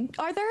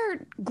are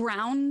there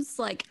grounds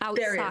like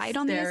outside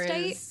on the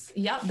estate?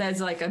 Yep,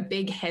 there's like a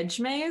big hedge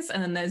maze,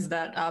 and then there's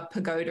that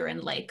pagoda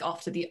and lake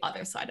off to the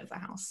other side of the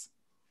house.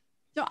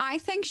 So I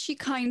think she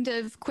kind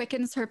of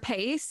quickens her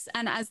pace,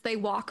 and as they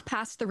walk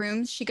past the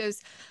rooms, she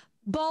goes,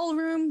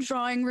 ballroom,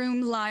 drawing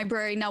room,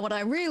 library. Now what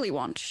I really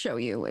want to show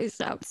you is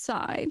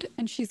outside.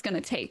 And she's going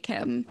to take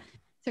him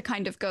to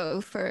kind of go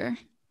for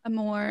a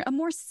more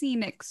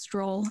scenic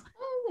stroll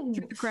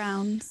through the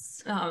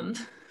grounds.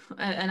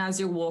 And as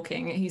you're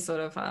walking, he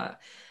sort of, I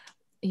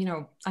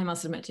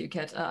must admit to you,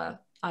 Kit,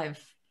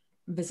 I've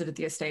visited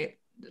the estate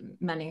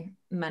many,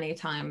 many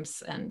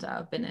times and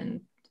been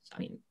in,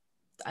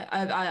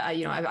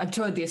 I've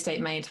toured the estate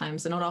many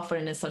times and not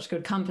often in such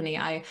good company.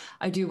 I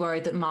do worry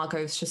that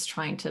Margot's just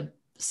trying to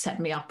set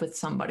me up with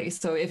somebody.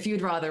 So if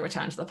you'd rather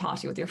return to the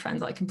party with your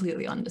friends, I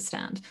completely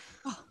understand.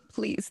 Oh,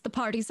 please, the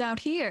party's out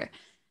here.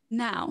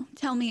 Now,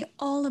 tell me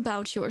all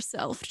about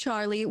yourself,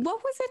 Charlie.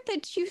 What was it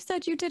that you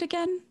said you did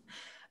again?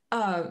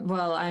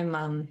 Well,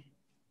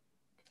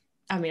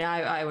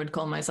 I would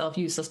call myself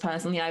useless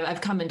personally.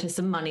 I've come into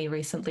some money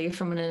recently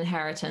from an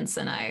inheritance,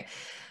 and I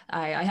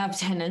have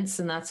tenants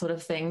and that sort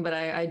of thing, but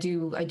I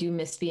do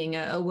miss being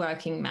a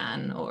working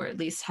man, or at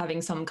least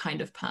having some kind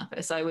of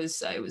purpose. I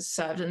was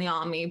served in the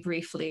army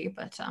briefly,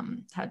 but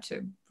had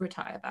to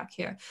retire back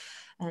here.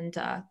 And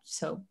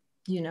so,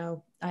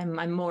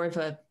 I'm more of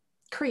a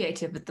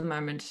creative at the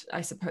moment,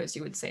 I suppose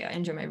you would say. I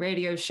enjoy my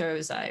radio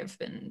shows. I've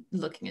been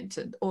looking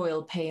into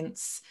oil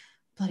paints.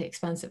 Bloody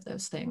expensive,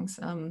 those things.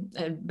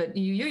 But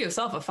you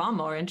yourself are far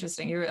more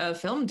interesting. You're a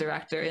film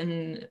director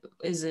in,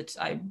 is it,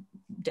 I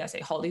dare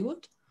say,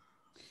 Hollywood?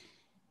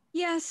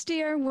 Yes,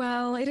 dear.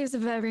 Well, it is a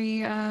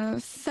very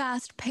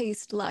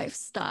fast-paced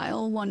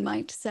lifestyle, one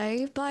might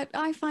say, but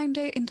I find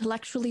it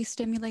intellectually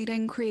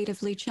stimulating,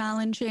 creatively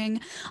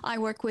challenging. I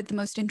work with the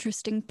most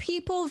interesting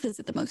people,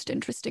 visit the most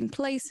interesting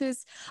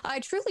places. I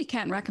truly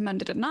can't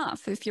recommend it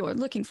enough if you're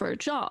looking for a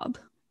job.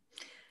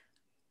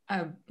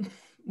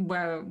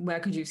 Where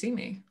could you see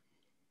me?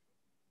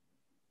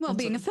 Well,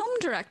 being a film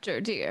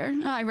director, dear.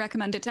 I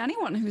recommend it to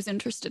anyone who's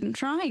interested in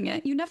trying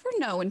it. You never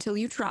know until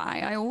you try.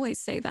 I always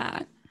say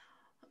that.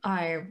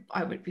 I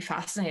would be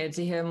fascinated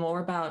to hear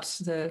more about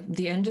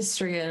the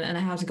industry and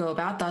how to go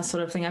about that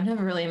sort of thing. I've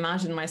never really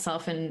imagined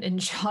myself in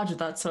charge of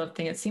that sort of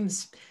thing. It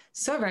seems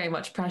so very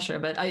much pressure,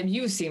 but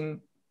you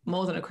seem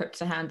more than equipped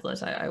to handle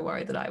it. I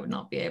worry that I would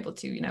not be able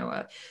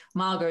to.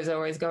 Margot's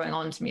always going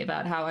on to me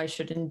about how I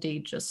should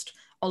indeed just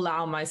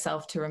allow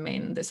myself to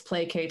remain this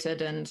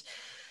placated and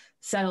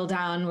settle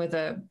down with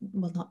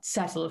not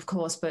settle, of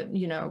course, but,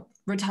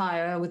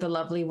 retire with a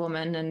lovely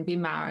woman and be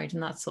married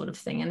and that sort of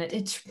thing. And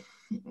it's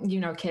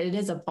kid, it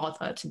is a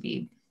bother to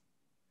be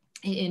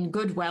in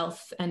good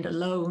wealth and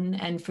alone,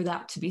 and for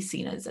that to be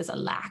seen as a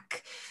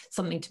lack,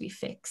 something to be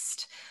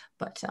fixed.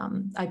 But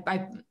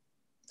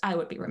I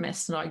would be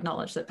remiss to not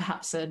acknowledge that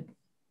perhaps a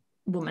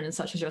woman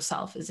such as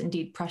yourself is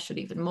indeed pressured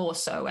even more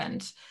so,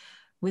 and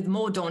with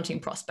more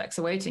daunting prospects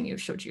awaiting you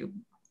should you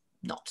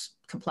not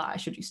comply,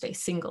 should you stay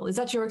single. Is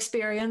that your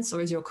experience, or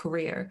is your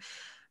career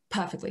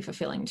perfectly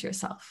fulfilling to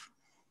yourself?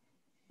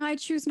 I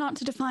choose not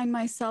to define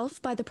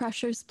myself by the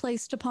pressures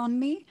placed upon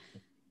me.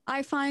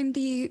 I find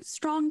the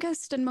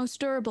strongest and most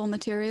durable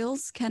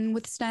materials can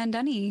withstand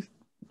any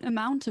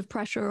amount of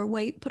pressure or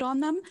weight put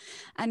on them,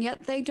 and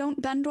yet they don't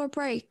bend or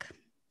break,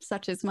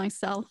 such as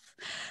myself.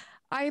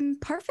 I am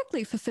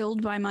perfectly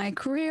fulfilled by my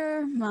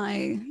career,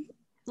 my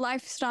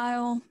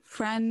lifestyle,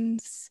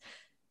 friends,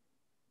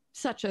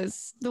 such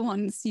as the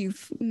ones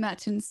you've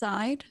met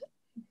inside.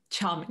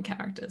 Charming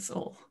characters,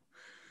 all.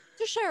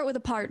 To share it with a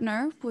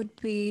partner would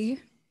be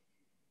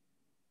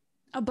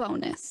a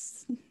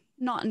bonus,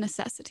 not a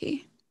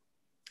necessity.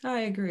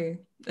 I agree.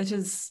 It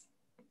is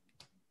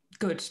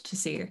good to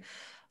see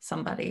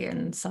somebody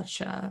in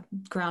such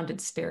grounded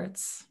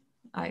spirits.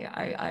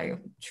 I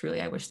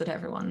truly wish that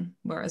everyone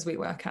were as we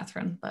were,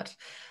 Catherine, but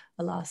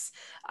alas,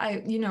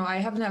 I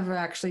have never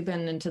actually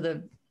been into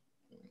the,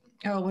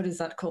 what is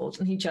that called?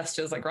 And he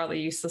gestures like rather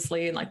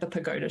uselessly in like the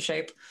pagoda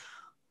shape.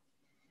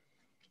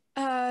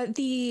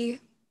 The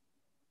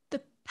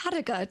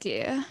Padaga,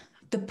 dear.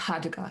 The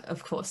Padaga,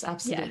 of course,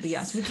 absolutely,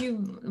 yes. Would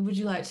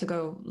you like to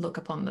go look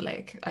upon the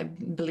lake? I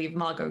believe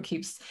Margot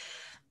keeps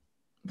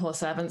poor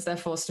servants. They're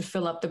forced to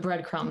fill up the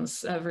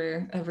breadcrumbs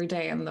every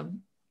day, and the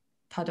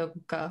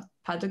Padaga,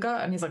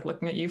 and he's like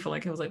looking at you for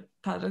like, it was like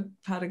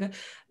Padaga.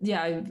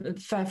 Yeah,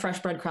 fresh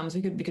breadcrumbs.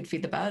 We could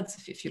feed the birds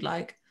if you'd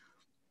like.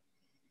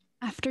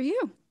 After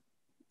you.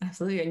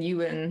 Absolutely, and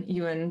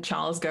you and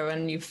Charles go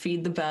and you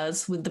feed the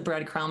bears with the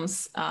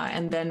breadcrumbs,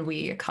 and then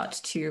we cut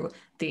to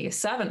the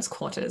servants'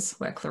 quarters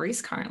where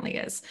Clarice currently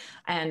is.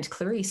 And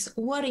Clarice,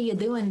 what are you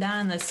doing down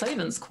in the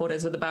servants'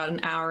 quarters with about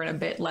an hour and a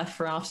bit left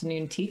for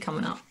afternoon tea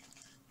coming up?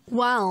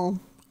 Well,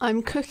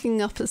 I'm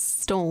cooking up a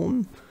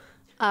storm.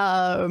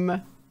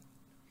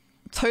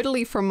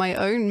 Totally from my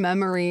own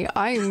memory,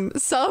 I'm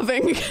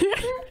serving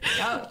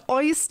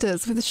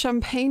oysters with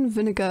champagne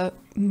vinegar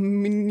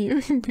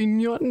mignonette,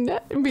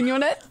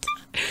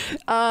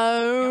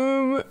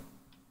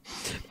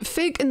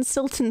 fig and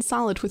Stilton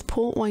salad with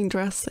port wine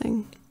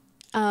dressing,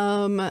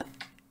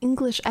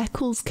 English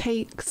Eccles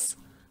cakes,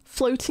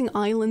 floating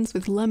islands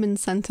with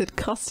lemon-scented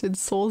custard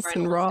sauce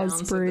and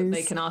raspberries. So that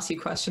they can ask you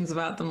questions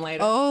about them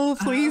later. Oh,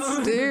 please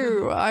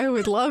do. I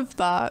would love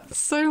that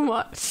so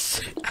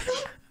much.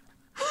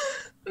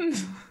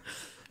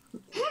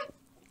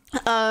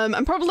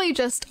 I'm probably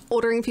just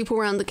ordering people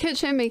around the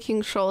kitchen,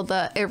 making sure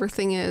that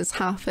everything is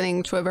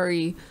happening to a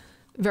very,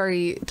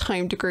 very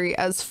timed degree.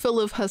 As full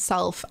of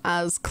herself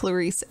as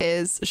Clarice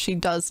is, she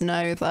does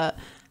know that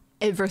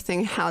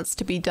everything has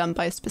to be done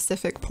by a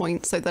specific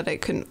point so that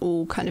it can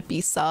all kind of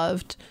be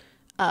served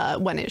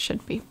when it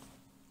should be.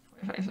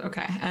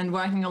 Okay, and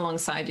working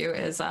alongside you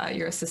is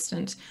your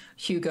assistant,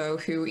 Hugo,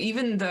 who,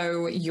 even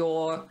though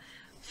you're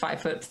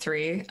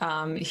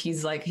 5'3",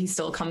 he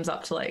still comes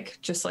up to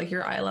just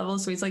your eye level.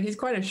 So he's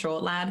quite a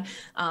short lad,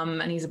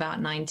 and he's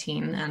about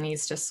 19, and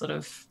he's just sort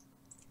of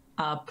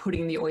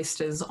putting the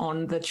oysters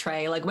on the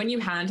tray. Like when you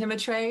hand him a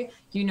tray,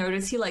 you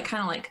notice he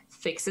kind of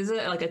fixes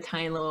it a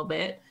tiny little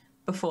bit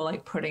before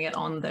putting it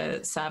on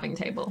the serving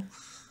table.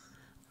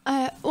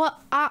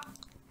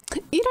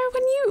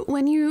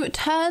 When you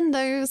turn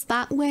those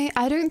that way,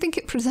 I don't think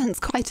it presents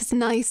quite as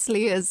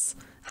nicely as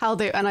how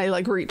they, and I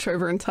reach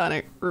over and turn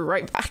it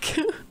right back.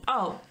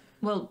 Oh,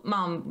 well,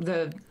 Mom,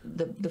 the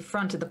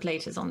front of the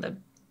plate is on the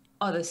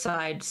other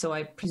side, so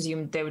I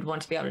presumed they would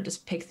want to be able to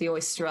just pick the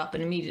oyster up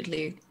and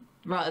immediately,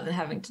 rather than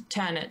having to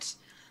turn it.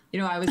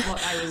 I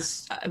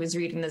was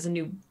reading there's a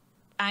new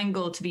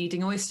angle to be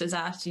eating oysters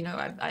at.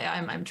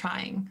 I'm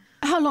trying.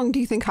 How long do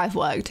you think I've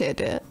worked here,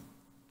 dear?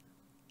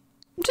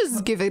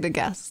 Just give it a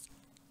guess.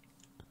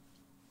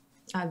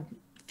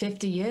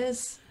 50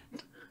 years.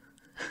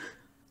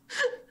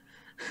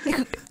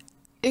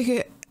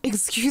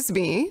 Excuse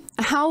me,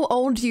 how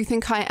old do you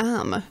think I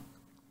am?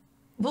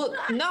 Well,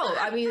 no,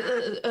 I mean,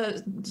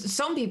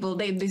 some people,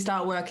 they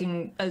start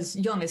working as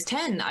young as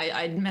 10.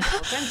 I meant no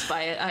offense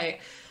by it.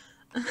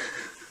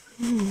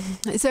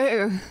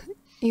 So,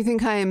 you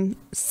think I'm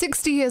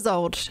 60 years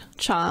old,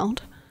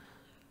 child?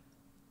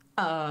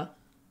 Were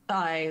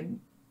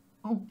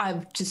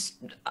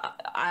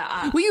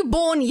you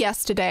born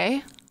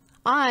yesterday?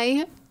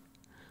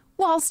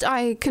 Whilst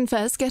I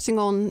confess getting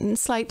on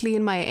slightly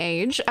in my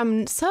age,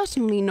 am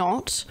certainly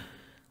not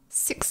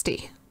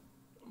 60.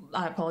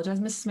 I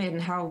apologize, Mrs. Maiden.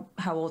 How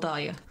old are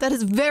you? That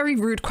is a very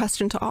rude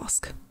question to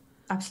ask.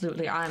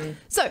 Absolutely,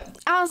 So,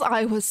 as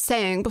I was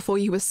saying before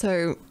you were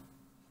so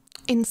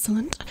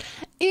insolent,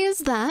 is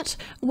that,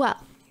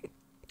 well,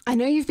 I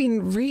know you've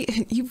been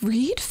you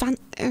read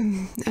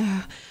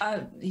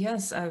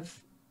yes, I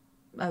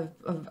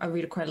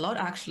read quite a lot,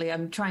 actually.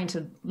 I'm trying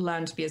to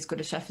learn to be as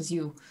good a chef as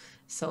you,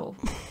 so...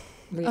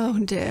 Oh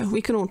dear,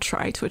 we can all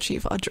try to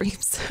achieve our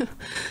dreams.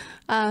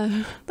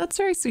 That's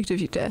very sweet of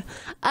you, dear.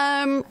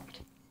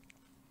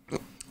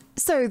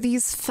 So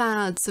these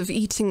fads of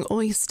eating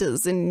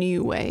oysters in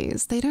new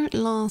ways, they don't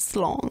last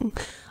long.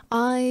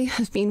 I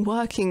have been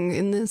working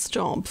in this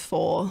job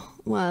for,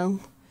 well,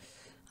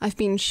 I've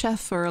been chef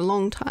for a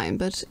long time,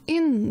 but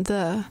in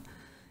the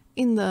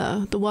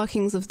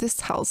workings of this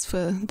house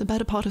for the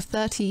better part of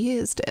 30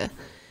 years, dear.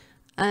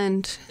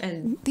 And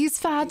these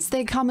fads,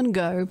 they come and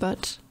go,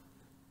 but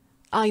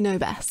I know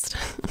best.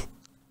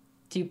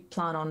 Do you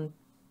plan on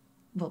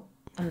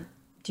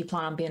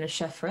being a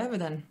chef forever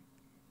then?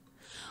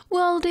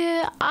 Well,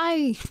 dear,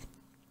 I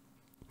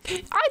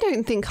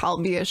don't think I'll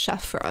be a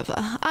chef forever.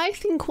 I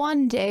think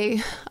one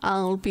day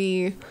I'll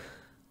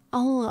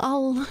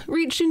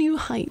reach new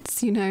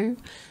heights,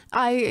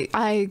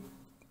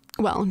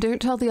 Well,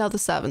 don't tell the other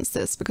servants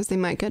this because they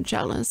might get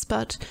jealous,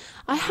 but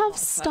I have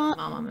Mom,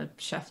 I'm a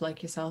chef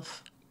like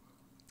yourself.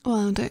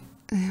 Well,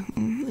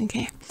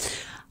 okay.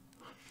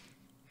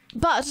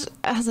 But,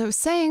 as I was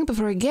saying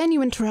before again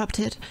you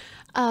interrupted,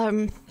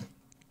 I'm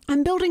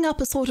building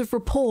up a sort of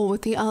rapport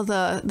with the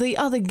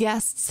other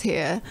guests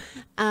here,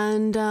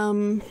 and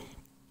I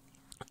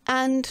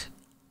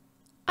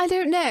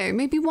don't know,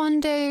 maybe one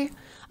day,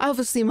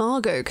 obviously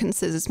Margot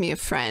considers me a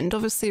friend,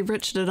 obviously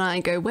Richard and I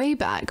go way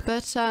back,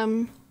 but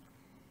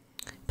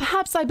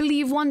perhaps I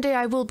believe one day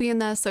I will be in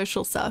their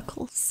social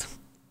circles.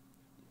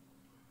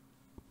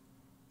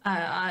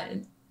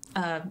 I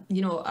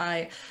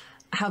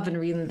have been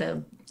reading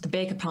the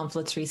baker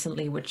pamphlets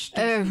recently, which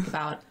speak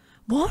about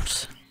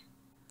what?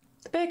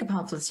 The baker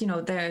pamphlets.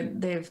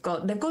 They've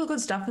got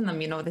good stuff in them.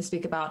 They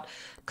speak about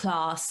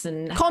class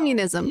and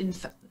communism.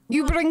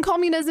 You bring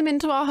communism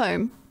into our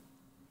home.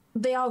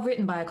 they are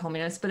written by a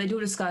communist, but they do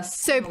discuss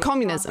So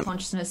communism.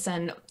 consciousness,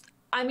 and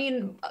I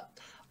mean,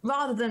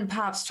 rather than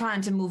perhaps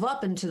trying to move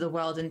up into the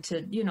world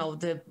into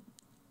the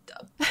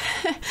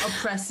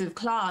oppressive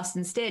class,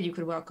 instead you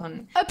could work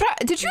on.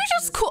 Did you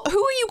just call?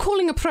 Who are you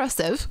calling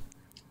oppressive?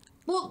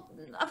 Well,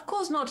 of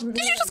course not. Did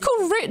you just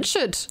call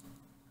Richard?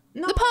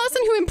 No, The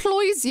person who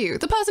employs you,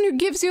 the person who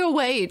gives you a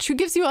wage, who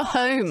gives you a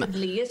home.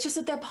 it's just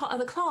that they're part of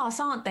the class,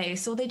 aren't they?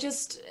 So they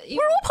just. We're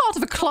all part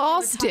of a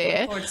class,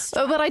 dear.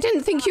 But I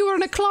didn't think you were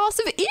in a class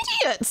of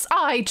idiots.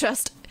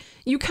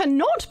 You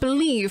cannot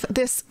believe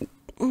this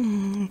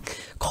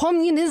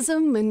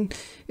communism and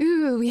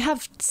we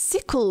have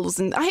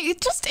sickles and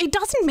it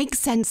doesn't make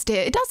sense,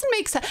 dear. It doesn't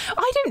make sense.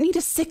 I don't need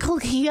a sickle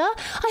here.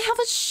 I have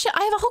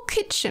a whole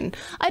kitchen.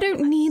 I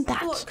don't need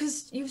that.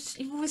 Because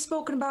you've always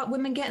spoken about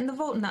women getting the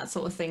vote and that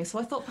sort of thing. So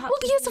I thought perhaps.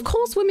 Well, yes, of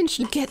course, women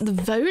should get the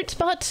vote,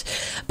 but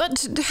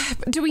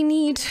do we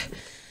need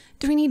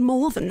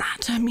more than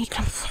that? I mean,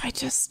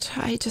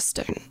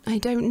 I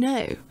don't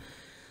know.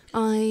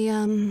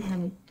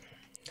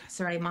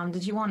 Sorry, Mum.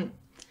 Did you want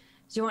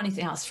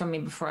anything else from me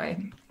before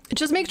I?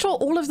 Just make sure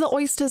all of the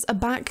oysters are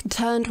back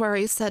turned where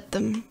I said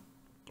them.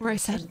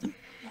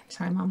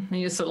 Sorry, Mom. And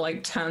he just sort of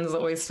like turns the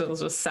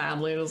oysters just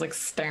sadly, just like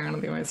staring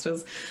at the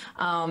oysters.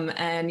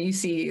 And you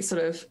see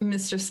sort of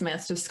Mr.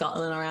 Smith just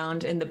scuttling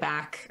around in the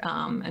back,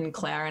 and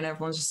Claire, and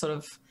everyone's just sort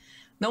of,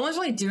 no one's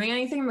really doing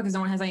anything because no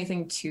one has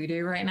anything to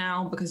do right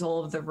now because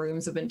all of the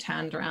rooms have been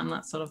turned around,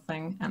 that sort of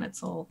thing, and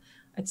it's all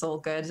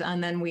good.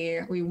 And then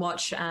we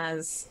watch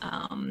as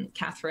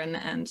Catherine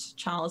and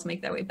Charles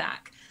make their way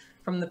back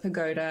from the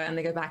pagoda, and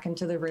they go back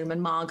into the room,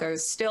 and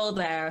Margot's still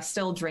there,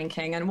 still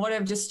drinking. And what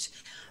have just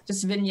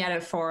vignette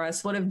it for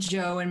us? What have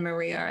Joe and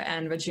Maria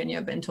and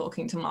Virginia been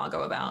talking to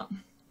Margot about?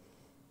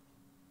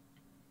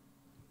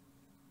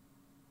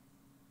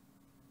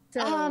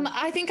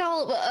 I think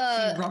I'll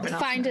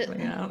find it.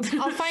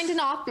 I'll find an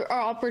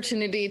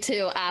opportunity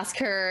to ask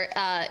her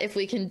if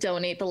we can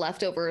donate the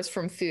leftovers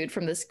from food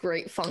from this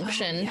great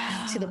function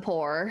to the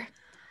poor.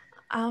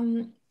 I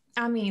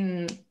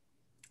mean,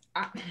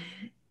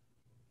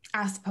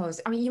 I suppose.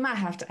 I mean, you might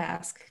have to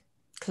ask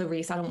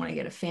Clarice. I don't want to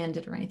get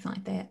offended or anything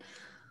like that.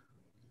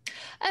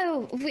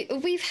 Oh,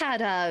 we've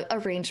had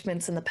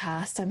arrangements in the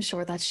past. I'm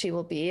sure that she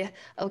will be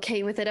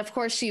okay with it. Of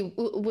course, she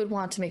would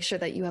want to make sure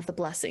that you have the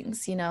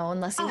blessings,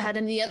 unless you had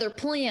any other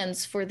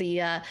plans for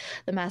the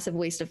massive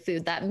waste of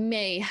food that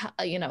may,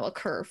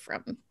 occur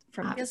from.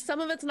 Yeah,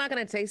 some of it's not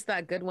going to taste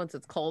that good once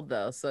it's cold,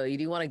 though. So you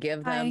do want to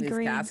give them these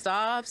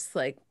cast-offs?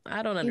 Like,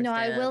 I don't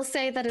understand. I will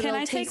say that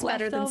it'll taste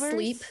better than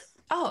sleep.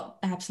 Oh,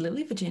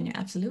 absolutely, Virginia,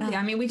 absolutely.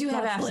 I mean, we do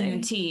have afternoon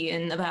tea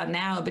in about an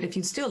hour, but if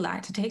you'd still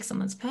like to take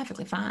some, it's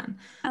perfectly fine.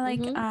 I like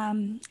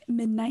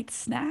midnight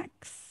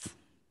snacks.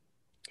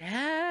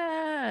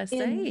 Yeah,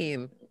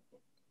 same.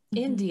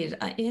 Indeed.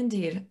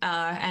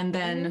 And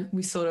then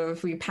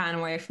we pan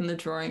away from the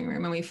drawing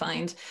room, and we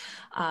find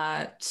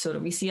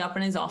we see up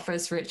in his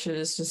office, Richard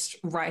is just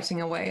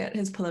writing away at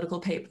his political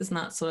papers and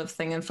that sort of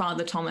thing. And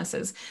Father Thomas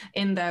is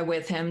in there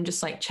with him,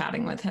 just like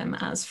chatting with him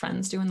as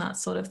friends do and that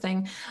sort of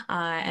thing.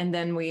 And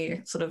then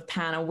we sort of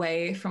pan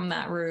away from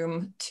that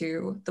room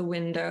to the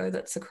window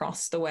that's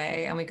across the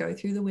way. And we go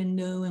through the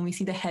window and we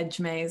see the hedge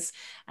maze.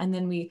 And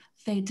then we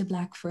fade to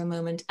black for a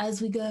moment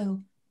as we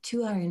go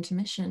to our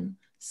intermission.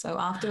 So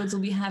afterwards,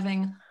 we'll be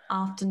having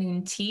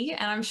afternoon tea,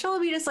 and I'm sure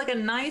it'll be just like a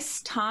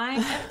nice time.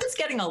 Everyone's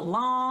getting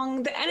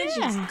along. The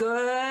energy's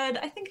good.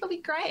 I think it'll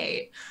be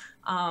great.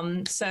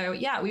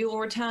 We will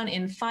return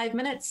in 5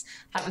 minutes.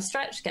 Have a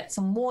stretch, get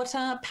some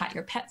water, pat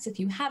your pets if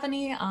you have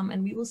any,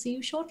 and we will see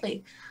you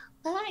shortly.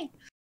 Bye.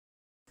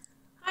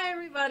 Hi,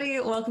 everybody.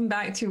 Welcome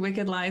back to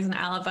Wicked Lies and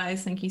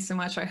Alibis. Thank you so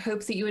much. I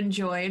hope that you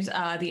enjoyed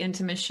the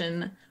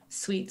intermission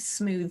sweet,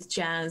 smooth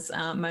jazz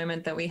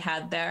moment that we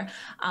had there.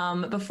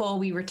 Before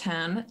we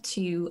return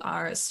to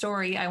our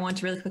story, I want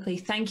to really quickly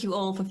thank you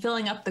all for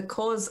filling up the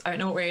cause. I don't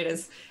know what way it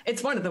is.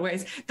 It's one of the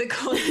ways. The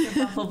cause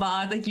Kerfuffle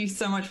bar. Thank you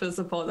so much for the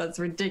support. That's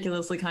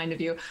ridiculously kind of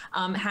you.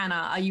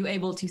 Hannah, are you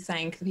able to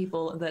thank the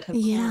people that have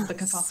caused the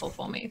kerfuffle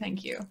for me?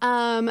 Thank you.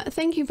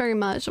 Thank you very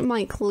much,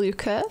 Mike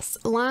Lucas,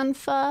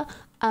 Lanfa,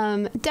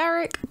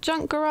 Derek,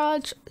 Junk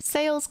Garage,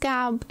 Sales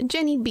Gab,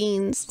 Jenny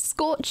Beans,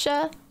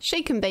 Scorcher,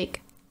 Shake and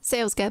Bake,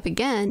 Sales Gap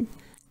again,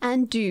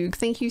 and Duke.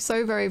 Thank you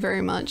so very,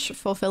 very much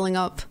for filling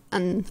up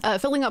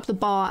the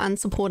bar and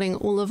supporting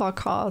all of our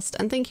cast.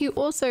 And thank you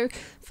also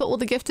for all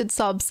the gifted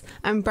subs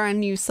and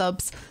brand new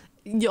subs.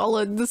 Y'all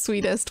are the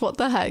sweetest. What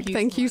the heck?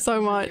 Thank you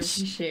so much.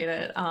 I appreciate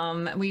it.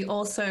 We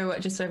also,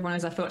 just so everyone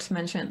knows, I forgot to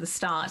mention at the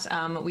start,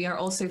 we are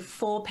also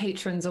 4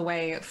 patrons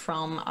away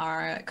from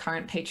our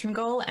current patron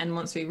goal. And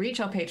once we reach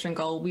our patron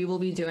goal, we will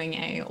be doing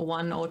a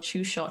 1 or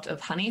 2 shot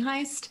of Honey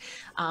Heist.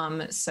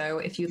 So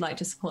if you'd like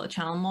to support the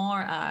channel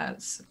more,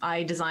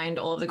 I designed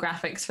all of the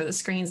graphics for the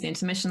screens, the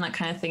intermission, that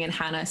kind of thing, and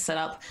Hannah set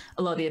up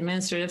a lot of the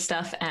administrative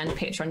stuff, and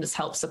Patreon just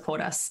helps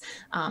support us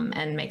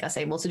and make us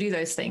able to do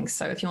those things.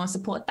 So if you want to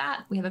support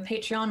that, we have a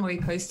Patreon where we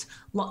post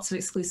lots of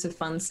exclusive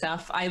fun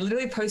stuff. I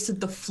literally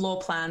posted the floor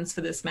plans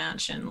for this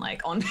mansion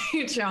on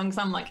Patreon because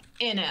I'm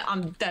in it.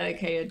 I'm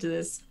dedicated to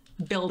this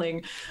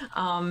building.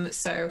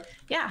 So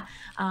yeah,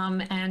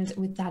 and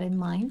with that in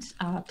mind,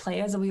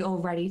 players, are we all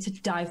ready to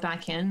dive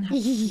back in,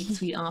 have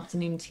sweet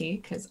afternoon tea?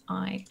 Because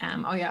I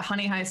am. Oh yeah,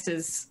 Honey Heist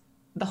is,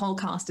 the whole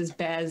cast is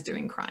bears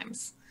doing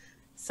crimes,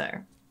 so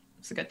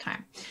it's a good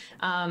time.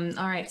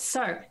 All right,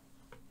 so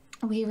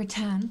we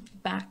return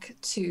back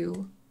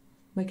to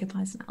Wicked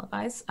Lies and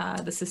Alibis.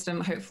 The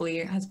system hopefully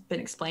has been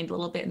explained a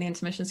little bit in the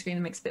intermission screen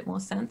and makes a bit more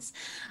sense.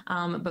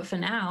 But for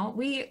now,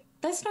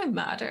 there's no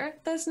murder,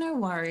 there's no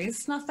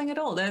worries, nothing at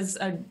all. There's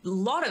a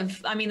lot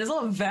of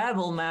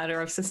verbal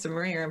murder of Sister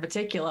Maria in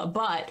particular,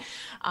 but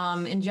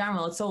in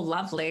general, it's all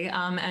lovely.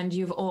 And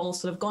you've all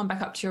sort of gone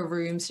back up to your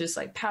rooms to just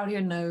like powder your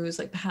nose,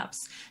 like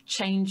perhaps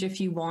change if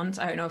you want.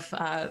 I don't know if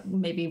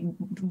maybe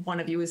one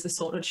of you is the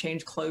sort of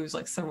change clothes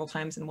like several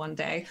times in one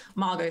day.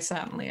 Margot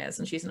certainly is,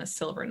 and she's in a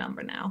silver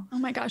number now. Oh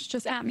my gosh,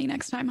 just at me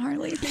next time,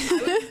 Harley.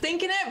 I was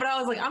thinking it, but I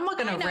was like, I'm not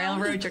going to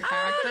railroad your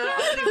character. I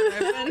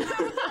wasn't even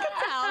open.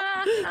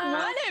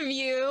 One of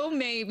you,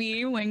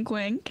 maybe, wink,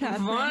 wink,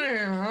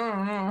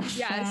 Catherine.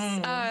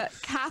 Yes,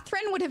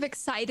 Catherine would have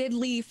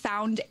excitedly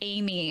found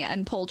Amy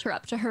and pulled her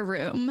up to her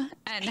room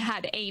and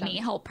had Amy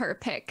help her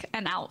pick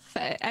an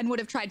outfit, and would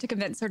have tried to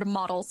convince her to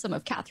model some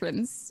of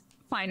Catherine's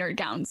finer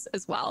gowns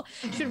as well.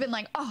 She would have been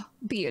like, oh,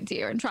 be a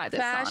dear and try this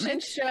Fashion on.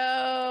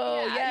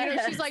 show. Yeah, you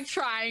know, she's like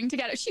trying to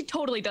get it. She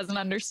totally doesn't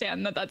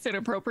understand that that's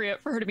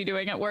inappropriate for her to be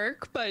doing at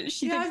work, but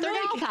she thinks they're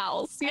all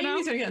pals, you know?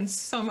 Amy's gonna get in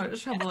so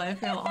much trouble, I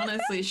feel,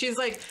 honestly. She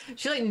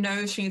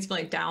knows she needs to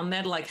be like down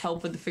there to like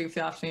help with the food for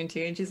the afternoon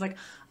tea, and she's like,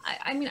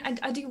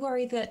 I do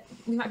worry that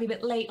we might be a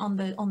bit late on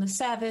the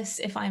service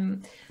if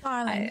I'm...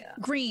 Darling,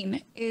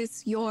 green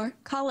is your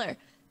color.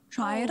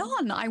 Try it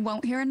on. I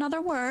won't hear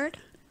another word.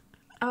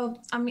 Oh,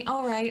 I mean,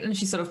 all right. And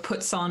she sort of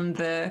puts on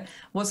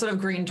what sort of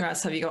green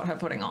dress have you got her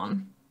putting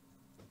on?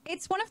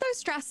 It's one of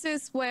those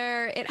dresses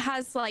where it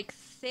has like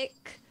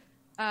thick,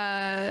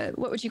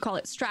 what would you call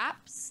it?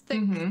 Straps.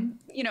 Thick,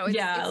 you know, it's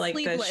like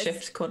sleeveless. The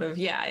shift kind of,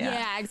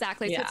 yeah,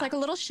 exactly. Yeah. So it's like a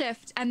little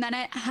shift, and then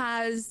it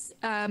has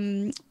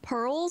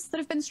pearls that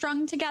have been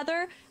strung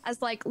together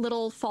as like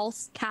little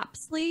false cap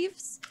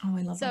sleeves. Oh,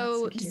 I love that.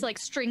 So Cute. just like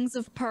strings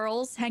of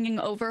pearls hanging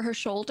over her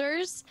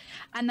shoulders,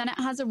 and then it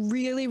has a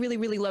really, really,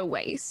 really low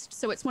waist.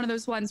 So it's one of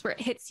those ones where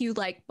it hits you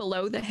like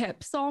below the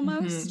hips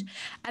almost,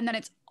 and then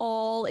it's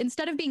all,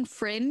 instead of being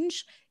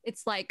fringe,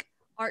 it's like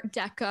Art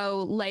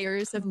Deco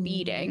layers of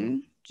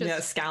beading.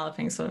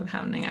 Scalloping sort of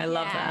happening. I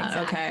love that.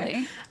 Exactly.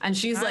 Okay. And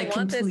she's I like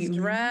want completely this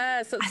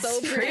dress. It's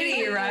so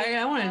pretty, right?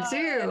 I want it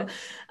too.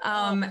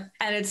 And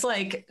it's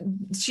like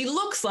she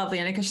looks lovely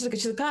in it because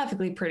she's a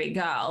perfectly pretty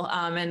girl.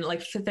 And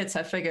like fits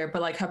her figure,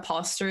 but like her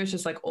posture is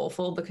just like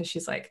awful because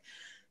she's like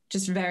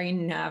just very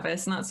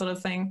nervous and that sort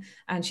of thing.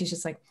 And she's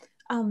just like,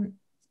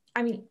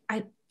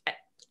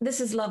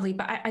 this is lovely,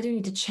 but I do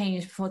need to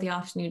change before the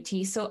afternoon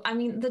tea. So, I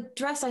mean, the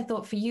dress I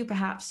thought for you,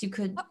 perhaps you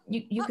could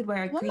could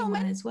wear a green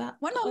one as well.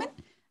 One moment.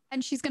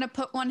 And she's going to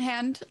put one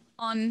hand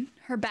on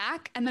her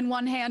back and then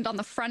one hand on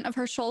the front of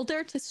her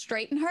shoulder to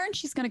straighten her. And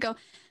she's going to go,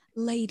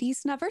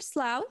 ladies never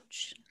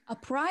slouch,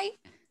 upright,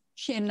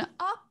 chin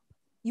up.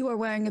 You are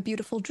wearing a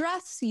beautiful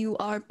dress. You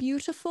are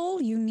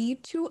beautiful. You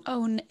need to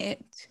own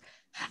it.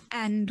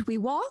 And we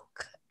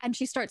walk. And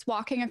she starts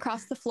walking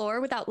across the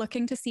floor without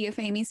looking to see if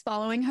Amy's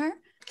following her.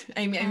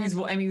 Amy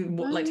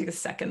like take a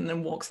second and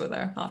then walks with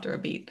her after a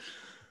beat.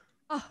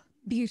 Oh,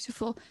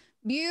 beautiful,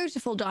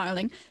 beautiful,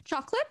 darling.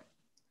 Chocolate?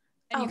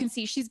 And you can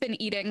see she's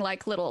been eating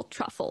like little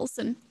truffles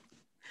and...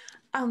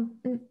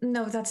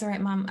 No, that's all right,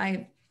 Mom.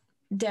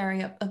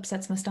 Dairy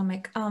upsets my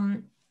stomach.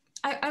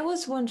 I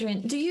was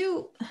wondering,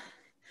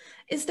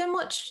 is there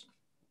much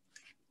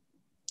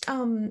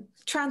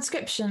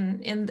transcription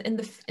in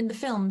the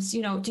films?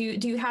 You know, do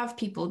you have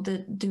people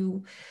that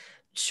do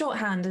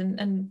shorthand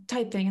and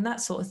typing and that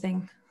sort of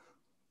thing?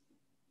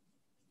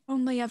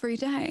 Only every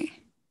day.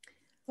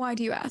 Why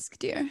do you ask,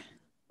 dear?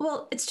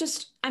 Well, it's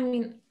just, I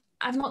mean,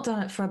 I've not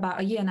done it for about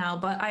a year now,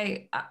 but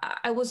I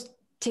was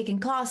taking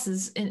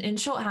classes in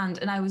shorthand,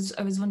 and I was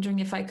wondering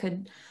if I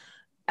could,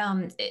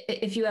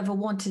 if you ever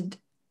wanted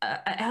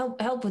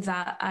help with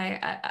that.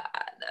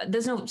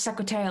 There's no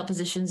secretarial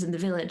positions in the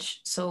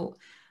village, so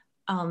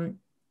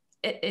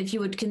if you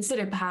would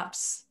consider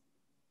perhaps.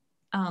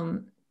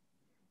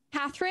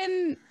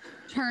 Catherine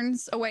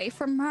turns away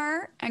from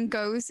her and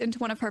goes into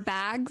one of her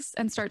bags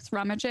and starts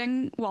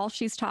rummaging while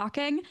she's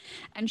talking,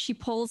 and she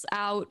pulls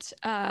out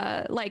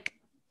like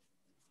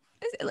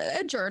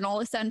a journal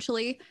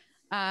essentially,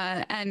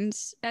 and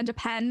a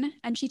pen,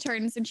 and she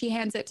turns and she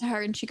hands it to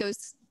her and she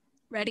goes,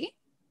 ready?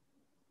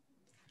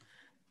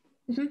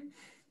 Mm-hmm.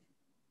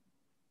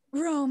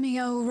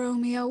 Romeo,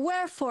 Romeo,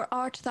 wherefore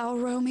art thou,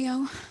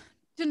 Romeo?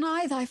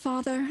 Deny thy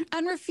father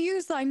and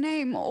refuse thy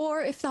name,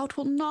 or if thou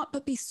wilt not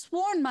but be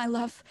sworn, my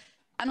love,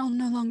 and I'll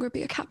no longer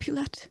be a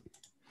Capulet.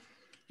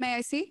 May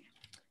I see?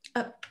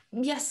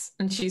 Yes.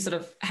 And she sort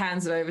of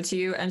hands it over to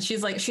you, and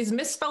she's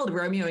misspelled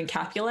Romeo and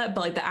Capulet,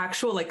 but like the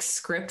actual like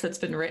script that's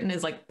been written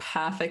is like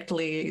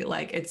perfectly,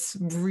 like it's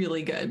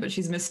really good, but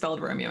she's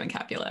misspelled Romeo and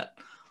Capulet.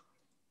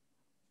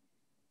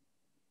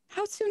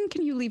 How soon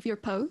can you leave your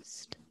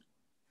post?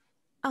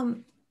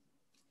 Um,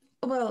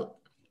 well,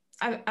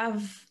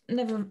 I've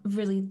never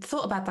really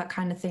thought about that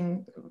kind of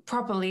thing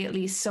properly, at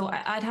least, so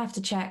I'd have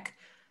to check.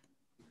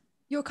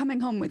 You're coming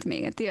home with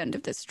me at the end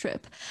of this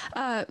trip.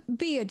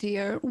 Be a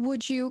dear,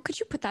 could you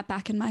put that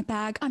back in my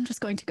bag? I'm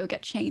just going to go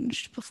get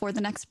changed before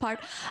the next part.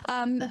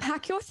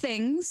 Pack your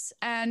things,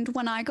 and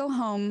when I go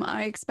home,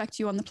 I expect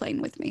you on the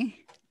plane with me.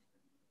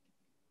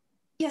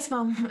 Yes,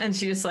 Mom. And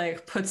she just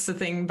like puts the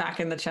thing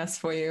back in the chest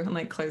for you and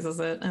like closes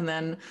it. And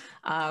then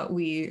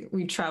we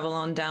travel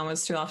on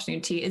downwards to afternoon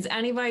tea. Is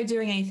anybody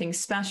doing anything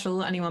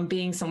special? Anyone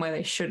being somewhere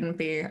they shouldn't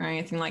be or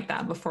anything like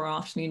that before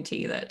afternoon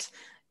tea that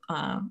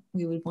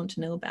we would want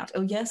to know about?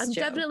 Oh, yes, I'm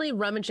Joe. definitely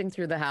rummaging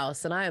through the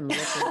house, and I am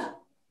looking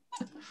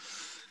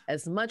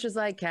as much as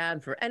I can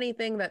for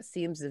anything that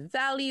seems of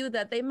value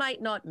that they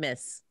might not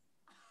miss.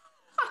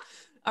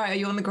 All right, are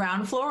you on the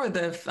ground floor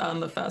or on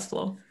the first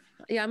floor?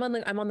 Yeah, I'm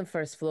on the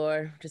first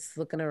floor, just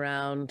looking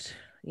around,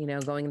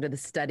 going into the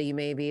study,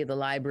 maybe the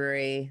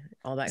library,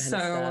 all that kind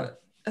of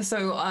stuff.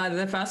 So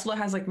the first floor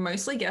has like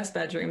mostly guest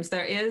bedrooms.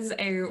 There is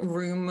a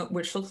room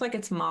which looks like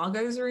it's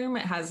Margot's room.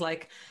 It has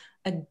like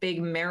a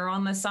big mirror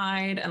on the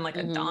side and like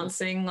a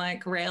dancing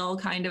like rail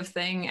kind of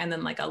thing, and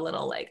then like a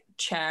little like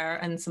chair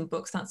and some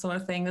books, that sort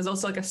of thing. There's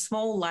also like a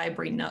small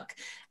library nook,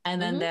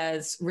 and then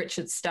there's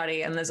Richard's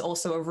study, and there's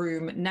also a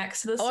room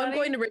next to the study. I'm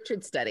going to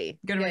Richard's study.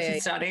 Go to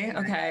Richard's study.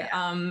 Okay.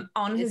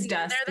 On his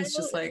desk, it's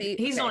just like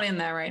he's not in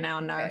there right now.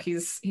 No, okay.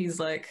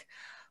 He's like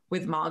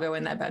with Margot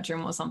in their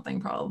bedroom or something,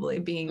 probably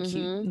being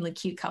cute, like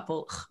cute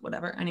couple,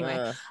 whatever.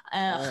 Anyway,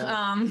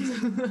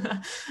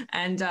 and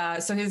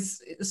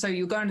so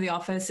you go into the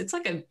office. It's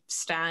like a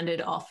standard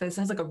office.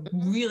 It has like a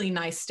really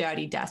nice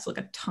sturdy desk, like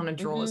a ton of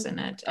drawers in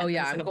it. Oh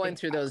yeah, I'm going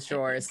through those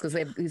drawers because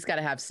he's got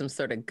to have some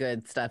sort of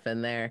good stuff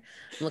in there.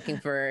 I'm looking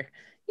for,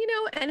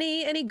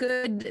 any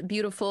good,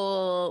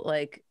 beautiful,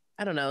 like,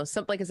 I don't know,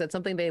 something, like I said,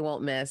 something they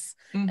won't miss.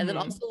 And then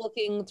also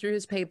looking through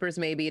his papers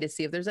maybe to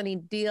see if there's any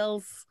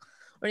deals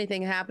or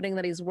anything happening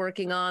that he's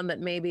working on that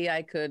maybe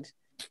I could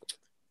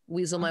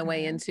weasel my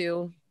way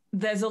into.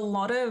 There's a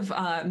lot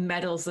of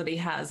medals that he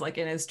has like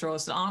in his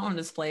drawers that aren't on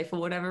display for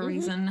whatever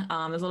reason.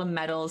 There's a lot of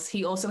medals.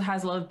 He also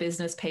has a lot of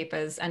business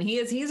papers, and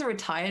he's a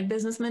retired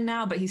businessman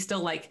now, but he's still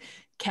like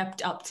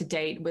kept up to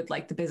date with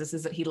like the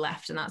businesses that he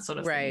left and that sort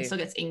of thing. He still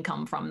gets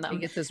income from them. He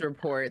gets his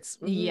reports.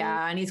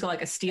 Yeah, and he's got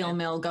like a steel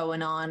mill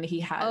going on. He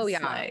has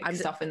like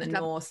stuff in the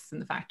north in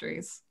the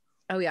factories.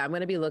 Oh yeah, I'm going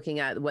to be looking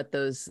at what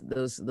those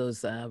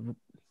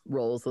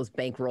rolls, those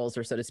bank rolls,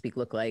 or so to speak,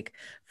 look like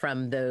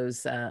from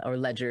those or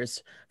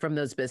ledgers from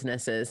those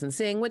businesses, and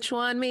seeing which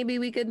one maybe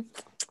we could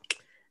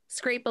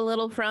scrape a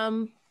little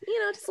from,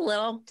 just a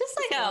little, just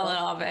like a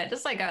little bit,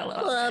 just like a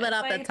little bit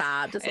off the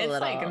top, just a little.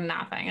 It's like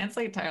nothing. It's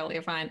like totally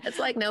fine. It's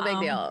like no big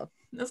deal.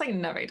 It's like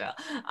no big deal.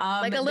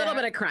 Like a little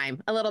bit of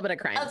crime. A little bit of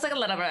crime. It's like a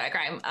little bit of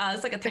crime.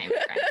 It's like a tiny bit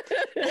of crime.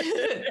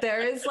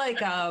 There is like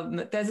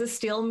there's a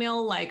steel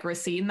mill like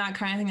receipt and that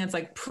kind of thing. That's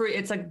like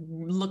it's like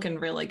looking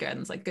really good.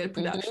 And it's like good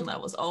production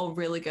levels. All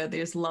really good.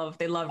 They love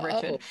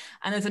Richard.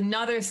 And there's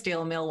another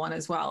steel mill one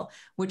as well,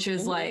 which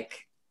is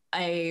like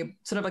a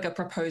sort of like a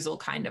proposal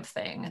kind of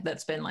thing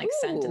that's been like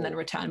sent and then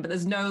returned, but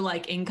there's no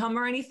like income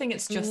or anything.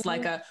 It's just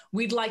like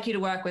we'd like you to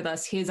work with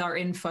us. Here's our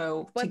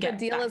info. But the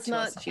deal is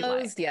not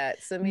closed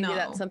yet, so maybe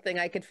that's something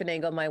I could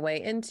finagle my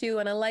way into,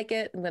 and I like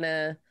it. I'm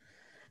gonna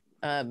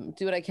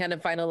do what I can to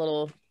find a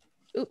little.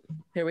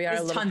 Here we are,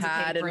 a little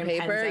pad and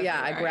paper.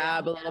 Yeah, I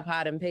grab a little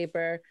pad and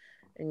paper,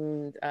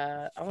 and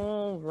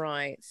all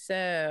right,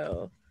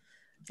 so.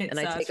 It's,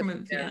 I take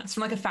it's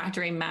from like a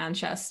factory in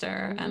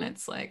Manchester, and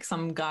it's like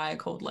some guy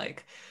called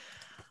like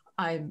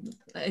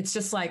it's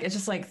just like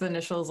the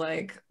initials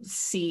like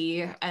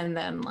C and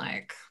then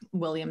like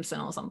Williamson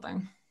or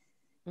something.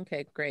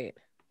 Okay, great.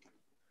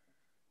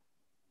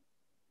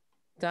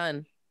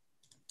 Done.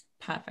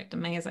 Perfect,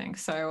 amazing.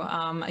 So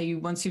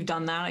once you've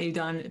done that, are you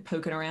done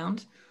poking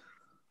around?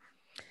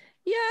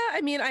 Yeah, I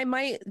mean, I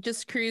might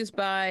just cruise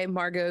by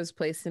Margot's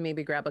place and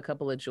maybe grab a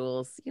couple of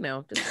jewels,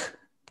 just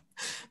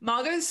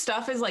Margot's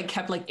stuff is like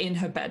kept like in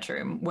her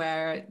bedroom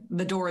where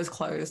the door is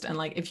closed, and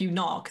like if you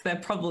knock, they're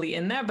probably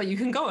in there, but you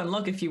can go and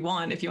look if you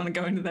want to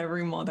go into their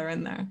room while they're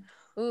in there.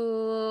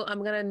 Ooh,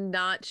 I'm gonna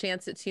not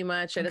chance it too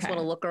much. I just want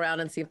to look around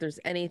and see if there's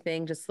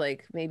anything just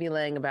like maybe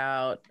laying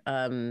about.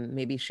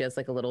 Maybe she has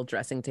like a little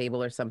dressing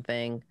table or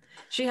something.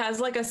 She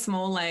has like a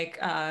small like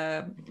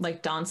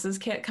dancer's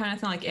kit kind of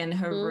thing like in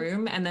her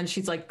room, and then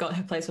she's like got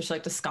her place where she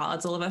like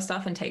discards all of her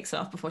stuff and takes it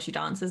off before she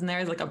dances, and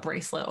there is like a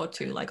bracelet or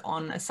two like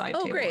on a side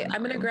table. Oh great,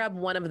 I'm gonna grab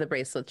one of the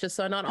bracelets, just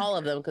so not all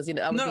of them, because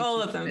not all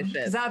of them,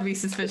 because that'd be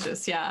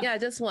suspicious. Yeah,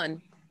 just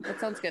one. That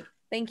sounds good.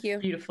 Thank you.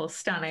 Beautiful,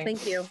 stunning.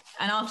 Thank you.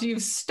 And after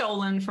you've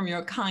stolen from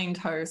your kind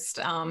host,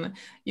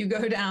 you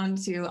go down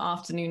to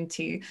afternoon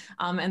tea,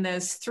 and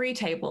there's 3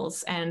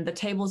 tables, and the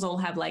tables all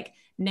have like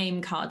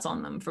name cards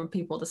on them for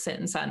people to sit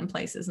in certain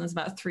places, and there's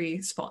about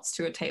 3 spots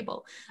to a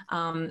table.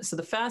 So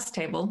the first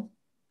table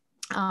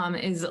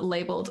is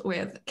labeled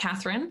with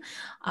Catherine,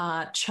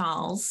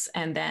 Charles,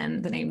 and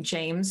then the name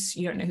James.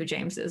 You don't know who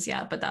James is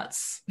yet, but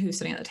that's who's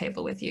sitting at the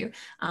table with you.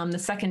 The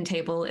second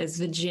table is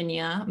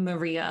Virginia,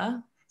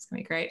 Maria. It's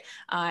going to be great.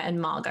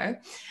 And Margot.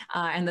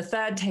 And the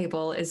third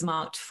table is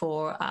marked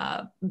for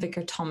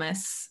Vicar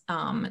Thomas,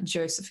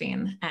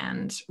 Josephine,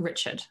 and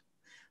Richard.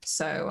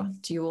 So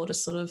do you all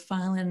just sort of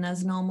file in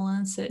as normal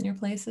and sit in your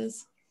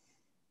places?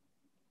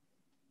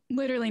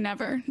 Literally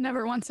never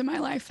once in my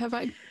life have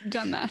I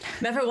done that.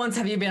 Never once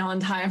have you been on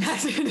time.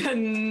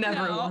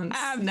 Never No, once.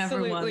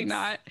 Absolutely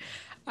never once.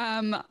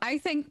 not. I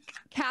think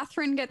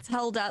Catherine gets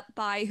held up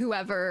by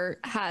whoever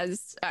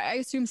has, I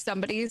assume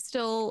somebody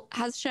still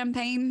has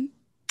champagne.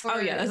 Oh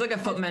yeah, there's like a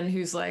footman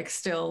who's like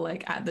still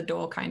like at the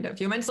door, kind of.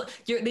 You're meant to,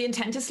 the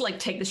intent is to like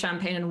take the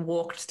champagne and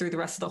walk through the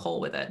rest of the hall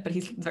with it, but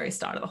he's at the very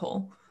start of the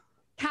hall.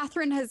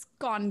 Catherine has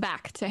gone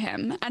back to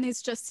him and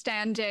is just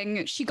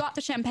standing. She got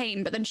the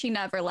champagne, but then she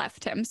never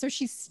left him. So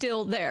she's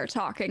still there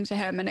talking to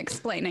him and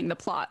explaining the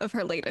plot of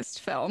her latest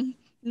film,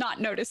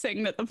 not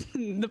noticing that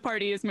the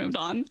party has moved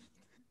on.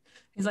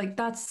 He's like,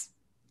 that's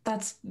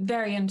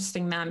very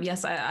interesting, ma'am.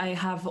 Yes, I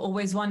have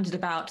always wondered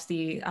about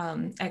the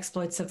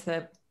exploits of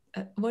the,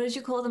 what did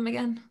you call them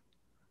again?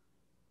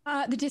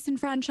 The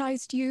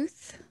disenfranchised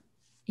youth.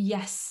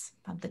 Yes,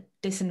 the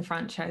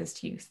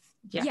disenfranchised youth.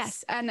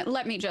 Yes, and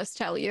let me just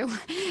tell you,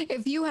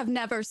 if you have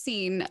never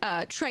seen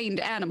trained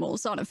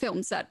animals on a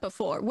film set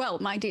before, well,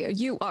 my dear,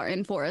 you are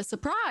in for a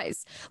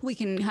surprise. We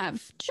can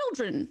have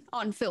children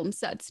on film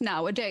sets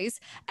nowadays,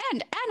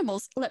 and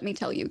animals, let me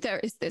tell you, there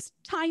is this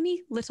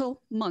tiny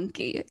little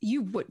monkey.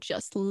 You would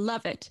just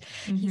love it.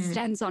 Mm-hmm. He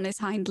stands on his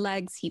hind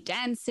legs, he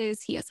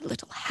dances, he has a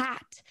little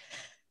hat.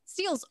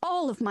 Steals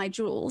all of my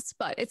jewels,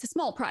 but it's a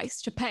small price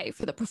to pay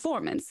for the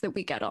performance that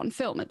we get on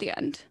film at the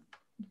end.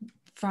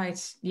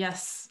 Right,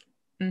 yes.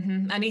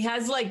 Mm-hmm. And he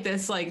has like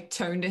this like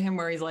tone to him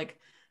where he's like,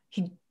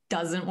 he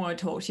doesn't want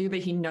to talk to you, but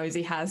he knows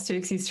he has to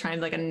because he's trying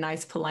to like a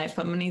nice, polite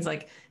footman. He's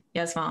like,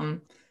 yes,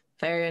 mom.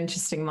 Very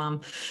interesting,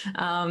 mom.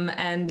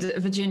 And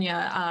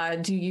Virginia,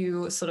 do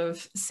you sort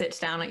of sit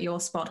down at your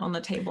spot on the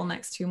table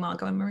next to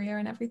Margot and Maria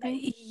and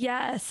everything?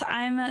 Yes,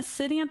 I'm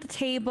sitting at the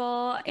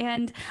table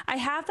and I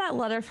have that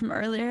letter from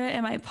earlier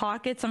in my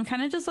pocket. So I'm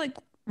kind of just like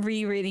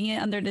rereading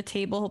it under the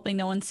table, hoping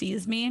no one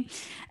sees me.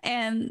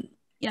 And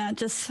yeah,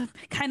 just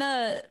kind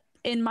of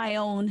in my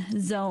own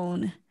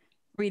zone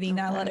reading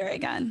that letter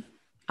again.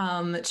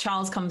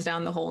 Charles comes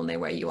down the hall near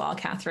where you are,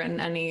 Catherine,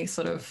 and he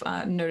sort of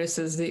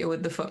notices that you're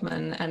with the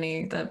footman, and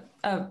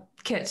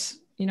Kit,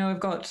 you know,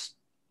 we've got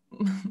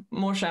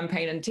more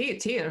champagne and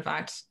tea, in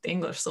fact, the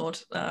English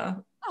sort,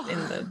 in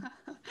the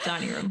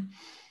dining room.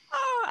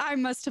 Oh, I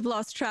must have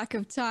lost track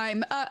of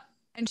time.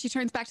 And she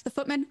turns back to the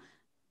footman.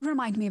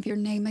 Remind me of your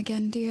name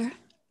again, dear.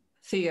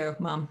 Theo,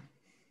 Mum.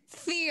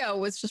 Theo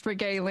was just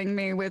regaling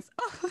me with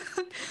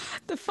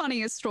the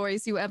funniest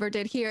stories you ever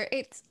did here.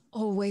 It's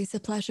always a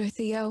pleasure,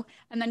 Theo.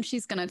 And then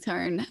she's gonna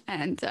turn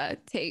and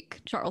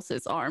take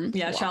Charles's arm.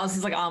 Yeah,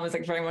 Charles's like arm is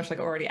like very much like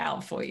already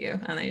out for you,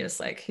 and they just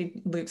like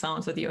he loops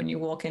arms with you, and you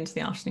walk into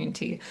the afternoon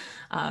tea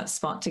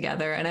spot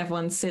together, and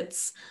everyone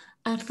sits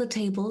at the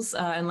tables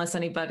unless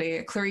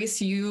anybody.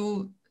 Clarice,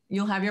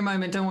 You'll have your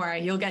moment. Don't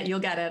worry. You'll get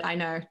it. I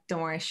know.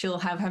 Don't worry. She'll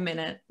have her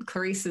minute.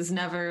 Clarice is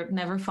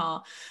never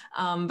far.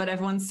 But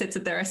everyone sits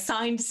at their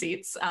assigned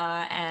seats.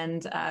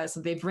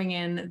 So they bring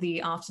in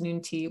the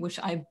afternoon tea, which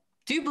I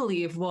do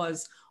believe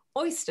was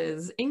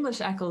oysters, English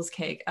Eccles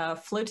cake,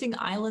 floating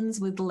islands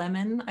with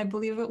lemon, I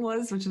believe it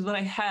was, which is what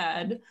I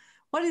had.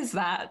 What is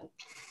that?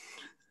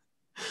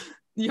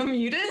 You're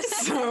muted?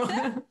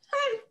 So...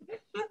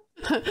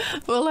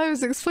 Well, I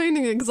was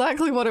explaining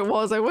exactly what it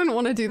was. I wouldn't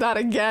want to do that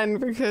again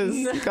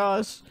because,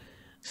 gosh.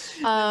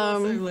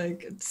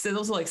 There's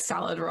also like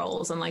salad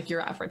rolls and like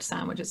your average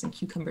sandwiches and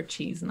cucumber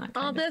cheese and that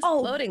kind of. This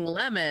floating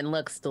lemon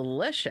looks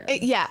delicious.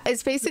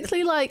 It's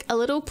basically like a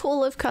little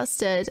pool of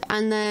custard,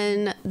 and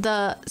then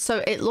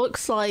so it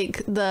looks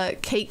like the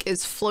cake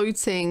is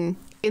floating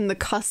in the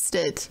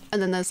custard,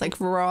 and then there's like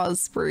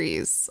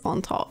raspberries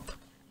on top.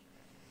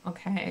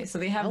 Okay, so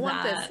they have that. I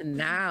want this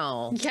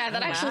now. Yeah,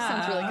 that actually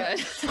sounds really good.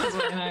 Sounds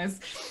really nice.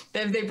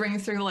 They bring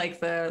through like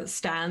the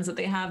stands that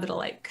they have that are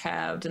like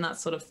curved and that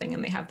sort of thing,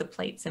 and they have the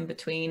plates in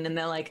between, and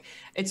they're like,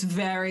 it's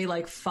very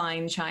like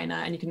fine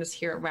china, and you can just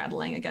hear it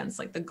rattling against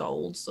like the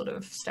gold sort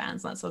of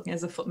stands and that sort of thing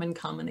as the footmen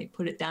come and they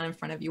put it down in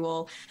front of you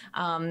all.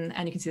 And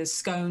you can see there's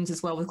scones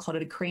as well with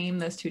clotted cream.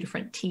 There's 2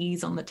 different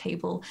teas on the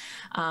table.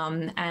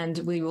 And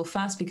we will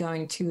first be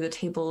going to the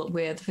table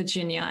with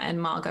Virginia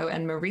and Margot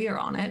and Maria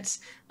on it.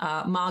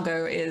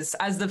 Margot is,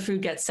 as the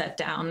food gets set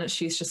down,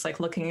 she's just like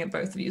looking at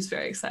both of you,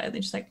 very excited.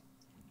 And she's like,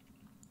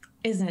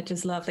 isn't it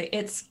just lovely?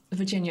 It's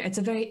Virginia. It's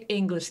a very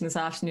English thing this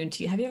afternoon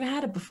tea. Have you ever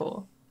had it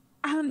before?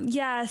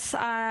 Yes,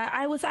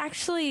 I was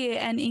actually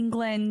in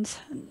England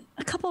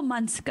a couple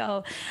months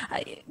ago.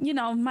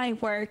 My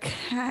work,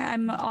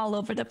 I'm all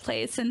over the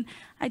place, and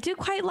I do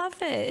quite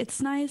love it.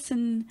 It's nice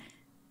and,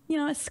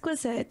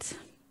 exquisite.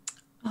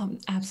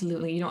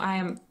 Absolutely.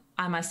 I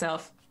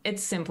myself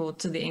it's simple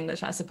to the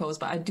English, I suppose,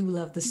 but I do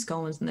love the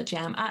scones and the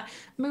jam.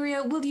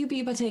 Maria, will you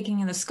be partaking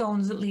in the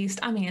scones at least?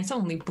 I mean, it's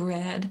only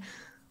bread.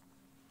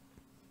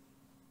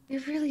 You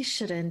really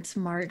shouldn't,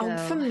 Margot. Oh,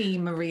 for me,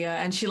 Maria.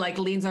 And she like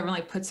leans over and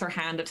like puts her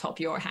hand atop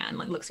your hand,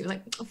 like looks at you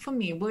like, oh, for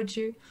me, would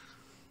you?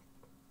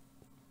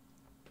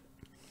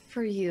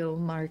 For you,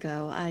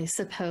 Margot, I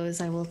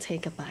suppose I will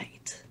take a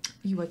bite.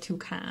 You are too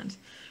kind.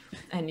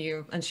 And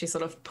she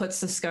sort of puts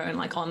the scone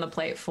like on the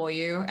plate for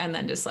you, and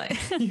then just like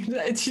she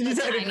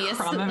just like a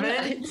crumb of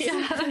it.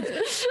 Yeah.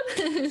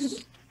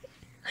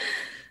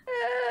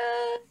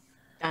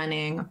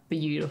 Stunning,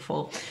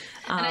 beautiful.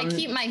 And I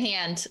keep my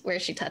hand where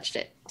she touched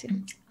it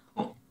too.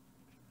 Oh,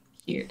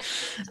 cute.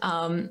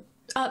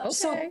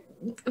 So,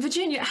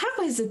 Virginia,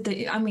 how is it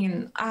that, I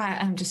mean, I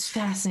am just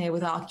fascinated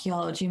with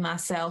archaeology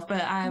myself,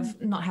 but I've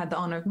not had the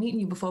honor of meeting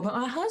you before, but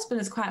my husband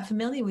is quite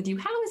familiar with you.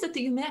 How is it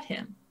that you met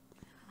him?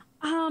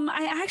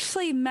 I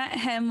actually met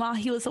him while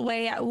he was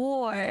away at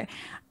war.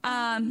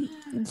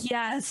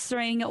 Yes,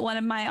 during one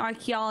of my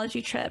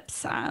archaeology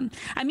trips. I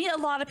meet a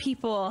lot of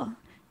people,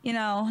 you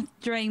know,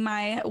 during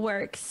my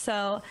work.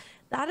 So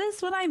that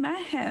is when I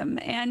met him,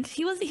 and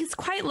he's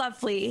quite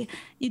lovely.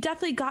 You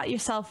definitely got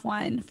yourself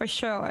one for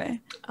sure.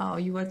 Oh,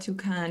 you are too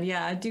kind.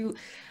 Yeah, I do.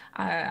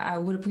 I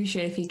would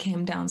appreciate if he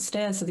came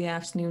downstairs for the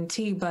afternoon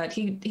tea, but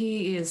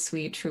he is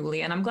sweet,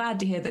 truly, and I'm glad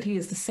to hear that he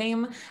is the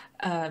same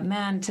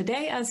man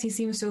today as he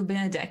seems to have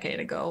been a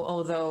decade ago.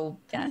 Although,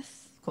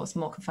 Yes, of course,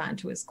 more confined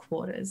to his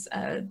quarters.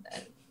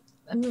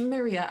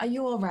 Maria, are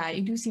you all right?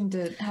 You do seem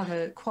to have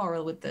a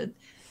quarrel with the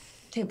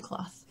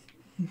tablecloth.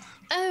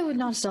 Oh,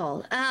 not at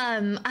all.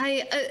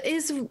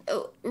 Is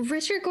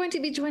Richard going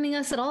to be joining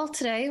us at all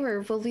today,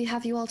 or will we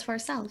have you all to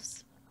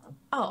ourselves?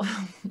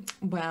 Oh,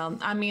 well,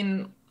 I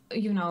mean,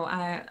 you know,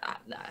 I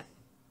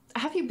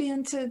have you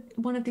been to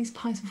one of these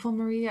parties before,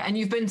 Maria? And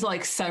you've been to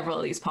like several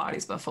of these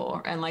parties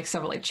before, and like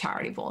several like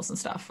charity balls and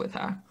stuff with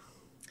her.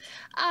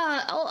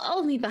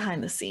 Only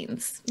behind the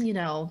scenes. You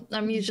know,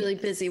 I'm usually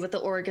busy with the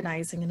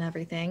organizing and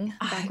everything,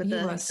 back with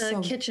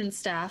the kitchen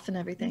staff and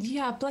everything.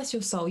 Yeah, bless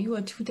your soul. You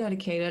are too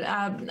dedicated.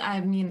 I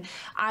mean,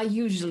 I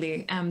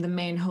usually am the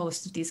main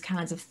host of these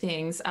kinds of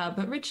things,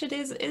 but Richard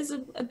is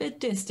a bit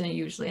distant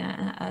usually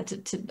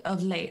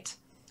of late.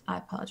 I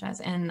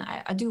apologize, and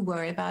I do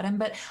worry about him,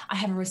 but I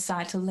have a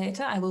recital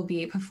later. I will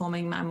be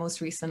performing my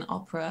most recent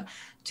opera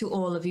to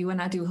all of you,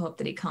 and I do hope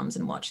that he comes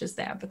and watches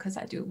there, because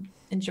I do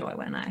enjoy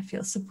when I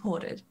feel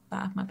supported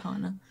by my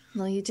partner.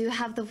 Well, you do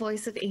have the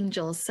voice of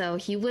angels, so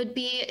he would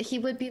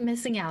be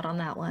missing out on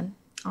that one.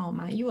 Oh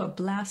my, you are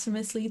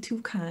blasphemously too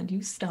kind.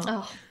 You stop.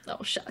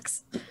 Oh,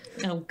 shucks.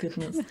 Oh,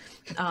 goodness.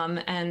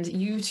 And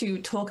you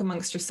two talk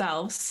amongst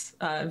yourselves,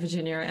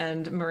 Virginia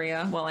and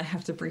Maria, while I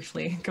have to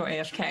briefly go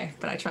AFK,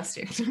 but I trust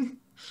you.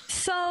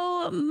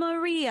 So,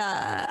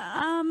 Maria,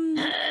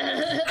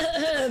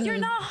 you're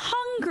not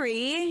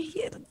hungry.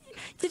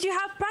 Did you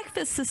have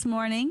breakfast this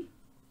morning?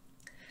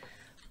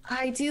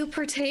 I do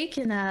partake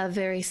in a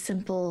very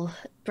simple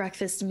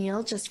breakfast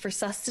meal just for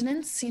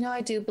sustenance. You know,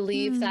 I do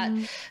believe that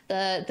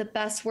the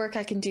best work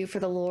I can do for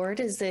the Lord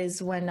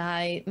is when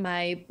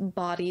my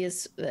body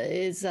is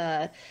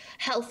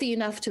healthy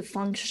enough to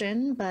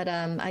function, but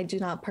I do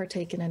not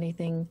partake in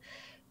anything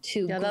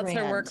too grand. That's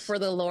her work for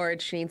the Lord.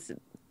 She needs to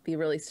be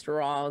really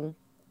strong.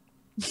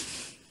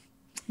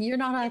 You're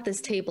not at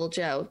this table,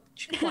 Joe.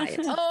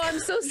 Quiet. Oh, I'm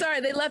so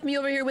sorry. They left me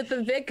over here with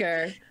the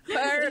vicar.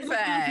 Perfect.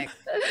 I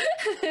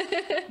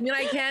mean,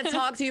 I can't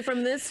talk to you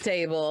from this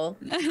table.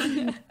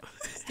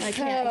 I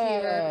can't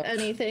hear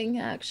anything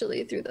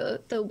actually through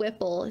the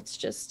Whipple. It's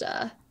just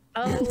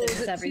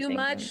is it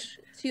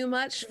too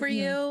much for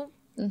you?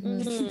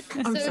 Mm-hmm.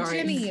 I'm So, sorry.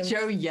 Jimmy- Is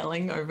Joe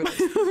yelling over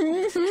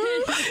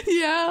the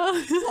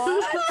Yeah.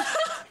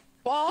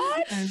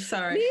 What? I'm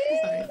sorry.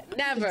 Sorry.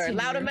 Never. Continue.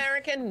 Loud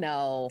American?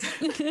 No.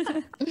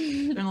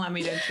 Don't allow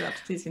me to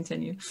interrupt. Please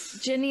continue.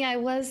 Jenny, I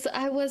was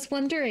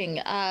wondering,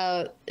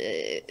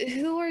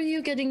 who are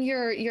you getting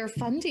your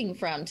funding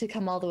from to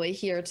come all the way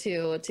here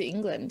to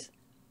England?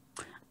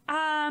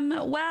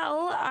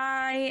 Well,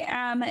 I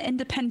am an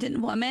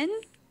independent woman,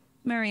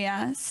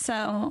 Maria,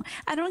 so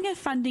I don't get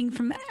funding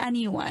from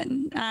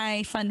anyone.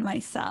 I fund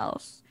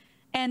myself.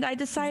 And I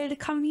decided to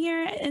come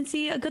here and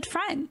see a good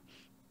friend.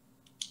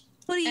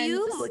 Who do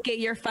you get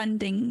your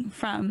funding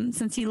from,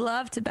 since you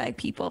love to beg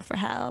people for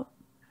help?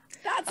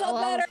 That's a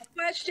better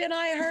question.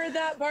 I heard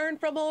that burn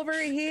from over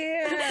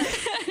here.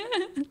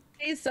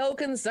 She's so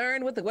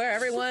concerned with where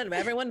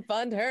everyone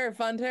fund her.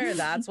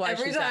 That's why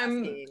she's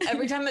asking.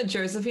 Every time that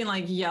Josephine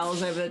like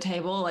yells over the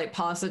table, like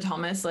Pastor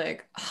Thomas,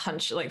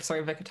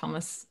 Vicar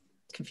Thomas,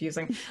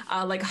 confusing,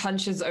 like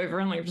hunches over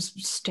and like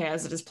just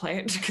stares at his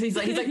plate, because he's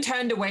like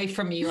turned away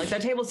from you, like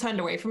that table's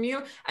turned away from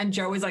you, and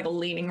Joe is like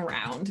leaning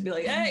around to be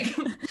like, hey.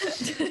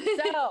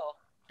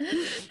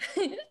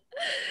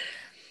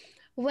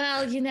 So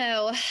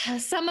Well,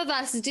 some of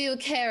us do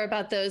care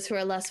about those who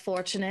are less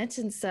fortunate.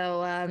 And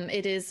so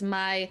it is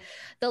the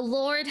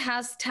Lord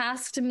has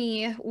tasked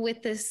me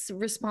with this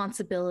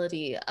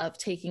responsibility of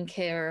taking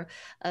care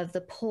of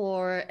the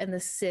poor and the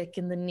sick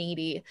and the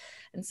needy.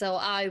 And so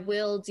I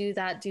will do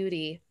that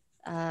duty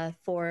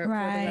for the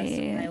rest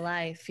of my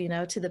life,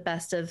 to the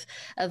best of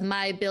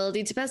my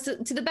ability, to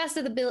the best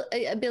of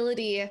the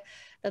ability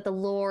that the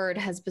Lord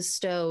has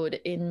bestowed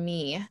in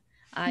me.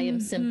 I am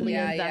simply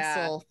a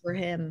vessel for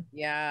him.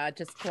 Yeah,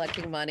 just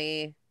collecting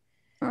money.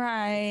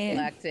 Right.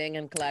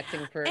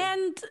 Collecting for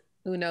and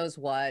who knows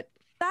what.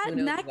 That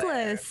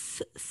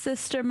necklace,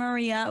 Sister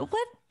Maria,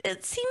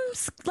 it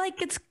seems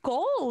like it's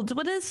gold.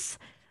 What is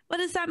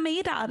that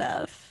made out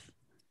of?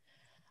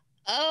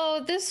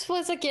 Oh, this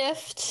was a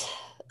gift,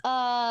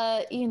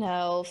 from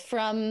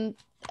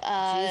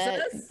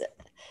Jesus?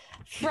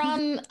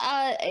 from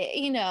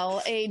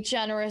a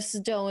generous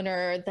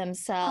donor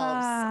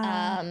themselves,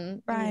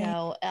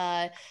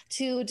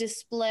 to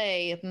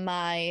display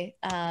my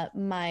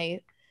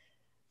my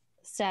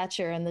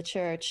stature in the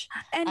church.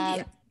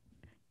 And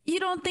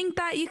you don't think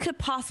that you could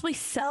possibly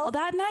sell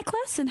that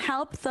necklace and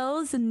help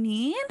those in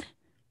need?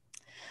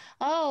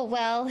 Oh,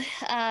 well,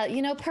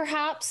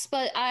 perhaps,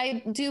 but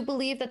I do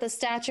believe that the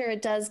stature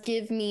does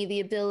give me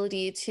the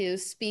ability to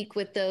speak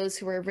with those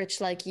who are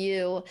rich like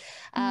you,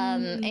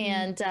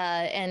 and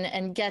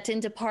get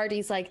into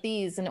parties like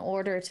these in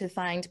order to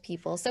find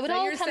people. So it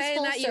all comes full circle. So you're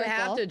saying that you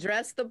have to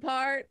dress the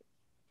part?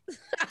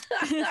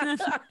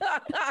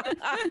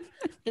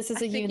 This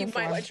is a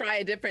uniform. You might try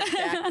a different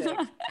tactic.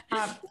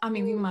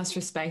 We must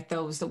respect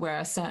those that wear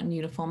a certain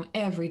uniform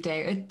every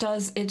day.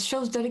 It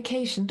shows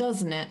dedication,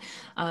 doesn't it,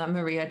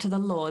 Maria, to the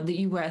Lord, that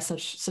you wear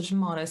such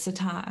modest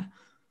attire.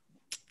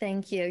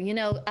 Thank you.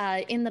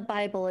 In the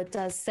Bible, it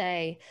does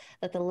say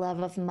that the love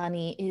of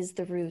money is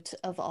the root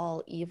of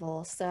all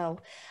evil. So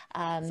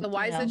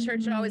why is the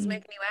church always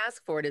making you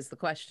ask for it, is the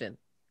question?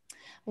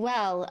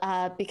 Well,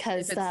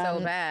 because if it's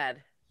so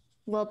bad.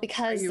 Well,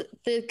 because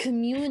the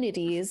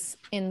communities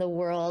in the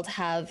world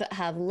have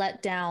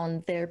let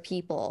down their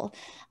people.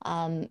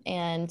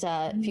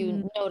 If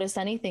you notice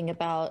anything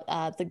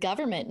about the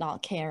government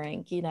not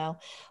caring,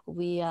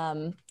 we,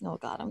 oh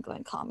God, I'm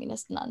going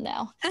communist nun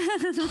now.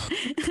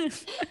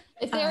 If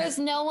there is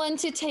no one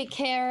to take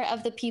care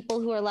of the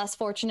people who are less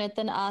fortunate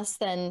than us,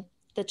 then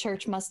the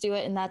church must do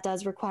it. And that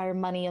does require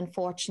money,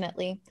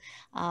 unfortunately.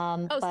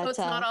 So it's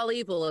not all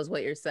evil is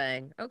what you're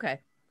saying.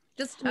 Okay.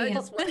 I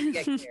just want to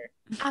get clear.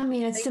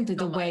 It's simply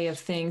the way of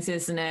things,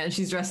 isn't it? And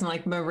she's dressing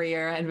like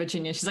Maria and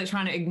Virginia. She's like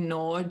trying to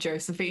ignore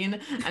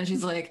Josephine, and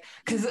she's like,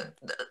 because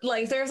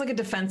there's like a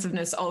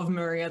defensiveness of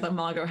Maria that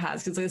Margot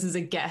has, because this is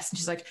a guest, and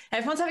she's like,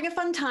 everyone's having a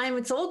fun time.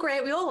 It's all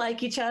great. We all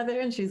like each other.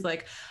 And she's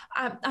like,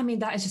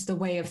 that is just the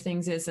way of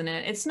things, isn't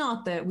it? It's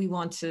not that we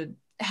want to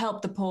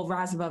help the poor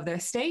rise above their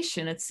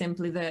station. It's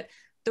simply that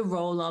the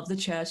role of the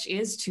church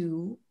is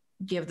to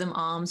give them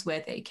alms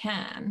where they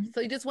can.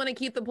 So you just want to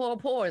keep the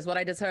poor is what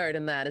I just heard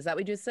in that. Is that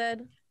what you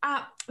said?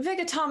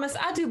 Vicar Thomas,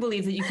 I do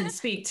believe that you can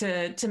speak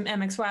to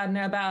MX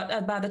Wagner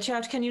about the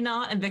church, can you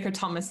not? And Vicar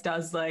Thomas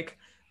does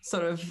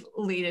sort of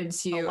lead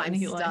into you. I'm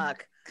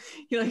stuck.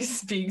 He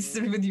speaks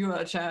with you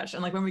about church,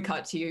 and when we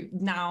cut to you,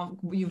 now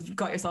you've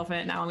got yourself in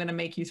it. Now I'm going to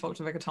make you talk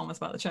to Vicar Thomas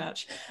about the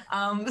church.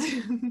 And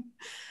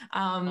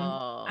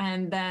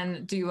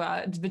then do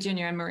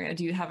Virginia and Maria,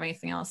 do you have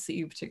anything else that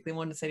you particularly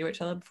wanted to say to each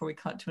other before we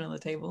cut to another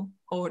table,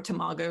 or to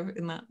Margot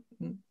in that?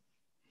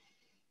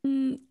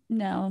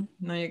 No,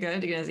 you're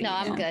good.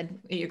 I'm good.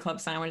 Eat your club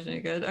sandwich and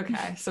you're good.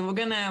 Okay, so we're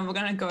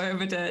gonna go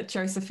over to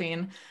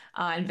Josephine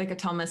and Vicar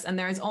Thomas, and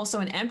there is also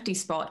an empty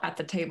spot at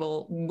the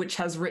table which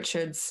has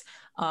Richard's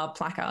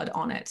placard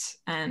on it.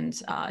 And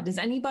does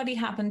anybody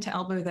happen to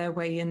elbow their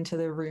way into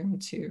the room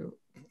to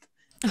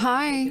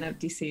Hi, an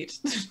empty seat?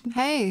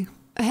 Hey,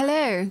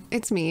 hello,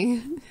 it's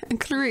me,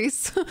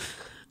 Clarice.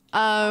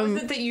 How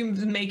is it that you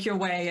make your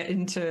way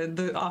into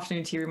the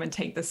afternoon tea room and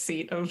take the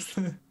seat of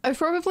the... I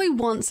probably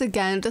once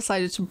again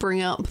decided to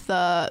bring up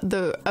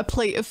a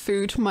plate of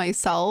food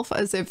myself,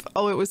 as if, it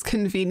was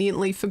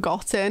conveniently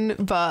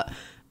forgotten,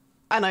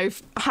 and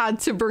I've had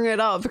to bring it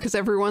up because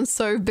everyone's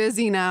so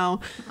busy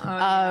now.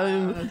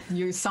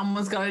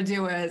 Someone's got to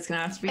do it. It's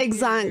gonna have to be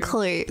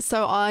exactly.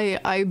 So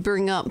I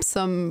bring up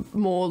some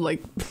more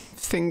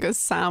finger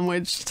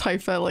sandwich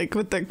type of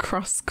with the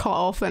crust cut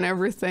off and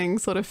everything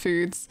sort of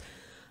foods.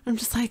 I'm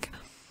just and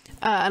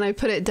I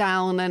put it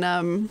down,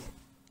 and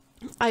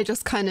I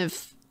just kind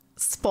of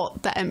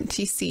spot the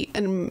empty seat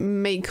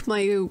and make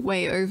my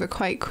way over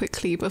quite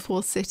quickly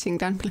before sitting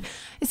down.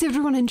 Is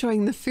everyone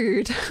enjoying the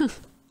food?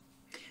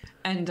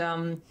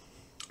 And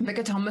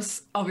Vicar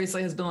Thomas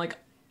obviously has been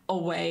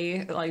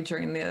away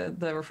during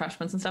the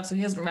refreshments and stuff, so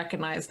he hasn't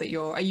recognized that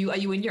are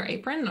you in your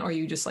apron, or are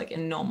you just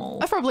in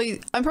normal?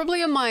 I'm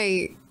probably in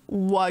my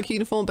work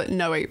uniform, but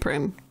no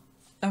apron.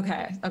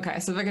 Okay.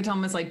 So Vicar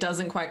Thomas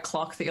doesn't quite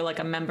clock that you're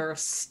a member of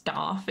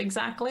staff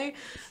exactly,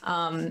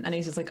 and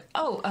he's just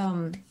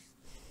hello.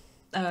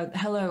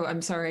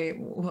 I'm sorry.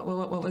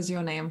 What was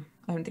your name?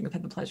 I don't think I've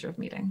had the pleasure of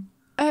meeting.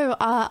 Oh,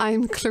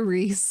 I'm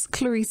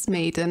Clarice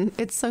Maiden.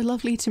 It's so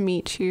lovely to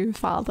meet you,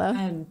 Father.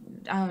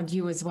 And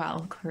you as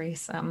well,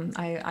 Clarice.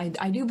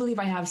 I do believe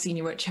I have seen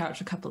you at church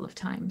a couple of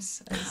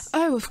times.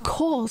 Oh, of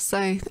course.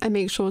 I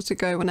make sure to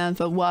go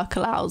whenever work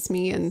allows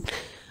me.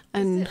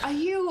 And are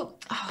you?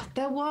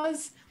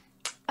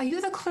 Are you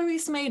the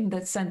Clarice Maiden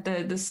that sent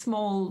the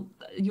small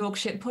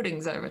Yorkshire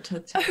puddings over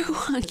to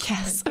oh,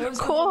 yes, of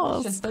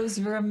course. Those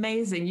were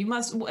amazing. You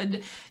must. Do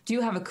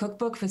you have a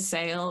cookbook for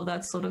sale?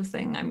 That sort of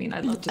thing. I mean,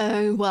 I'd love to.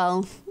 Oh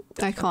well,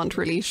 I can't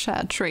really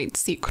share trade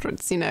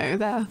secrets. You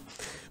know,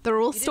 they're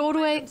all stored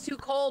away. Too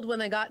cold when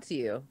they got to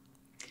you.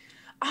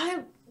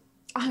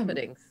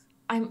 Puddings.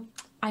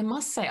 I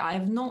must say, I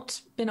have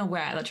not been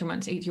aware that you're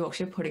meant to eat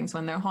Yorkshire puddings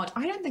when they're hot.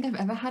 I don't think I've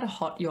ever had a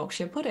hot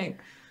Yorkshire pudding.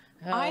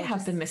 I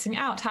have been missing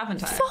out,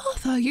 haven't I?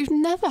 Father, you've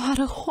never had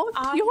a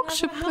hot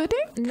Yorkshire pudding?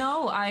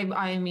 No,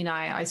 I mean,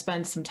 I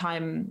spent some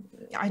time.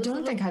 I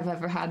don't think I've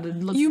ever had a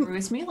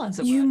luxurious meal as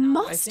it were. You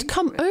must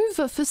come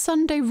over for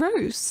Sunday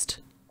roast.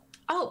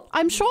 Oh,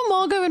 I'm sure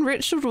Margot and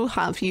Richard will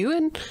have you,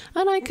 and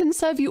I can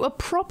serve you a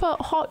proper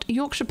hot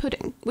Yorkshire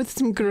pudding with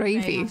some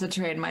gravy. I have to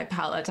train my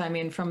palate. I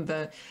mean, from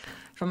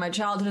my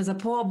childhood as a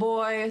poor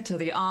boy to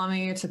the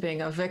army to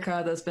being a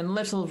vicar, there's been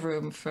little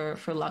room for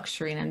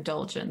luxury and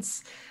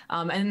indulgence.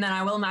 And then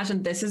I will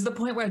imagine this is the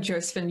point where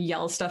Josephine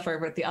yells stuff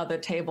over at the other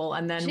table,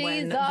 and then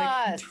when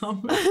Vicar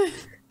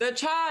Thomas, the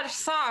church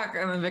suck,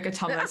 and then Vicar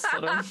Thomas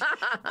sort of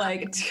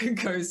like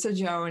goes to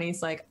Joe, and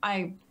he's like,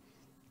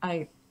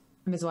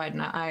 Ms.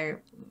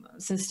 Widener,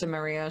 Sister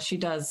Maria, she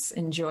does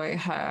enjoy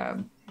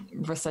her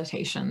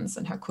recitations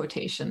and her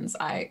quotations.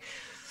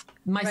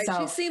 Myself.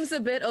 Right, she seems a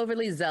bit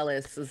overly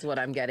zealous, is what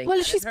I'm getting.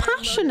 Well, she's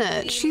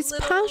passionate. She's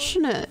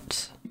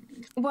passionate.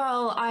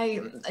 Well,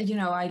 I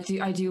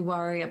do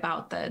worry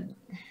about that.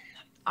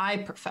 I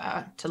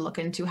prefer to look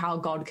into how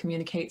God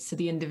communicates to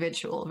the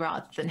individual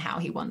rather than how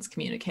he once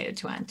communicated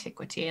to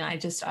antiquity.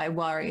 And I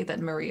worry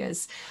that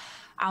Maria's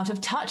out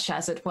of touch,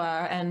 as it were.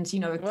 And,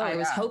 I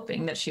was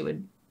hoping that she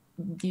would,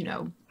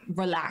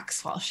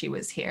 relax while she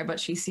was here, but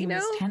she seemed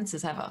as tense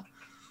as ever.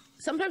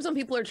 Sometimes when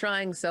people are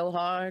trying so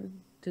hard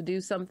to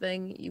do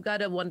something, you got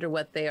to wonder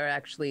what they are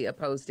actually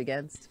opposed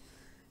against,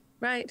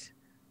 right?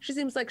 She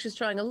seems like she's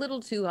trying a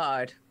little too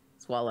hard.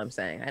 That's all I'm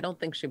saying. I don't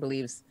think she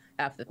believes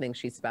half the things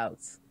she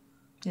spouts.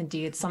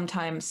 Indeed,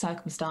 sometimes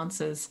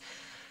circumstances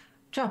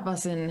trap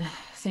us in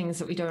things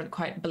that we don't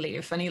quite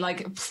believe. And he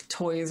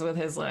toys with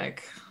his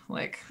like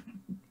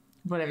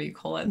whatever you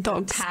call it,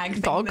 dog's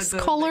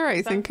collar.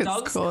 I think it's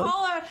dog's called.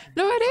 Collar.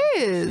 No, it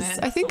is.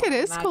 I think it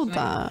is called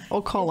that,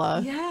 or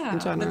collar. Yeah,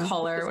 the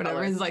collar,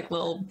 whatever, his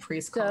little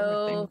priest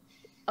collar thing.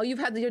 Oh, you've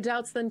had your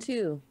doubts then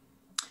too,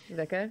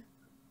 Becca?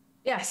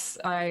 Yes,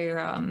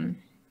 I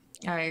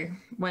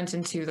went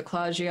into the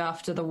clergy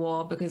after the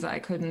war because I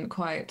couldn't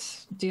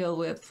quite deal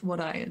with what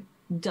I had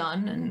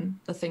done and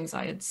the things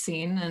I had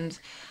seen, and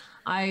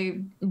I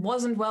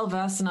wasn't well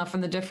versed enough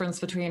in the difference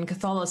between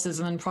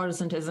Catholicism and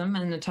Protestantism,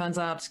 and it turns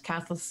out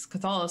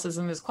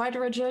Catholicism is quite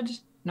rigid,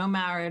 no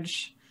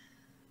marriage,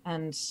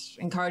 and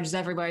encourages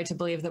everybody to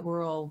believe that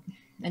we're all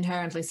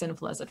inherently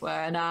sinful, as it were.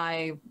 And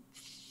I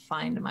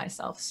find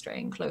myself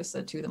straying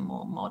closer to the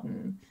more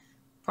modern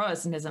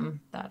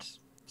Protestantism that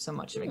so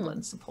much of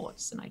England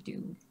supports, and I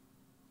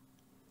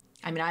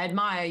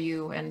admire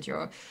you and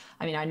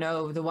I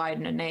know the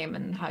Widener name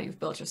and how you've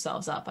built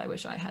yourselves up. I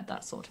wish I had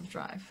that sort of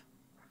drive.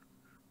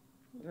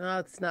 No,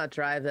 it's not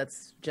drive.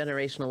 That's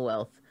generational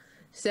wealth.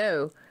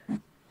 So,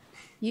 I'm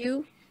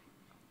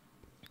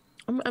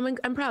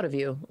proud of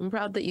you. I'm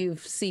proud that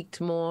you've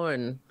seeked more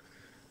and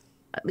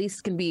at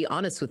least can be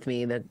honest with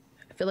me. That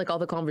I feel like all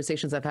the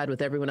conversations I've had with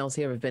everyone else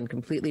here have been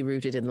completely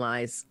rooted in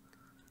lies.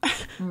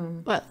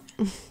 Well,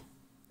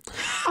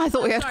 I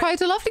thought we had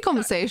quite a lovely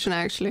conversation,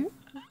 actually.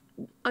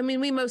 I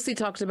mean, we mostly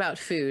talked about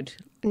food.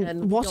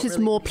 And what is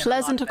more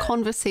pleasant a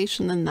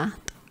conversation than that?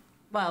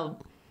 Well,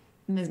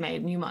 Ms.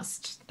 Maiden, you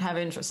must have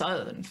interests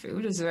other than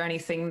food. Is there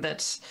anything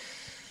that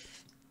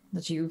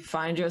you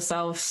find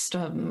yourself,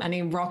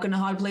 any rock in a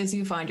hard place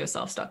you find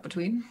yourself stuck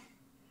between?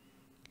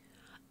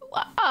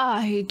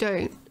 I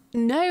don't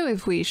know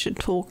if we should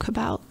talk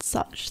about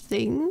such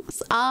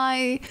things.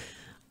 I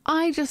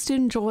just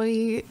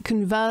enjoy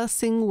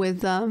conversing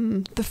with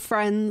the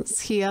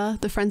friends here,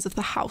 the friends of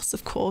the house,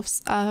 of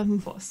course.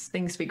 Of course,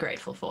 things to be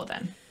grateful for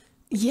then.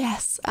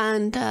 Yes,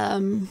 and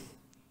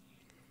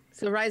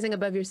So rising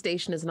above your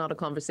station is not a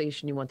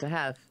conversation you want to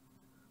have.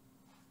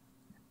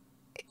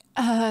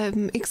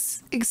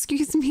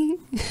 Excuse me.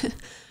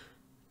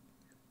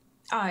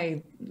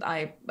 I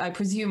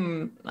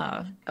presume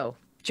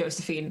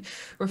Josephine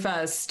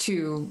refers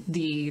to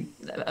the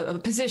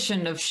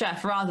position of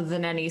chef rather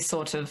than any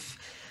sort of.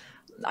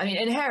 I mean,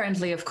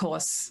 inherently, of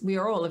course, we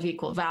are all of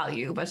equal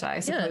value, but I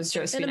suppose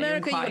Josephine. In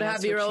America, you would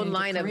have your own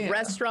line of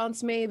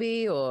restaurants,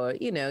 maybe, or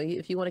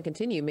if you want to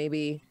continue,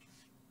 maybe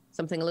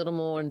something a little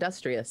more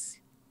industrious.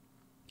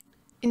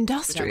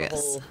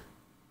 Industrious.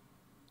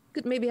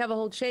 Could maybe have a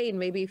whole chain.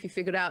 Maybe if you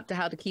figured out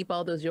how to keep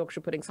all those Yorkshire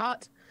puddings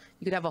hot,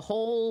 you could have a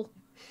whole,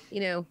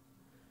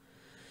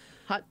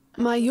 hot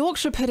My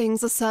Yorkshire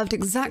puddings are served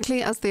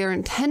exactly as they are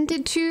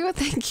intended to.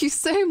 Thank you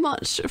so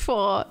much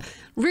for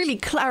really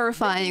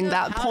clarifying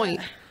that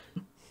point.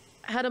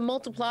 How to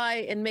multiply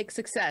and make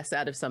success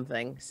out of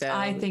something. So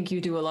I think you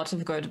do a lot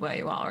of good where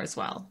you are as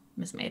well,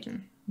 Miss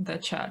Maiden. The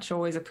church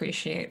always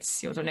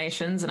appreciates your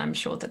donations, and I'm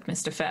sure that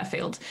Mr.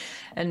 Fairfield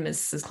and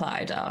Mrs.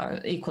 Clyde are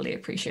equally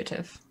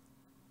appreciative.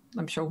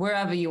 I'm sure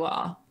wherever you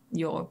are,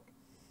 your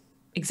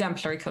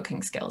exemplary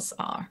cooking skills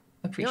are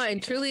appreciated.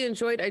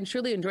 No, I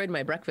truly enjoyed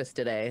my breakfast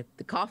today.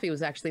 The coffee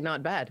was actually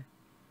not bad.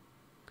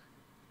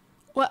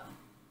 Well,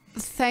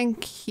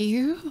 thank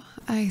you,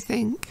 I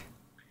think.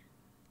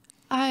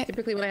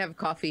 Typically when I have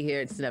coffee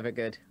here, it's never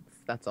good.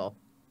 That's all.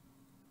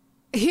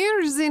 Here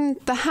is in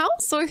the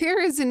house, or here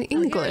is in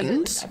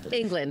England?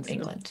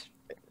 England.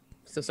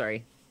 So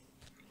sorry.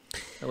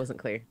 That wasn't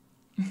clear.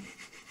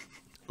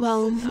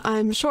 Well,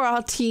 I'm sure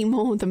our tea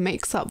more than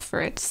makes up for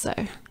it, so.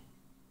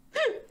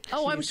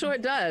 Oh, I'm sure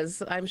it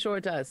does. I'm sure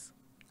it does.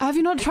 Have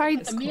you not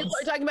tried... Are you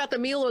talking about the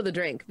meal or the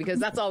drink? Because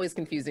that's always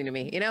confusing to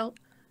me, you know?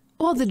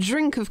 Well, the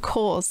drink, of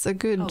course. A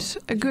good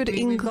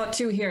We've got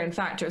two here, in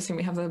fact, Josephine.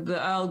 We have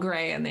the Earl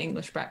Grey and the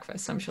English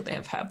breakfast. I'm sure they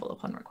have herbal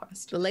upon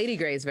request. The Lady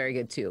Grey is very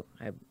good too,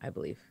 I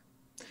believe.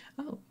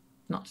 Oh,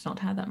 not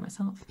had that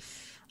myself.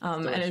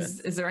 And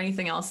is there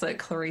anything else that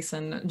Clarice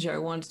and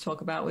Joe wanted to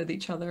talk about with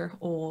each other,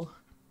 or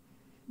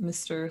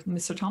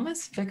Mr.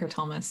 Thomas? Vicar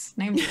Thomas.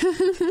 Name.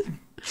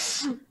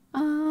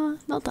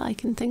 Not that I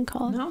can think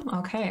of. No?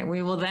 Okay.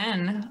 We will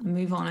then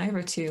move on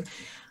over to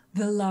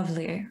the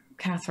lovely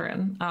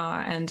Catherine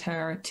and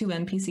her two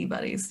NPC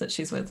buddies that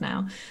she's with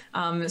now.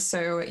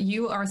 So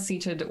you are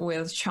seated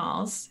with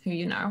Charles, who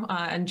you know,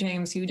 and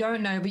James, who you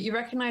don't know, but you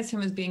recognize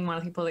him as being one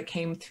of the people that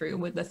came through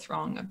with the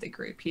throng of the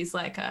group. He's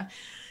like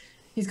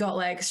he's got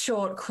like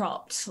short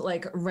cropped,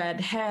 like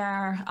red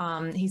hair.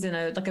 He's in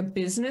a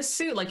business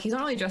suit. Like he's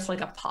not really just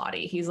like a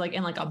party. He's like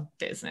in like a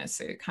business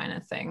suit kind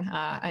of thing.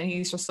 And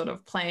he's just sort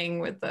of playing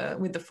with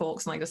the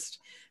forks and like just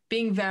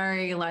being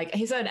very like,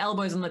 he's at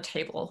elbows on the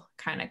table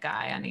kind of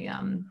guy.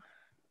 And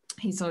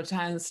he sort of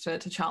turns to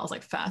Charles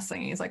like first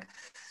thing. He's like,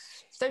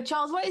 so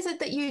Charles, what is it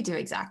that you do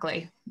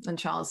exactly? And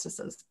Charles just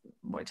says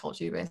what I told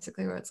you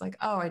basically, where it's like,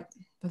 oh,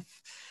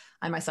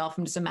 I myself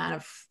am just a man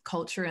of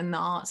culture and the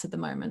arts at the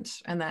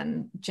moment. And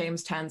then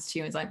James turns to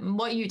you and is like,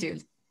 what you do?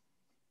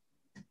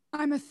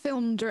 I'm a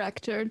film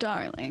director,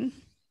 darling.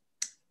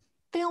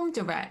 Film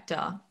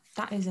director.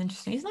 That is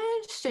interesting. Isn't that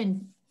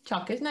interesting,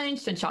 Chuck? Isn't that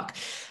interesting, Chuck?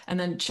 And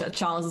then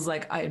Charles is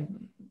like,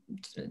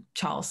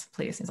 Charles,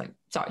 please. He's like,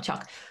 sorry,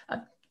 Chuck.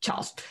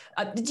 Charles,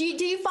 do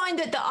you find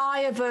that the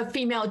eye of a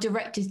female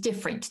director is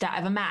different to that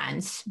of a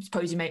man's?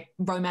 Suppose you make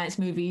romance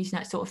movies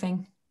and that sort of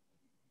thing.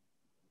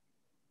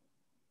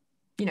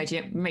 You know, do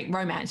you make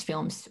romance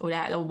films or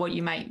that, or what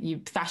you make?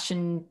 You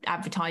fashion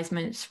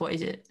advertisements? What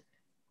is it?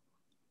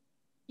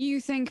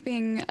 You think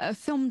being a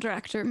film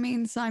director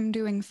means I'm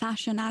doing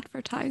fashion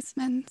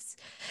advertisements?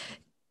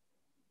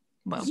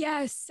 Well,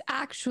 yes,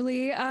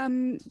 actually,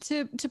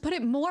 to put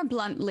it more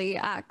bluntly,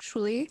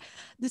 actually,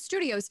 the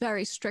studio is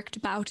very strict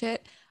about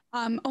it.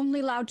 Only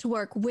allowed to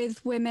work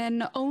with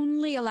women,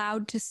 only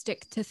allowed to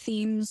stick to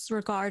themes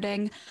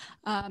regarding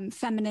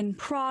feminine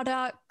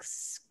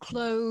products,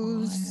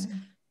 clothes,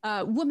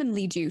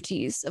 womanly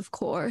duties, of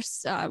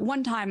course.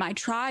 One time I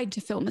tried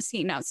to film a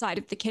scene outside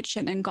of the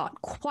kitchen and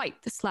got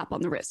quite the slap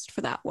on the wrist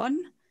for that one.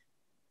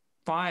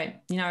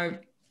 Right. You know,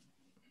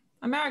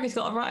 America's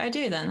got a right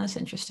idea then. That's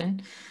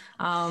interesting.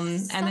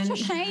 Such a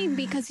shame,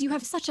 because you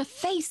have such a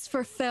face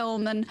for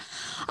film, and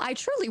I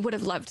truly would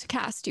have loved to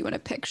cast you in a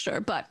picture,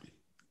 but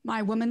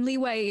my womanly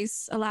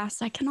ways,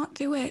 alas, I cannot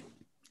do it.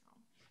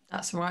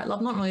 That's right.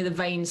 I'm not really the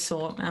vain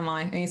sort, am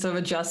I? And he sort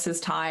of adjusts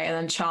his tie, and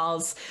then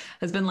Charles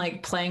has been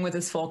like playing with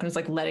his fork and is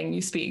like letting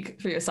you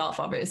speak for yourself,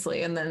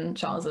 obviously. And then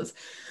Charles is,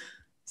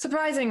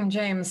 surprising,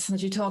 James,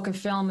 that you talk of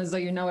film as though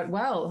you know it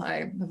well.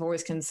 I have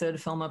always considered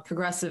film a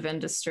progressive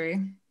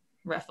industry,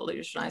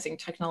 revolutionizing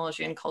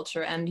technology and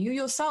culture, and you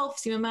yourself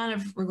seem a man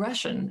of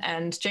regression.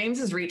 And James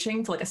is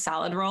reaching for like a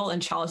salad roll,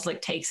 and Charles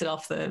like takes it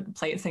off the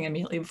plate thing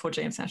immediately before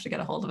James can actually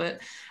get a hold of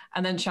it.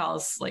 And then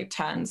Charles like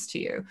turns to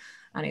you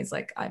and he's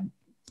like,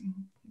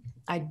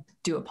 I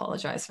do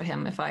apologize for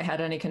him. If I had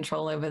any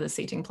control over the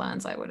seating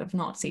plans, I would have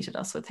not seated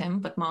us with him,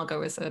 but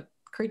Margot is a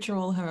creature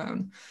all her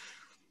own.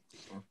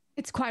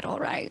 It's quite all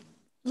right.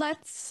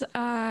 Let's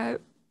try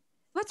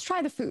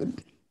the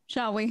food,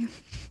 shall we?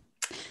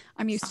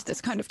 I'm used to this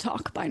kind of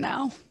talk by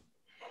now.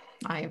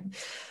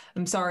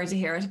 I'm sorry to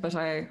hear it, but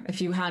if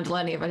you handle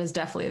any of it as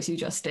deftly as you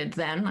just did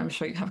then, I'm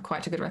sure you have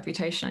quite a good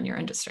reputation in your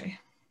industry.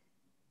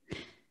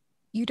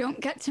 You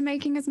don't get to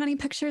making as many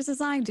pictures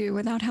as I do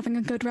without having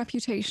a good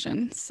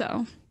reputation,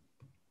 so.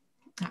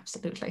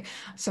 Absolutely.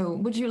 So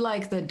would you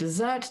like the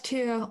dessert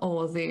tier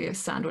or the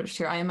sandwich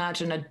tier? I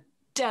imagine a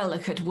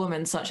delicate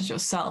woman such as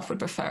yourself would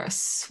prefer a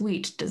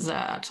sweet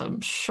dessert, I'm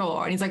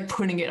sure. And he's like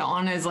putting it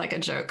on as like a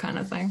joke kind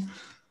of thing.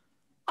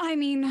 I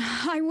mean,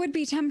 I would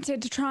be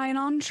tempted to try an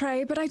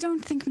entree, but I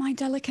don't think my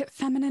delicate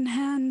feminine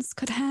hands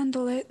could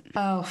handle it.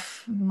 Oh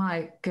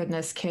my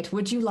goodness, Kit.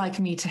 Would you like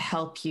me to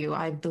help you?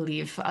 I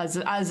believe as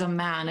a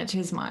man, it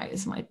is my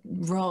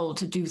role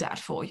to do that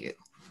for you.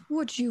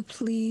 Would you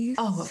please?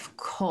 Oh, of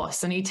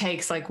course. And he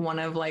takes like one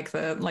of like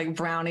the like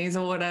brownies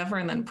or whatever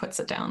and then puts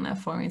it down there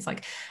for me. He's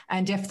like,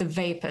 and if the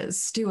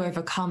vapors do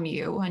overcome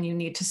you and you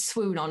need to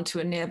swoon onto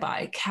a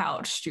nearby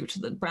couch due to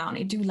the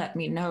brownie, do let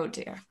me know,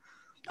 dear.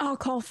 I'll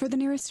call for the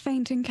nearest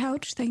fainting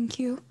couch, thank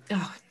you.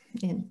 Oh,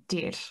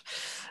 indeed.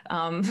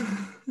 And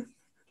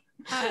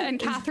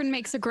Catherine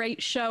makes a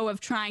great show of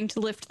trying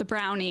to lift the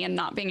brownie and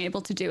not being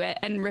able to do it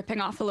and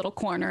ripping off a little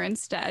corner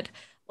instead.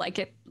 Like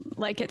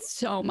it's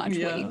so much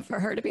weight for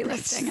her to be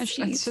lifting as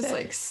she It's just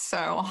like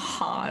so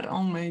hard.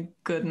 Oh my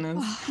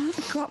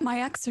goodness. Got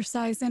my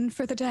exercise in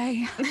for the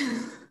day.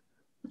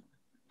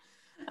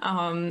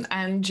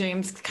 And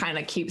James kind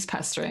of keeps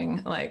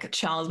pestering like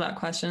Charles about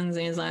questions,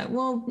 and he's like,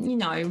 well, you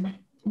know,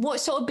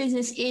 what sort of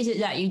business is it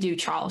that you do,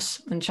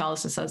 Charles? And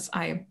Charles just says,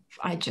 I'm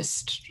a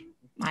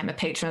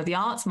patron of the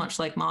arts, much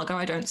like Margot.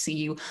 I don't see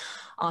you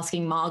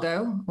asking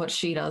Margot what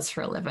she does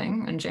for a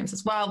living. And James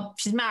says, well,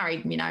 she's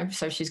married, you know,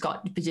 so she's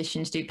got the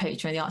position to do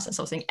patron of the arts, that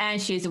sort of thing.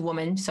 And she's a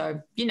woman. So,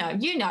 you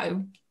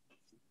know,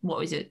 what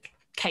was it?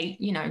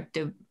 Kate, you know,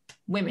 the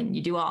women,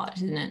 you do art,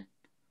 isn't it?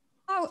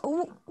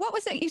 Oh, what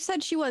was it? You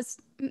said she was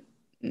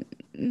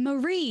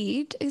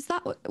married. Is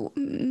that what?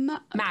 Married.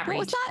 What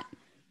was that?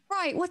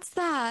 Right. What's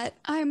that?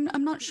 I'm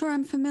not sure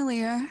I'm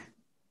familiar.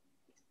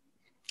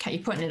 Okay,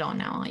 you're putting it on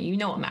now, aren't you? You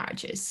know what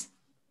marriage is.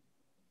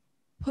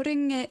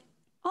 Putting it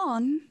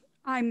on?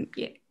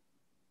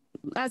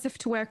 As if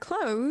to wear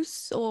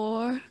clothes,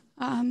 or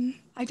I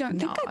don't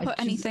think I put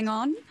anything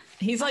on.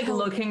 He's like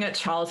looking at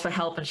Charles for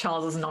help, and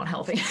Charles is not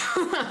helping.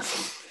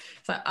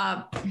 So,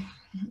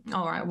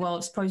 all right.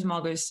 Well, suppose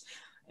Margot's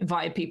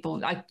invited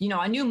people. I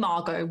knew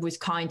Margot was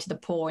kind to the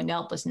poor and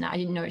helpless, and I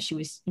didn't know she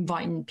was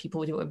inviting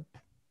people to a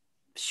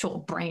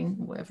short brain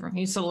or whatever.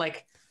 He's sort of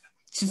like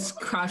just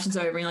crouches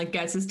over and like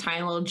gets his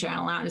tiny little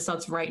journal out and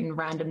starts writing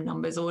random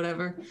numbers or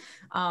whatever.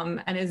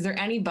 And is there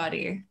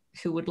anybody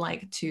who would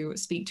like to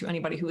speak to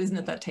anybody who isn't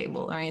at that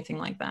table or anything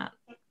like that?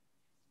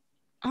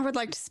 I would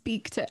like to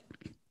speak to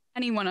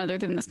anyone other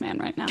than this man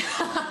right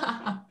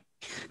now.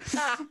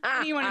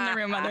 Anyone in the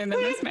room other than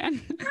this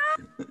man.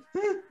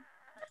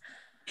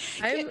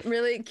 I'm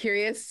really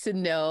curious to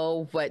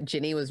know what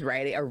Ginny was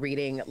writing or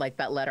reading, like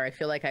that letter. I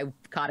feel like I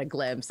caught a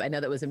glimpse. I know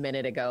that was a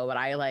minute ago, but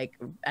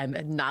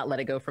I'm not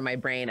let it go from my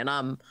brain. And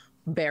I'm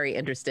very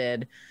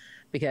interested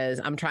because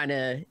I'm trying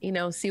to,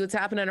 see what's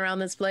happening around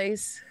this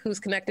place. Who's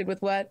connected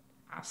with what?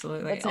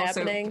 Absolutely. What's also,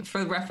 happening?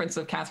 For the reference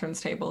of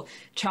Catherine's table,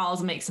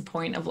 Charles makes a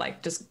point of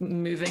like just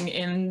moving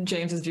in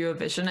James's view of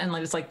vision and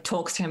like just like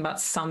talks to him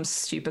about some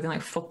stupid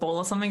like football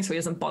or something, so he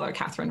doesn't bother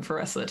Catherine for the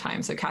rest of the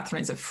time. So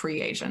Catherine is a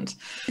free agent.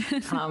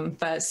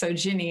 But so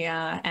Ginny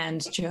and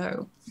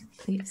Joe,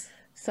 please.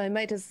 So I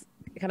might just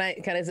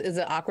is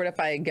it awkward if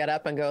I get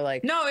up and go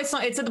like? No, it's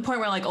not. It's at the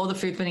point where like all the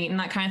food's been eaten,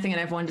 that kind of thing, and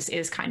everyone just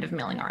is kind of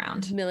milling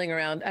around.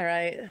 All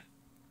right.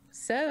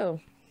 So,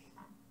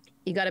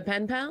 you got a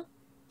pen pal?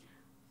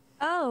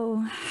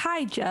 Oh,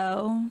 hi,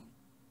 Joe.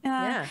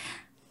 Yeah.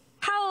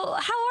 How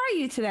are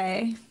you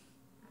today?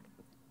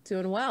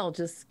 Doing well.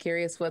 Just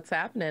curious what's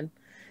happening.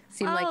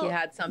 Seemed like you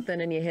had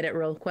something and you hit it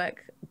real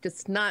quick.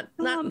 Just not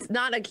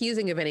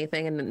accusing of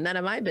anything and none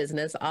of my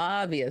business,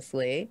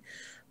 obviously.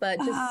 But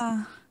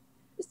just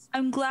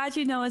I'm glad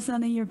you know it's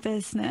none of your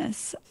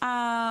business. It's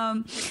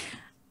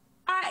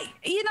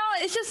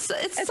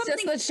something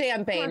just the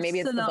champagne. personal.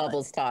 Maybe it's the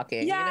bubbles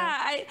talking.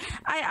 Yeah,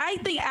 I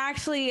think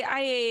actually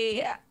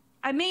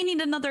I may need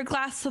another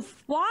glass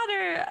of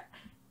water.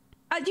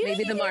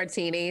 Maybe the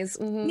martinis.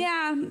 Mm-hmm.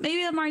 Yeah,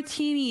 maybe the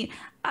martini.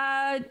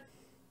 I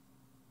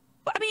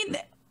mean,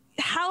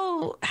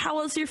 how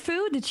was your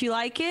food? Did you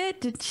like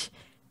it?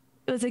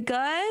 Was it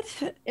good?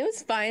 It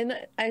was fine.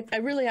 I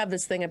really have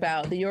this thing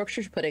about the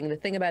Yorkshire pudding. The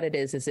thing about it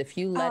is if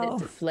you let it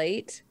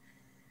deflate,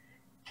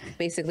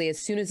 basically as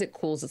soon as it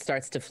cools, it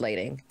starts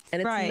deflating.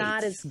 And it's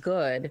not as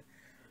good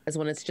as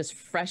when it's just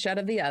fresh out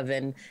of the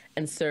oven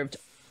and served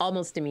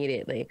almost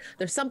immediately.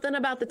 There's something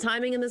about the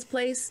timing in this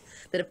place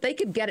that if they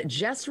could get it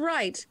just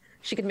right,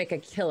 she could make a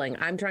killing.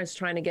 I'm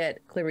trying to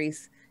get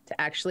Clarice to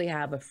actually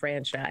have a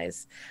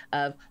franchise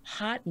of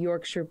hot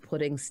Yorkshire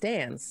pudding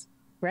stands,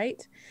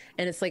 right?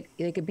 And it's like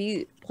they could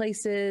be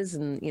places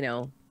and,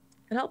 and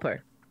help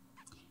her.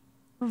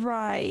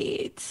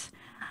 Right.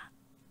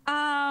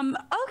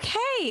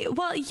 Okay.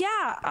 Well,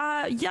 yeah,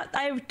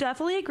 I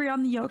definitely agree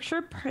on the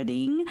Yorkshire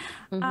pudding.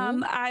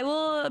 Mm-hmm. I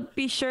will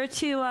be sure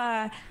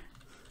to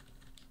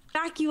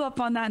back you up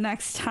on that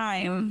next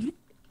time.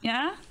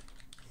 Yeah?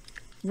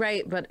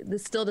 Right, but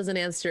this still doesn't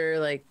answer,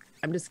 like,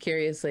 I'm just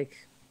curious, like,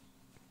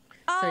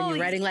 so are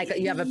you writing, like,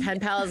 you have a pen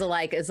pal? Is it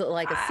like a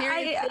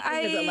serious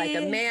thing? Is it like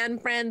a man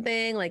friend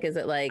thing? Like, is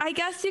it like... I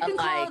guess you can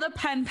call it a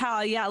pen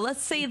pal. Yeah,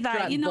 let's say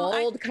that.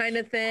 Bold kind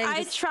of thing?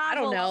 I travel I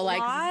don't know, a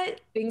lot,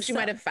 things you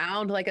might have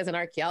found, like, as an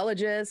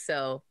archaeologist,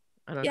 so...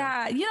 I don't know.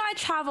 Yeah, I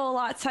travel a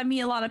lot, so I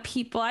meet a lot of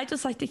people. I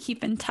just like to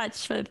keep in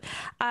touch with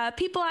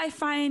people I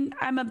find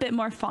I'm a bit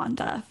more fond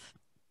of.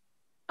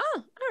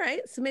 Oh, all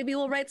right. So maybe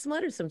we'll write some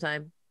letters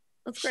sometime.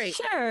 That's great.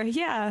 Sure,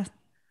 yeah.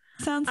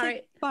 Sounds All like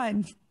right.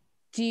 fun.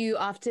 Do you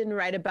often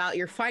write about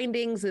your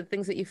findings, the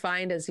things that you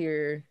find as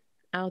you're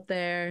out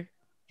there,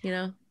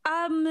 Yeah,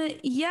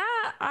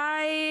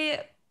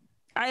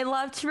 I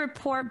love to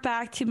report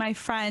back to my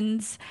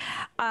friends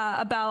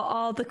about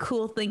all the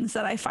cool things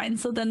that I find,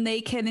 so then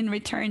they can in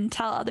return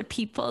tell other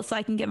people, so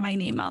I can get my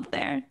name out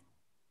there.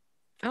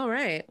 All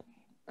right.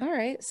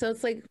 So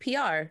it's like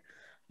PR.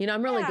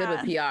 I'm really good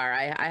with PR.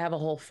 I have a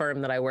whole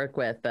firm that I work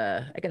with.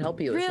 I can help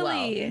you as well.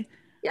 Really?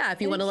 Yeah,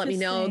 if you want to let me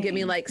know, give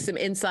me like some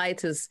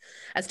insights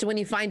as to when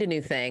you find a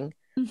new thing.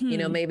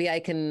 Maybe I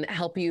can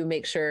help you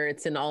make sure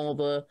it's in all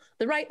the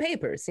right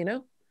papers,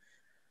 The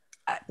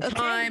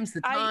Times,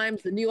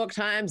 the New York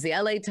Times, the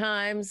LA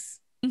Times,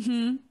 all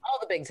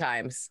the big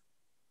times.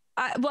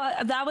 Well,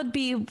 that would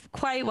be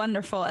quite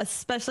wonderful,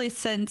 especially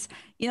since,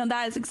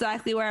 that is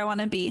exactly where I want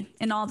to be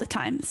in all the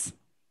times.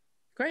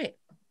 Great.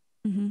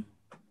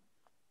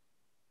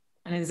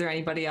 And is there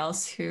anybody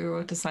else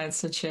who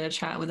decides to chit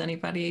chat with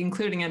anybody,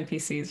 including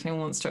NPCs? If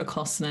anyone wants to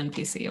accost an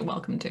NPC, you're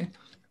welcome to.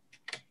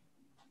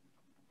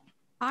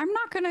 I'm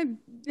not going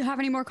to have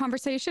any more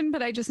conversation,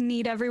 but I just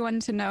need everyone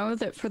to know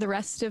that for the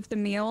rest of the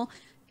meal,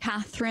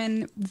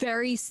 Catherine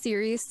very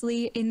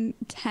seriously,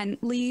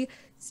 intently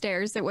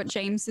stares at what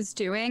James is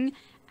doing,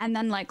 and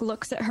then like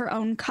looks at her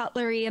own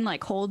cutlery and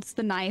like holds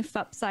the knife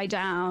upside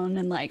down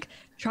and like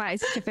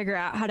tries to figure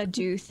out how to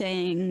do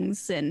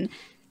things, and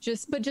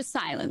just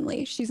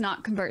silently. She's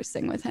not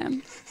conversing with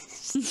him.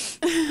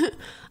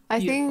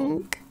 I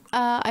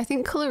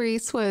think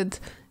Clarice would,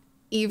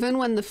 even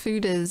when the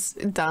food is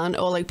done,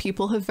 or like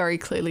people have very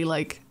clearly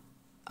like,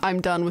 I'm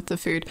done with the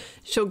food,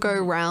 she'll go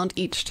around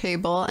each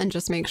table and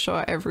just make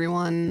sure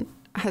everyone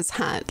has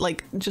had,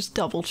 like, just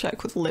double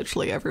check with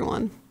literally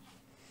everyone.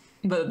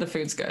 But the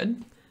food's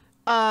good?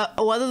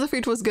 Whether the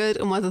food was good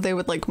and whether they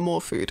would like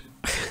more food.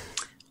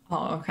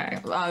 Oh, okay.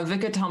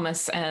 Vicar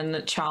Thomas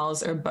and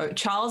Charles are both,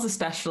 Charles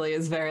especially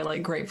is very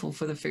like grateful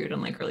for the food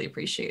and like really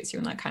appreciates you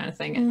and that kind of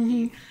thing.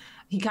 And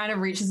he kind of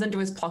reaches into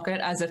his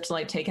pocket as if to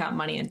like take out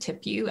money and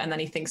tip you, and then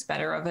he thinks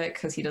better of it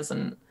because he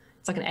doesn't,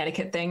 it's like an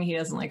etiquette thing. He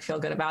doesn't like feel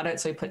good about it,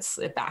 so he puts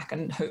it back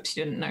and hopes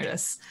you didn't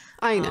notice.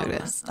 I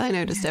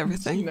noticed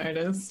everything. You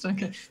noticed.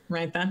 Okay,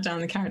 write that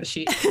down the character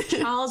sheet.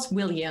 Charles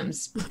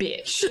Williams,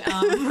 bitch.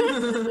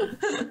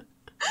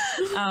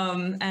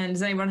 And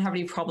does anyone have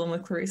any problem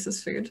with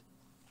Clarissa's food,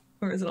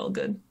 or is it all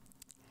good?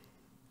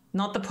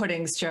 Not the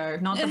puddings, Joe.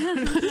 Not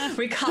the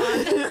we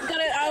can't.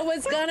 I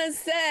was gonna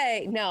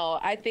say no.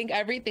 I think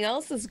everything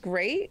else is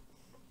great.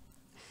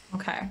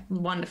 Okay,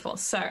 wonderful.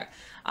 So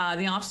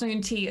the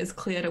afternoon tea is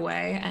cleared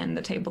away, and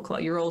the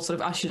tablecloth, you're all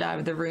sort of ushered out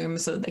of the room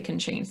so that they can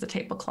change the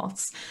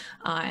tablecloths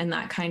and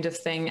that kind of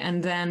thing.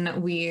 And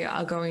then we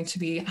are going to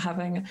be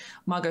having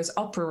Margot's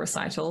opera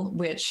recital,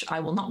 which I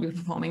will not be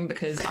performing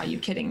because are you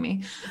kidding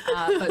me?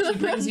 But she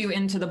brings you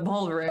into the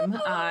ballroom.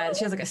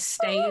 She has like a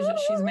stage that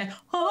she's made.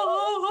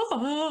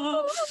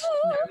 No,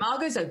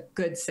 Margot's a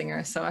good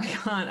singer, so I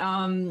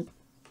can't.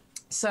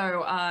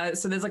 So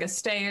there's like a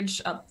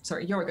stage.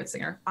 Sorry, you're a good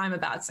singer. I'm a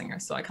bad singer,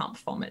 so I can't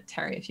perform it.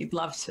 Terry, if you'd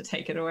love to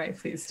take it away,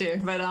 please do.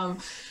 But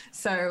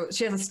so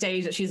she has a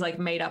stage that she's like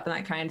made up and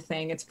that kind of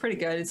thing. It's pretty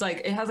good. It's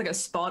like it has like a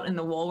spot in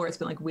the wall where it's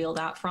been like wheeled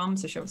out from.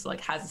 So she obviously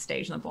like has a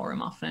stage in the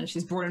ballroom often, and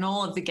she's brought in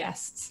all of the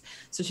guests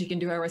so she can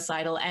do her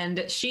recital.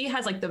 And she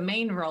has like the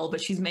main role,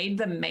 but she's made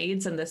the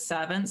maids and the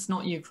servants,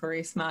 not you,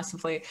 Clarice,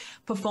 massively,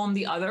 perform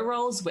the other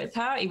roles with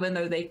her, even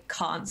though they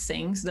can't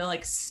sing. So they're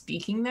like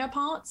speaking their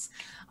parts.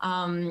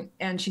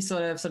 And she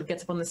sort of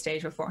gets up on the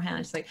stage beforehand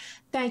and she's like,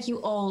 thank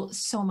you all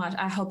so much.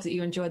 I hope that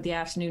you enjoyed the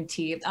afternoon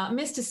tea.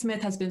 Mr.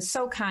 Smith has been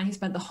so kind. He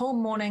spent the whole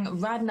morning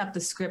writing up the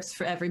scripts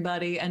for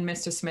everybody. And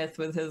Mr. Smith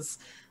with his,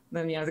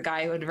 the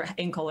guy who would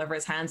ink all over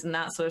his hands and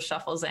that sort of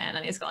shuffles in,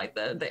 and he's got like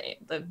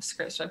the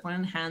scripts for everyone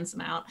and hands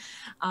them out.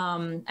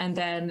 And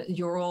then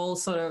you're all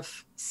sort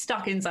of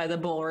stuck inside the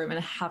ballroom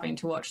and having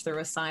to watch the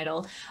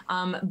recital.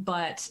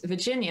 But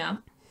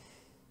Virginia,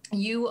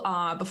 you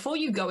are, before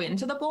you go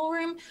into the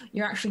ballroom,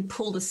 you're actually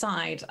pulled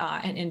aside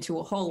and into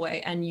a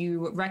hallway, and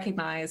you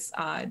recognize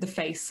the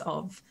face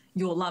of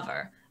your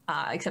lover,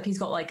 except he's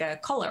got like a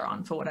collar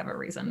on for whatever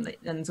reason,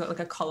 and he's got like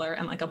a collar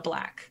and like a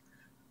black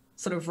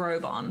sort of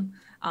robe on,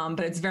 but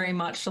it's very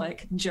much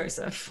like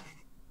Joseph.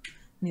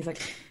 And he's like,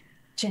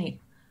 Jenny,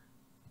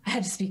 I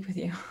had to speak with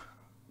you.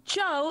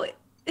 Joe,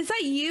 is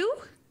that you?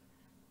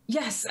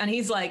 Yes, and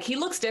he's like, he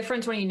looks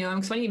different when you knew him,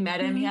 because when you met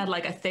him, he had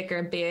like a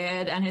thicker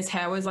beard and his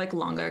hair was like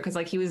longer because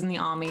like he was in the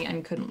army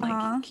and couldn't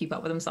like keep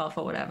up with himself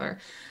or whatever.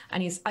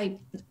 And he's,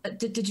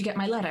 did you get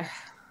my letter?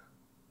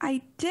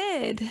 I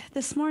did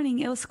this morning.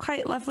 It was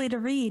quite lovely to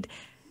read.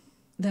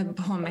 The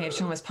poor maid,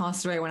 she almost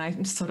passed away when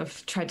I sort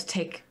of tried to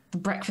take the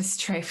breakfast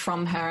tray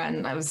from her,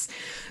 and I was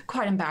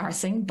quite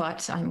embarrassing,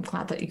 but I'm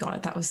glad that you got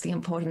it. That was the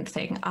important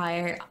thing.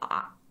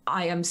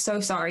 I am so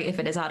sorry if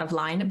it is out of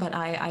line, but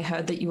I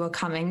heard that you were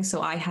coming,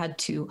 so I had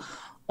to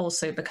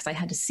also because I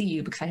had to see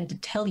you, because I had to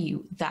tell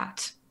you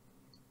that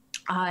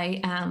I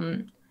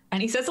am,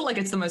 and he says it like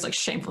it's the most like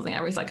shameful thing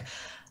ever. He's like,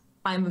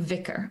 I'm a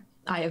vicar.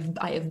 I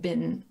have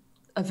been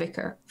a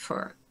vicar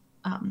for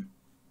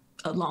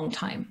a long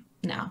time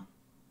now,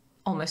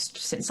 almost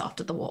since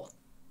after the war.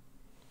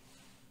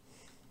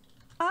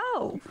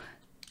 Oh,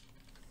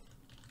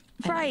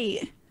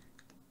 right.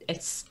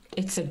 It's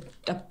an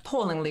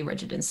appallingly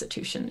rigid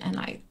institution, and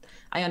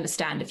I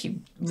understand if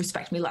you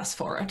respect me less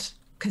for it,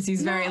 because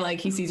he's very like,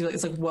 he sees you like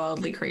this like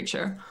worldly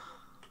creature.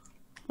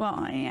 Well,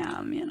 I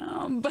am, you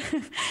know, but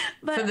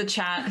for the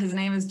chat, his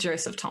name is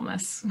Joseph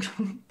Thomas.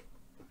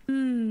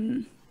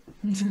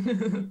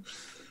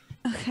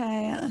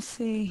 Okay, let's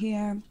see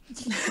here.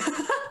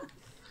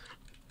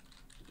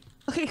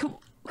 Okay,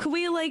 can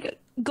we like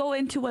go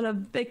into what a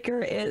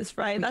vicar is,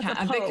 right? That's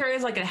a vicar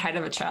is like a head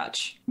of a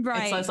church.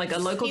 Right. So it's like a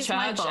local He's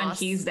my church, boss. and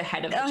he's the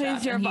head of the church.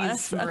 He's your and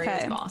boss. He's Maria's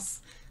Okay.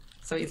 boss.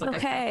 So he's like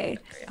Okay. a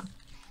vicar, yeah.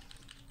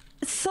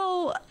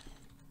 So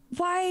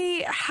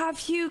why have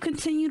you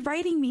continued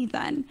writing me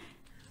then?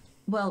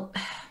 Well,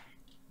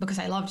 because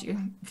I loved you,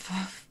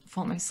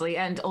 foremostly,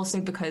 and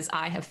also because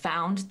I have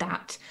found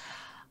that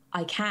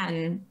I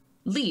can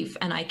leave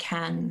and I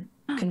can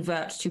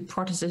convert to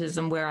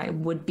Protestantism where I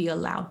would be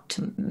allowed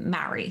to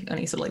marry. And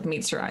he sort of like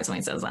meets your eyes when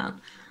he says that.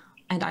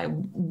 And I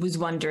was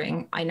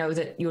wondering, I know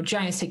that your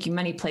journeys take you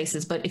many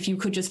places, but if you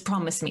could just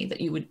promise me that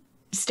you would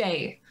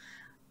stay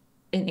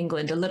in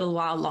England a little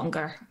while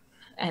longer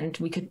and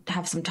we could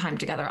have some time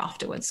together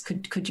afterwards.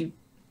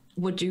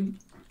 Would you,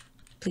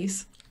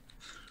 please?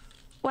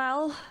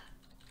 Well,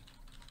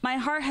 my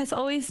heart has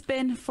always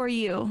been for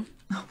you.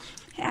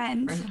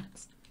 And Very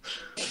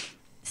nice.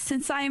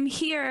 since I am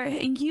here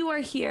and you are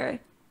here,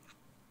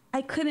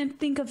 I couldn't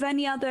think of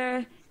any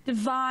other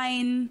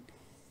divine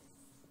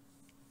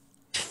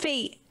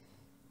fate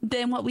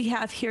than what we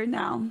have here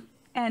now.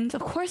 And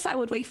of course I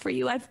would wait for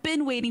you. I've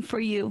been waiting for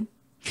you.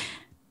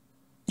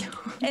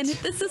 And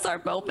if this is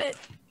our moment,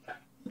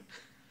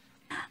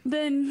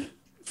 then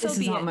so This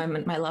be is our it.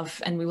 moment, my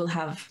love, and we will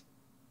have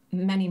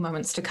many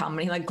moments to come.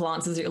 And he like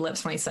glances at your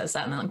lips when he says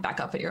that, and then like back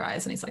up at your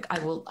eyes, and he's like, I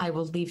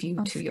will leave you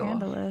to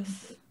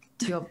Scandalous.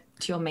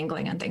 your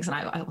mingling and things, and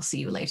I will see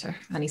you later.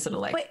 And he sort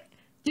of like, Wait,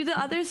 do the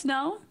others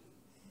know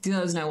do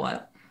those know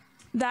what?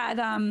 that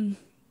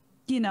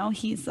you know,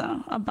 he's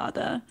about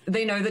to...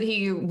 They know that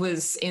he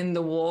was in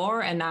the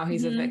war and now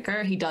he's a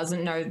vicar. He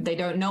doesn't know,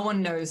 no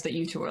one knows that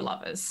you two are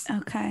lovers.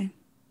 Okay.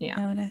 Yeah.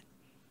 Noted.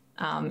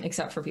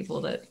 Except for people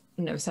that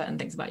know certain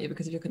things about you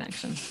because of your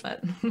connection.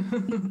 But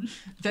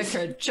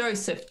Vicar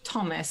Joseph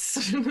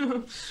Thomas.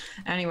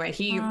 Anyway,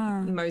 he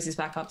moseys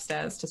back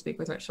upstairs to speak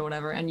with Rich or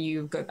whatever, and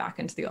you go back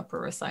into the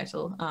opera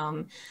recital.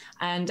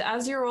 And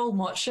as you're all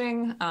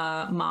watching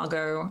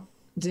Margot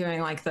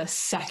doing like the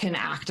second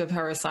act of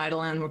her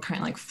recital, and we're kind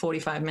of like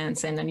 45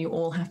 minutes in, and you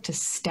all have to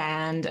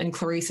stand, and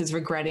Clarice is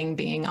regretting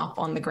being up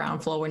on the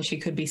ground floor when she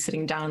could be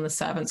sitting down in the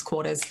servants'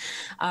 quarters.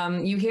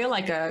 You hear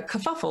like a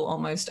kerfuffle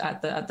almost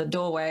at the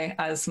doorway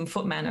as some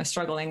footmen are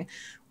struggling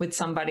with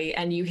somebody,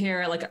 and you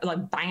hear like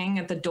banging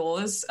at the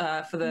doors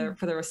for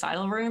the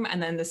recital room,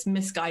 and then this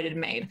misguided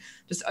maid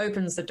just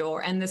opens the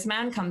door, and this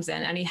man comes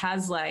in, and he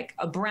has like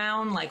a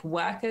brown like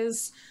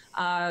workers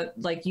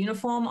like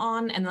uniform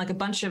on, and like a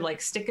bunch of like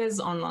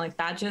stickers on like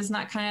badges and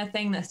that kind of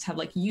thing that have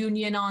like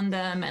union on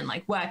them and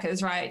like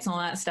workers' rights and all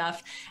that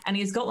stuff. And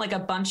he's got like a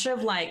bunch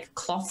of like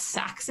cloth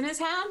sacks in his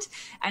hand,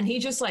 and he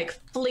just like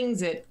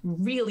flings it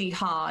really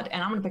hard.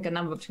 And I'm gonna pick a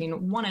number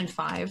between 1 and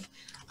 5.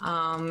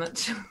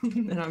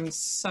 And I'm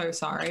so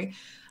sorry.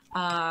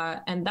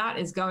 And that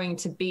is going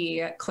to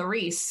be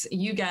Clarice.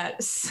 You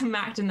get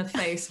smacked in the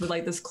face with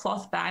like this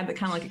cloth bag that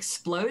kind of like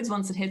explodes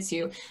once it hits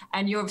you,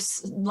 and your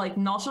like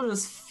nostrils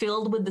is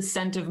filled with the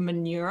scent of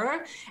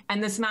manure,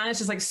 and this man is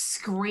just like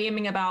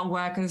screaming about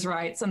workers'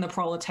 rights and the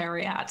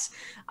proletariat,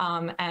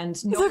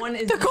 and no one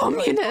is the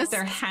communists. put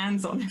their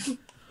hands on him.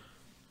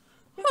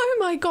 Oh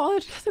my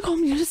god, the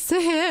communists are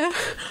here.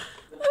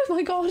 Oh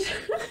my god.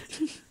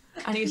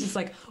 And he's just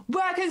like,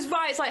 workers'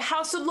 rights, like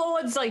House of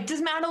Lords, like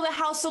dismantle the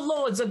House of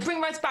Lords, like bring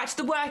rights back to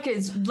the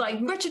workers, like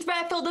Richard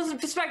Fairfield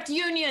doesn't respect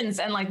unions.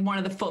 And like one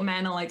of the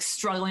footmen are like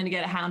struggling to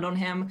get a hand on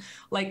him.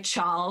 Like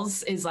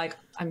Charles is like,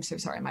 I'm so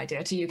sorry, my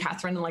dear, to you,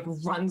 Catherine, and like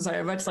runs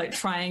over to like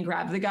try and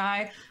grab the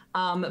guy.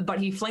 But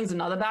he flings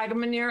another bag of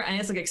manure and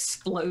it's like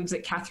explodes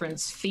at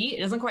Catherine's feet.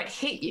 It doesn't quite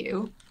hit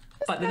you,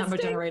 but the number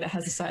generator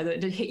has decided that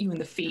it did hit you in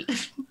the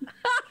feet.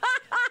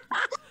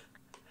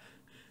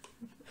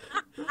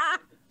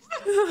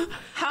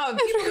 How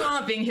people who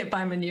aren't being hit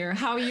by manure,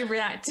 how are you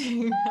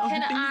reacting?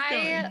 Can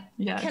I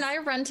Yes. can I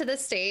run to the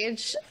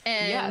stage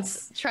and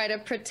Yes. try to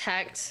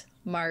protect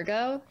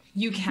Margot?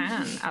 You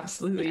can,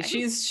 absolutely.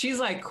 She's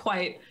like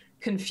quite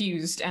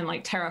confused and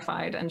like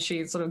terrified, and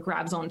she sort of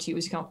grabs onto you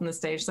as you come up on the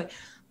stage. She's like,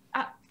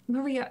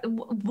 Maria,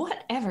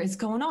 whatever is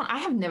going on? I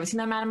have never seen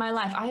that man in my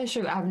life. I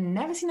assure you, I've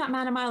never seen that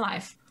man in my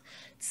life.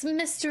 It's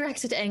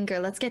misdirected anger.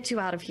 Let's get you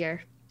out of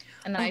here.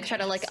 And then I try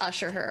to like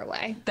usher her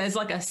away. There's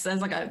like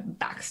a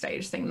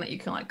backstage thing that you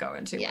can like go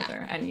into with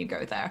her, and you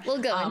go there.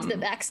 We'll go into the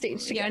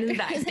backstage together. Yeah, into the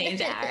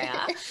backstage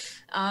area.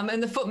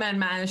 And the footman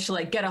managed to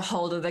like get a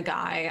hold of the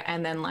guy,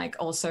 and then like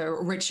also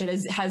Richard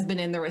has been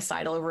in the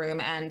recital room,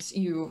 and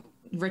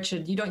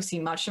Richard, you don't see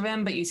much of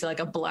him, but you see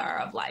like a blur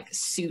of like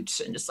suit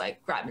and just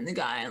like grabbing the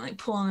guy and like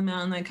pulling him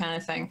out and that kind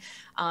of thing.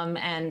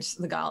 And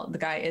the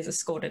guy is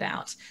escorted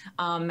out.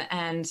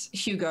 And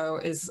Hugo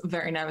is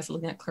very nervous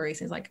looking at Clarice.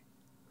 He's like,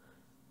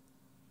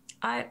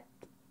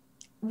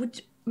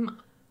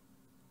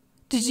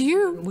 Did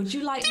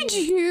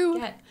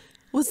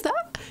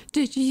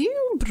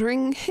you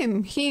bring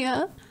him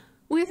here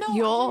with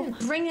your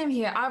bring him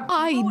here?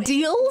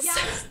 ideals?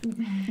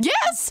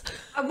 Yes.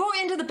 I wrote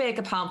into the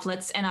Baker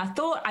pamphlets, and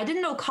I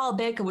didn't know Carl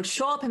Baker would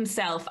show up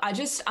himself.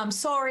 I'm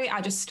sorry.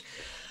 I should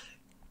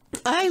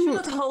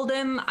have told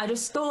him. I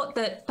just thought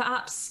that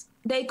perhaps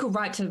they could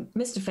write to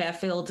Mr.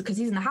 Fairfield because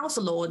he's in the House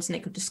of Lords, and they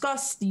could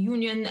discuss the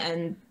union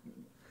and.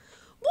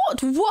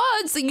 What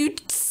words are you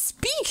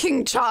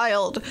speaking,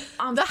 child?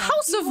 The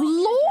House of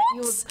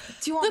Lords?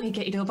 Do you want me to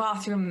get you to a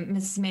bathroom,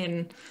 Mrs.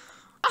 Min?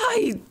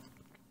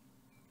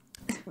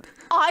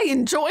 I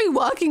enjoy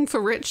working for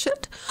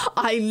Richard.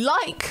 I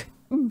like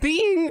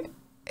being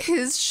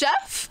his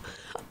chef.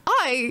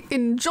 I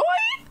enjoy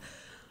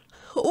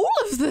all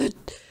of the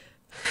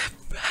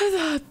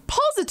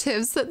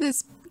positives that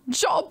this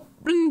job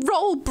and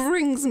role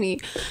brings me.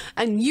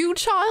 And you,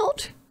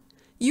 child,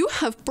 you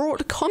have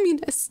brought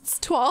communists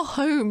to our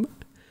home.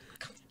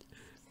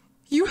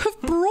 You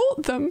have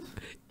brought them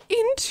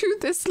into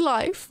this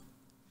life,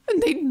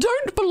 and they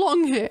don't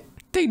belong here.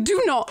 They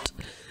do not.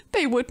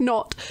 They would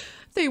not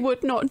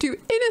do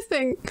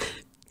anything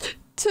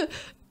to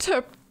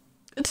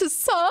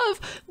serve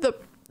the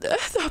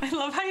I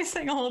love how you're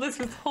saying all this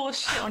with horse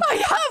shit on I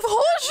have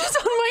horse shit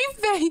on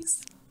my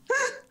face.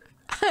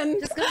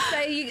 And Just gonna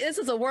say, this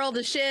is a world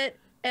of shit.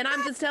 And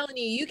I'm just telling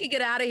you, you can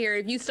get out of here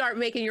if you start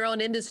making your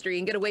own industry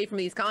and get away from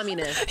these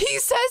communists. he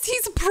says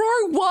he's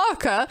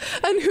pro-worker,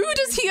 and who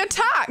does he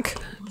attack?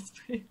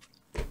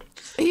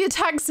 He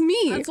attacks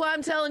me. That's why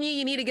I'm telling you,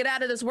 you need to get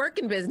out of this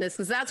working business,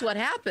 because that's what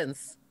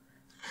happens.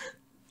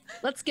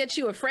 Let's get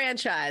you a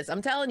franchise.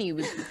 I'm telling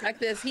you, like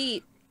this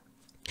heat.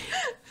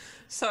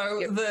 So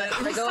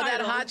They go with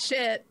that hot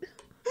shit.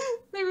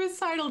 the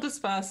recital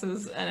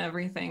disperses and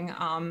everything,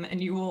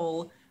 and you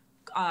all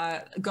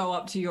go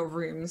up to your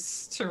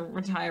rooms to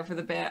retire for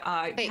the bit.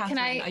 Wait,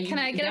 Catherine, can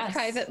I get a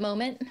private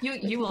moment?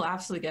 You will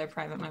absolutely get a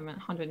private moment,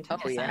 110%.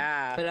 Oh,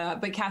 yeah.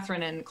 But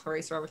Catherine and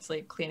Clarice are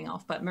obviously cleaning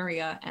off, but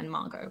Maria and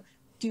Margot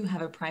do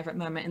have a private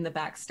moment in the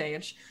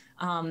backstage,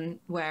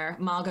 where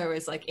Margot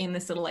is like in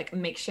this little like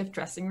makeshift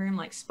dressing room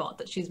like spot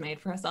that she's made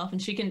for herself,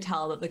 and she can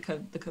tell that the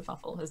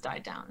kerfuffle has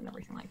died down and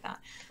everything like that.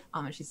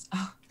 And she's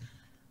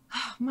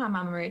my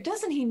Mama Maria,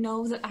 doesn't he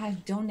know that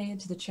I've donated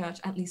to the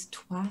church at least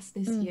twice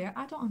this year?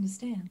 I don't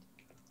understand.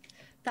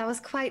 That was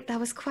quite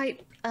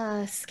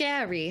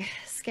scary.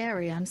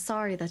 I'm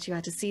sorry that you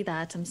had to see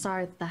that. I'm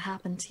sorry that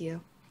happened to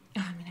you.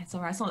 I mean, it's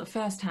all right. It's not the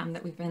first time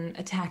that we've been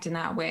attacked in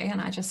that way, and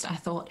I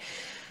thought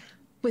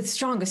with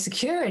stronger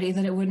security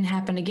that it wouldn't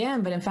happen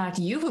again, but in fact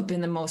you have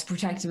been the most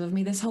protective of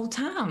me this whole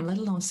time, let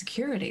alone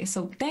security.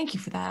 So thank you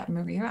for that,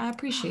 Maria. I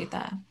appreciate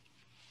that.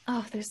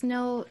 Oh, there's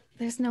no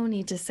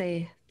need to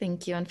say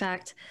thank you. In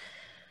fact,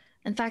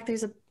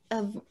 there's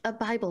a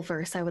Bible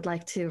verse I would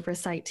like to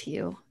recite to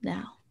you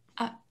now.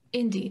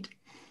 Indeed.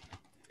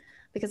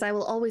 Because I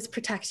will always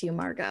protect you,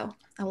 Margot.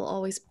 I will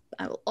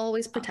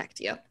always protect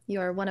you.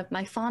 You are one of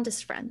my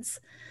fondest friends.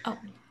 Oh.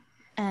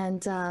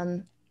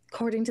 And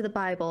according to the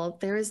Bible,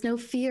 there is no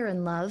fear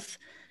in love,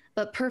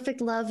 but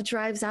perfect love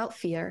drives out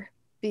fear.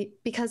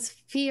 Because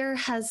fear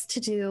has to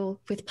do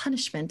with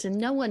punishment, and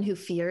no one who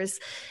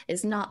fears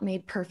is not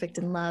made perfect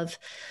in love.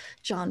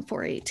 John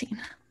 4:18.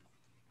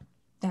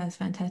 That's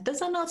fantastic. Does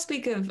that not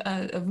speak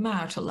of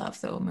marital love,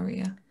 though,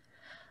 Maria?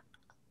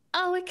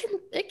 Oh,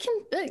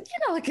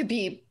 it could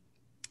be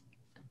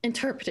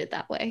interpreted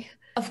that way.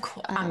 Of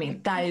course. I mean,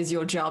 that is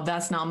your job.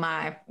 That's not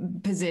my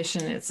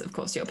position. It's, of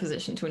course, your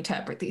position to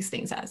interpret these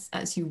things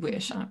as you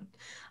wish.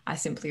 I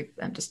simply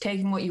am just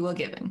taking what you are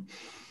giving.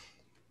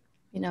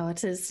 You know,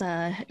 it is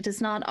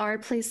not our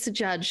place to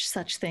judge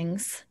such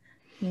things.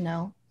 You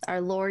know, our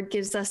Lord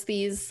gives us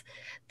these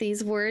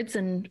words,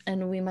 and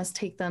we must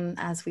take them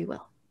as we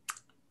will.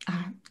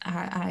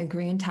 I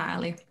agree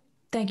entirely.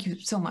 Thank you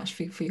so much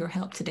for your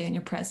help today and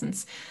your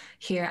presence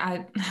here.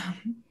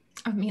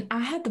 I mean, I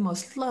had the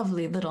most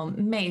lovely little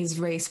maze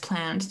race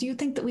planned. Do you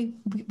think that we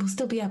will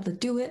still be able to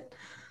do it?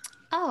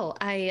 Oh,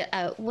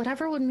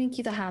 whatever would make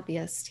you the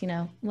happiest, you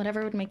know,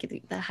 whatever would make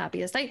you the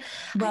happiest. I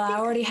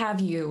already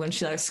have you. And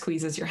she like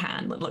squeezes your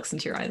hand and looks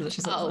into your eyes. And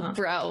she's like, oh,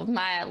 bro,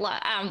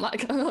 I'm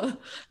like, I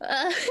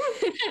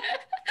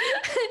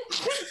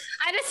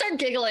just start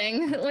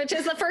giggling, which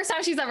is the first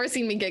time she's ever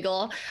seen me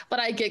giggle, but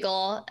I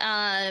giggle.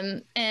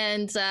 And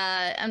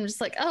I'm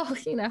just like, oh,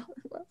 you know.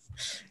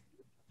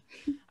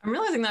 I'm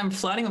realizing that I'm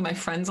flirting with my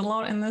friends a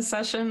lot in this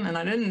session, and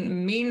I didn't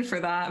mean for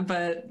that,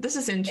 but this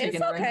is intrigue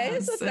It's and okay.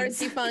 romance. It's a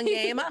thirsty, fun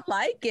game. I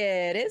like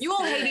it. It's You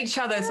all hate each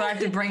other, so I have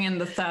to bring in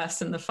the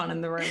thirst and the fun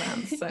and the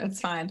romance, so it's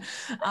fine.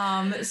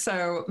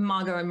 So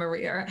Margot and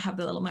Maria have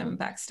the little moment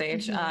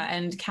backstage,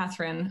 and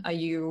Catherine, are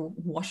you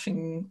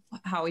washing?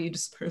 How are you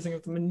disposing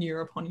of the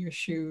manure upon your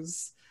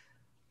shoes?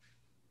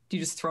 Do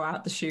you just throw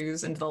out the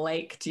shoes into the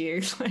lake? Do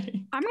you?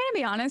 I'm gonna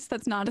be honest,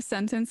 that's not a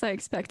sentence I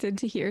expected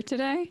to hear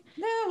today.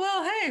 No,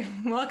 well, hey,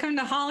 welcome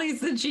to Holly's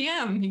the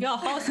GM. You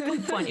got Holly's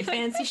poop on your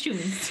fancy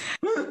shoes.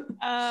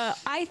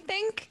 I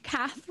think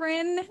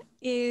Catherine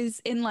is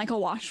in like a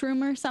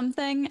washroom or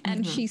something,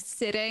 and she's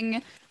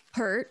sitting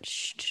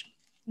perched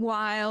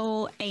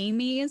while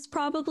Amy is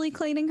probably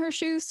cleaning her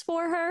shoes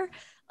for her.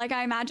 Like,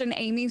 I imagine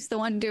Amy's the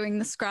one doing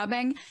the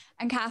scrubbing,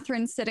 and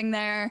Catherine's sitting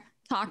there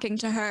talking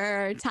to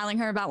her, telling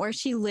her about where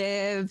she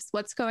lives,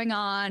 what's going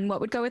on,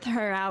 what would go with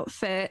her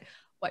outfit,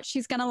 what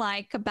she's gonna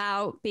like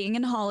about being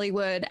in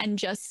Hollywood, and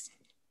just,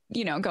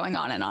 you know, going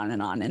on and on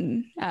and on.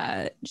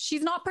 And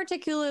she's not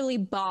particularly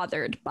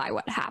bothered by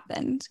what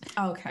happened.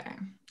 Okay,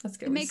 that's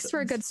good. It makes for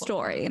a good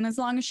story, and as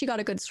long as she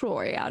got a good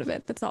story out of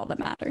it, that's all that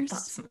matters.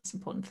 That's the most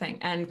important thing.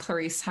 And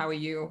Clarice, how are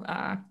you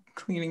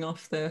cleaning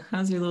off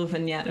how's your little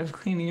vignette of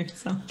cleaning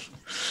yourself?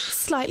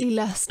 Slightly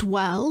less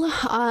well.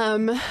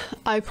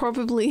 I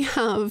probably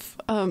have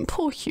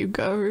poor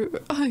Hugo.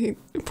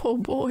 Poor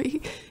boy.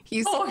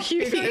 Poor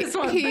Hugo is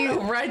one of the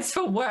rights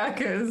for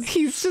workers.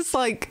 He's just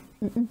like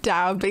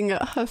dabbing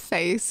at her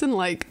face and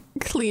like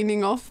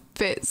cleaning off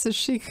bits as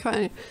she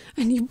and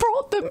you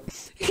brought them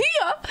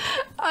here,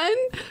 and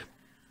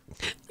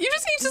you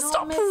just need to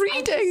stop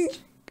reading.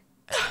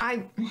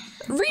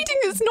 Reading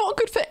is not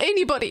good for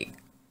anybody.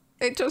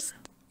 It just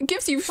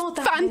gives you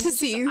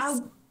fantasies.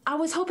 I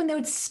was hoping they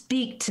would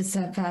speak to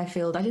Sir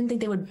Fairfield. I didn't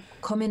think they would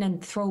come in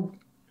and throw.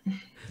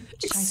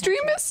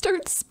 Extremists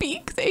don't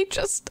speak. They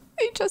just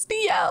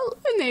yell,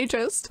 and they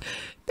just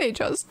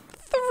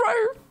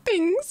throw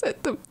things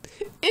at the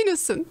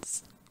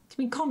innocents. Do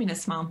you mean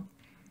communists, Mom?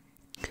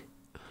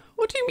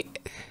 What do you mean?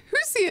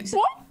 Who's the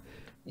what?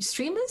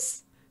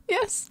 Extremists?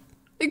 Yes,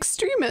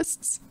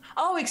 extremists.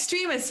 Oh,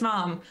 extremists,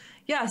 Mom.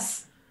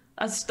 Yes.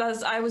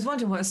 I was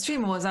wondering what a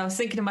streamer was. I was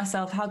thinking to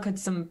myself, how could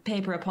some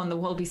paper upon the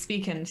wall be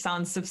speaking?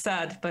 Sounds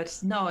absurd, but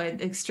no,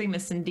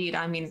 extremists indeed.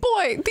 I mean,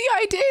 boy, the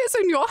ideas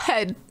in your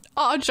head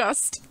are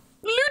just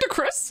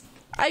ludicrous.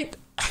 I'm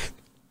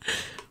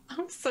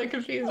so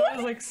confused. I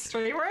was like,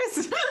 streamers?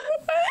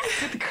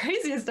 With the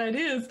craziest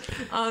ideas.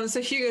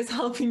 So Hugo's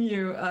helping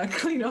you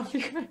clean off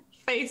your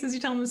face as you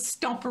tell them to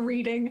stop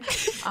reading.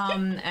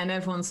 And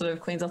everyone sort of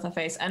cleans off their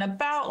face. And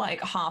about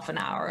like half an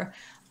hour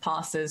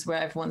passes where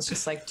everyone's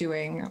just like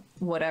doing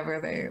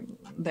whatever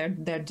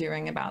they're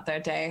doing about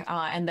their day,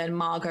 and then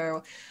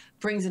Margot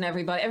brings in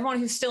everyone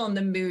who's still in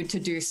the mood to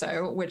do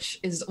so, which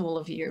is all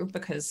of you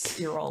because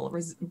you're all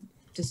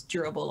just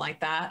durable like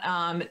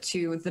that,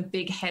 to the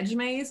big hedge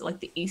maze, like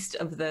the east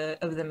of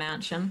the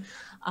mansion,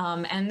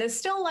 and there's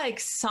still like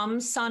some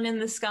sun in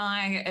the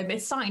sky.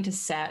 It's starting to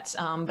set,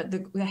 but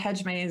the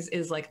hedge maze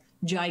is like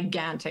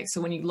gigantic. So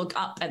when you look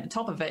up at the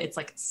top of it, it's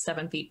like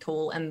 7 feet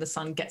tall, and the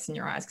sun gets in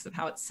your eyes because of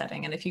how it's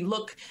setting. And if you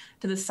look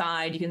to the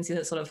side, you can see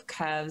that sort of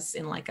curves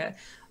in like a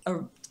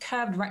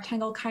curved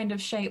rectangle kind of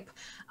shape,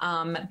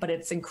 but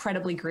it's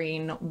incredibly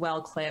green,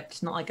 well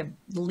clipped, not like a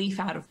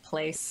leaf out of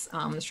place.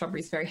 The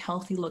shrubbery is very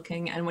healthy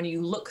looking, and when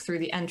you look through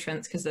the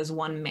entrance, because there's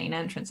one main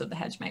entrance of the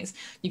hedge maze,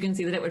 you can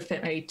see that it would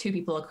fit maybe 2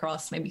 people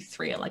across, maybe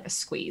 3 at like a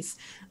squeeze.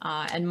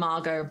 And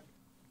Margot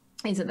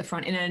is at the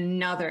front in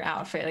another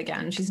outfit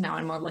again. She's now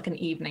in more of like an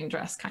evening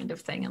dress kind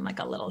of thing and like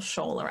a little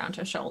shawl around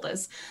her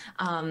shoulders.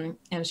 And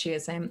she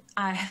is saying,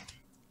 I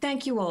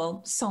thank you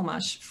all so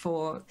much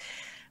for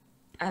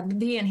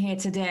being here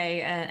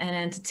today and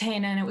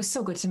entertaining. It was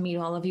so good to meet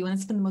all of you, and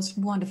it's been the most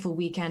wonderful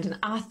weekend. And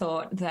I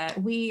thought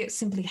that we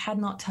simply had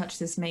not touched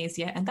this maze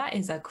yet, and that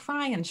is a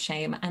crying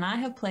shame. And I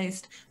have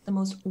placed the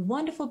most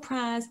wonderful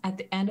prize at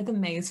the end of the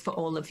maze for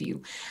all of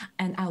you,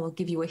 and I will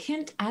give you a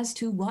hint as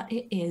to what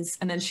it is.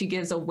 And then she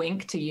gives a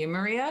wink to you,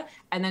 Maria,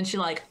 and then she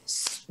like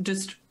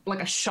just like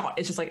a shot.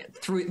 It's just like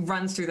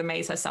runs through the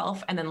maze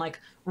herself, and then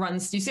like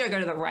runs. You see her go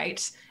to the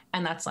right,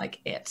 and that's like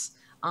it.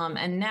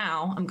 And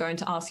now I'm going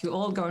to ask you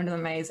all to go into the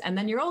maze, and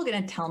then you're all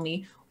going to tell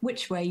me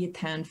which way you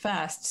turn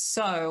first.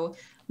 So,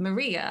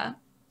 Maria,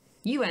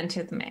 you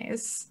enter the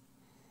maze.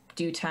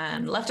 Do you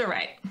turn left or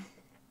right?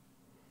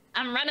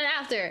 I'm running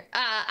after.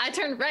 I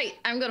turned right.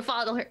 I'm going to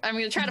follow her. I'm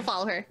going to try to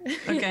follow her.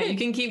 Okay, you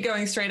can keep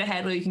going straight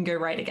ahead, or you can go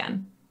right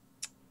again.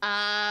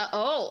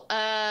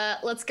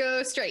 Let's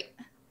go straight.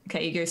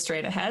 Okay, you go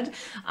straight ahead.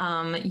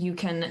 You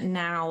can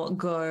now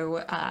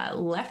go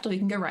left, or you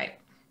can go right.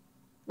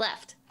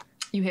 Left.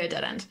 You hear a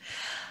dead end.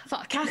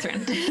 Fuck.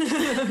 Catherine,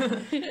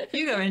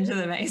 you go into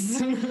the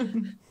maze.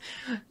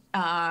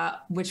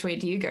 Which way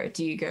do you go?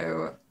 Do you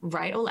go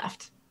right or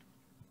left?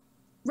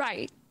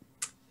 Right.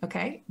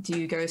 Okay. Do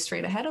you go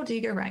straight ahead or do you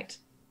go right?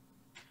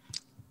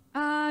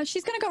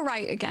 She's gonna go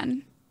right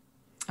again.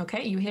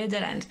 Okay, you hear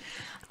dead end.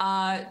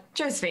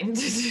 Josephine.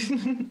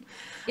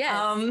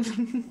 Yes.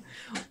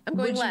 I'm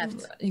going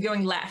left. You're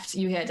going left.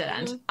 You hear dead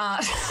end.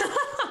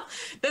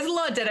 There's a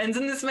lot of dead ends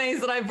in this maze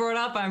that I brought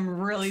up. I'm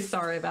really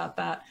sorry about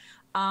that.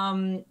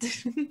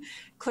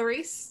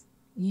 Clarice,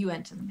 you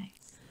enter the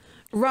maze.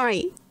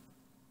 Right.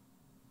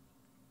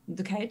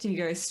 Okay, do you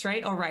go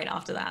straight or right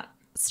after that?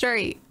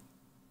 Straight.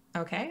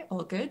 Okay,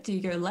 all good. Do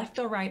you go left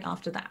or right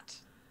after that?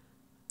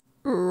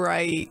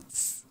 Right.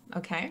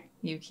 Okay,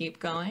 you keep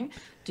going.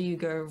 Do you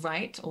go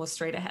right or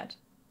straight ahead?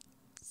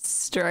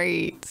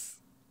 Straight.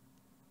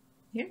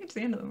 You get to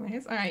the end of the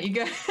maze. All right, you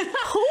go.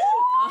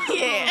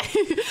 Yeah.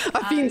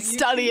 I've been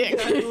studying.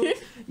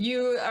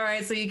 All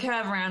right, so you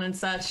curve around and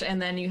such, and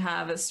then you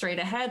have a straight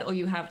ahead or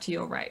you have to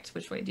your right.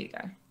 Which way do you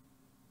go?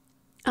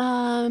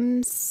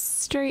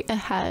 Straight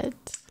ahead.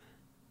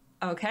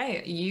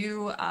 Okay,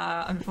 you,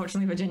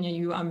 unfortunately,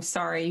 Virginia, I'm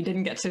sorry, you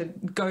didn't get to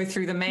go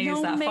through the maze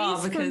No that maze far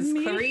for because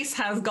me. Clarice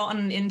has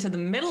gotten into the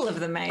middle of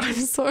the I'm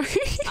maze. sorry.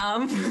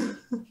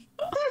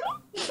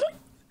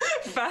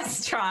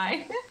 First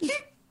try.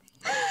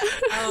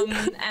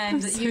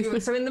 And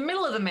so in the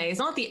middle of the maze,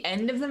 not at the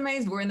end of the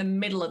maze, we're in the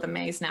middle of the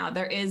maze now.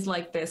 There is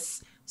like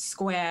this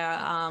square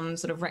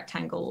sort of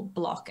rectangle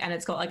block, and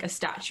it's got like a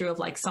statue of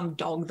like some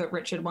dog that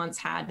Richard once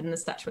had, and the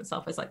statue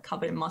itself is like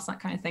covered in moss, that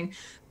kind of thing.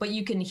 But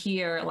you can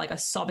hear like a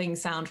sobbing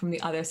sound from the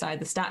other side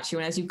of the statue,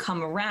 and as you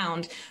come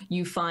around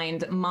you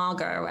find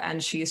Margot,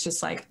 and she's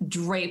just like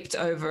draped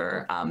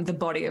over the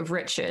body of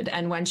Richard,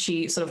 and when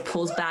she sort of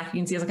pulls back you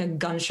can see there's like a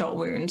gunshot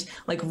wound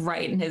like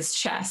right in his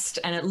chest,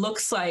 and it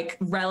looks like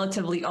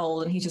relatively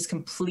old, and he's just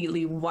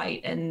completely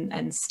white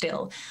and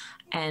still,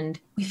 and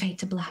we fade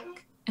to black.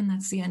 And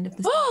that's the end of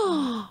this.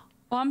 Well,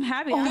 I'm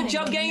happy. Good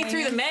job getting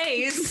through the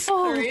maze,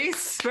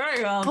 Clarice.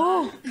 Very well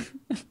done.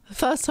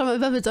 First time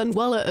I've ever done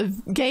well at a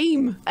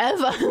game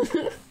ever.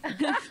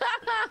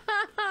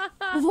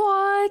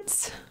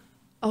 What?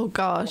 Oh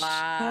gosh. Oh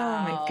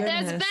my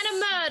goodness. There's been a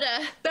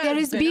murder. There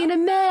has been a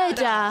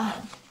murder.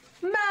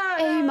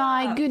 Oh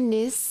my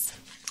goodness.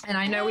 And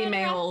I know we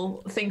may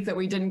all think that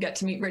we didn't get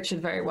to meet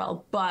Richard very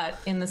well, but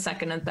in the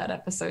second and third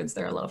episodes,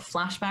 there are a lot of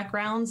flashback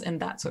rounds, and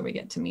that's where we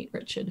get to meet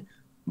Richard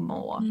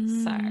more.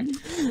 So,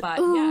 but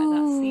yeah,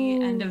 that's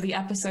the end of the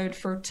episode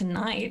for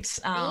tonight.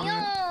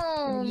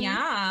 And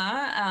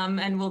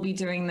we'll be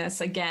doing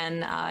this again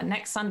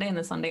next Sunday and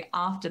the Sunday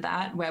after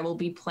that, where we'll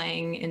be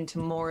playing into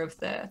more of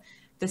the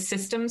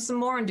system some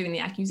more and doing the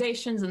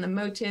accusations and the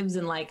motives,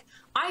 and like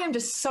I am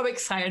just so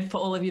excited for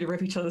all of you to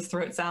rip each other's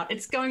throats out.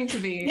 It's going to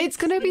be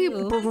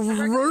brutal.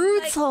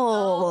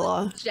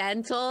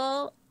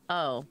 Gentle.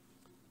 Oh.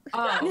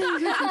 Wait,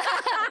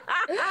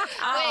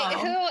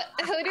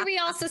 who do we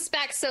all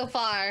suspect so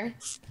far?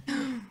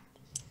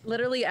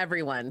 Literally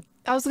everyone.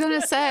 I was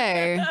gonna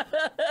say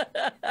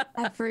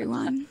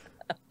Everyone.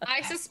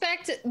 I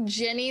suspect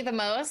Ginny the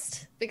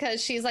most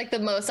because she's like the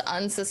most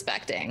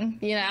unsuspecting,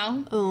 you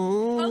know?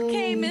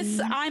 Okay, Miss,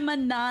 I'm a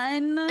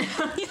nun.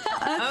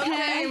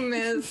 okay,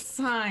 Miss.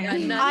 Hi.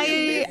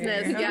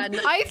 Business. Yeah,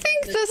 I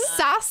think the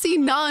sassy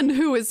nun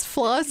who is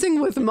flirting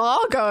with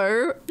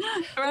Margot.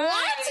 What? No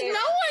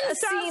one's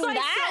seen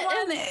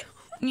that.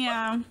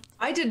 Yeah.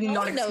 I did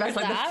not one knows expect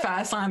like that. the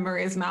first line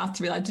Maria's mouth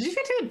to be like, did you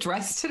get to get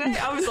dressed today?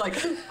 I was like,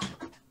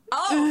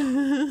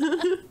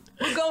 oh,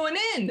 we're going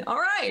in. All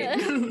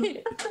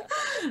right.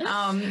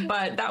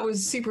 But that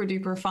was super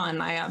duper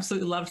fun. I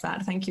absolutely loved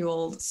that. Thank you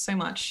all so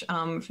much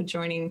for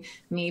joining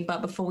me.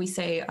 But before we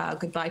say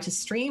goodbye to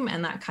stream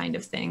and that kind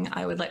of thing,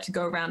 I would like to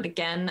go around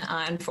again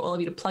and for all of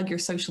you to plug your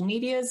social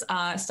medias,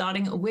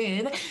 starting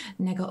with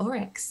Nega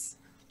Oryx.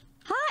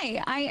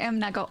 Hi, I am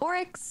Nega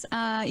Oryx.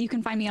 You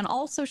can find me on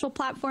all social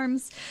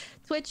platforms.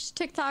 Twitch,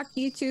 TikTok,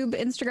 YouTube,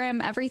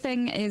 Instagram,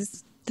 everything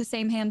is the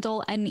same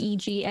handle,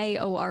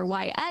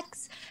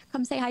 NEGAORYX.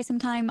 Come say hi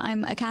sometime.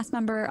 I'm a cast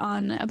member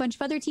on a bunch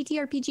of other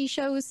TTRPG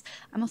shows.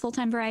 I'm a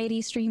full-time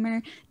variety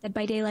streamer, Dead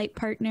by Daylight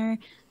partner.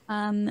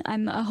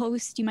 I'm a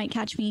host. You might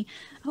catch me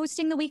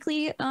hosting the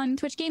weekly on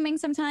Twitch Gaming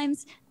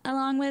sometimes,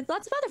 along with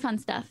lots of other fun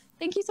stuff.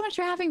 Thank you so much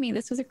for having me.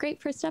 This was a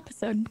great first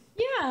episode.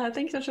 Yeah,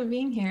 thank you so much for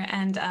being here.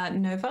 And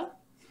Nova?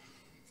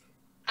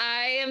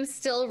 I am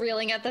still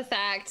reeling at the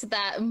fact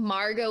that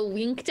Margot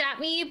winked at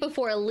me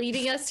before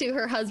leading us to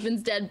her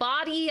husband's dead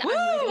body. I'm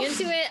looking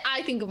into it.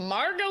 I think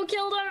Margot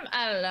killed him.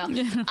 I don't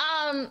know.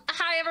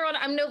 Hi, everyone.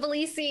 I'm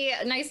Novalisi.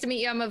 Nice to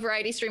meet you. I'm a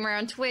variety streamer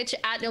on Twitch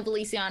at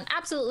Novalisi on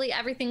absolutely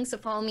everything. So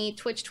follow me,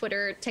 Twitch,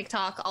 Twitter,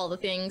 TikTok, all the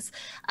things.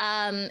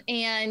 Yeah,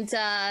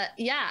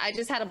 I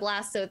just had a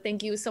blast. So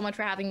thank you so much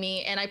for having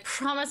me. And I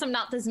promise I'm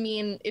not this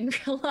mean in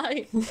real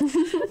life.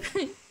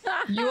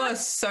 You are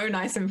so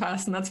nice in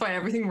person. That's why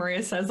everything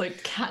Maria says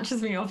like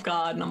catches me off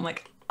guard, and I'm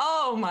like,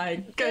 oh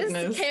my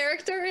goodness. This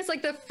character is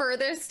like the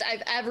furthest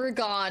I've ever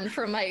gone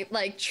from my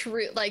like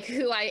true like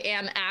who I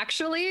am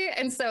actually,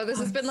 and so this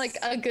has been like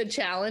a good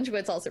challenge, but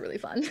it's also really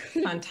fun.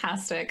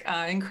 Fantastic.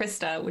 And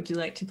Krista, would you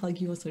like to plug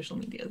your social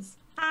medias?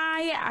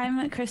 Hi,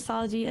 I'm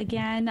Christology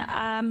again.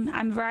 I'm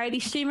a variety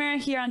streamer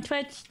here on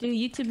Twitch, do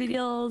YouTube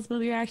videos,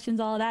 movie reactions,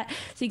 all of that.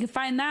 So you can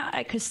find that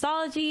at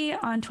Christology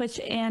on Twitch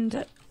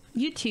and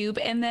YouTube,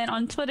 and then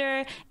on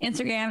Twitter,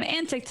 Instagram,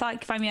 and TikTok, you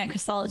can find me at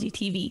Christology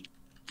TV.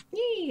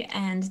 Yay!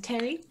 And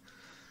Terry?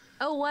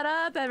 Oh, what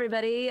up,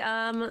 everybody?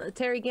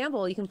 Terry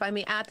Gamble. You can find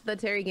me at the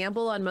Terry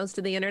Gamble on most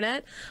of the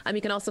internet.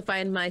 You can also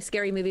find my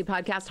scary movie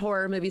podcast,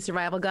 Horror Movie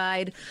Survival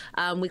Guide.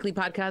 Weekly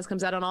podcast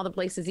comes out on all the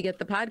places you get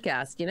the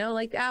podcast, you know,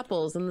 like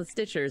Apples and the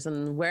Stitchers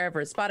and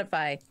wherever,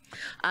 Spotify.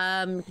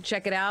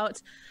 Check it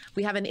out.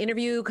 We have an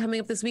interview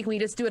coming up this week. We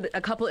just do a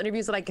couple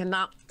interviews that I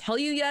cannot tell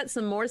you yet.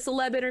 Some more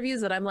celeb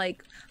interviews that I'm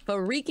like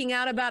freaking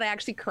out about. I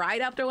actually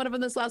cried after one of them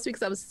this last week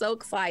because I was so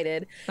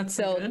excited. That's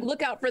so good.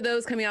 Look out for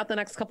those coming out the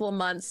next couple of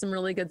months. Some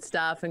really good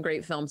stuff and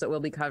great films that we'll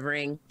be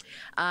covering.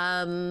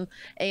 And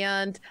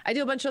I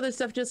do a bunch of other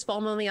stuff. Just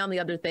follow me on the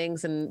other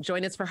things and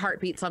join us for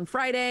Heartbeats on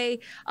Friday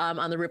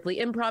on the Ripley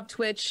Improv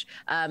Twitch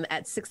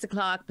at 6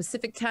 o'clock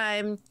Pacific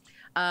time.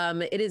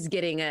 It is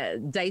getting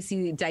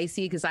dicey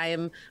because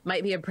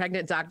might be a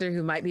pregnant doctor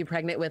who might be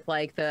pregnant with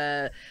like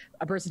a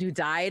person who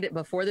died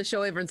before the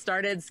show even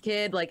started's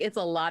kid. Like, it's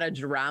a lot of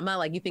drama.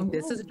 Like, you think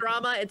this is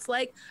drama, it's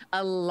like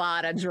a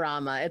lot of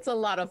drama. It's a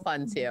lot of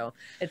fun too.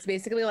 It's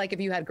basically like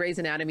if you had Grey's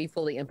Anatomy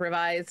fully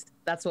improvised.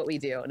 That's what we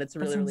do, and it's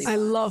really really I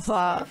fun. love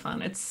that.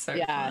 Fun. It's so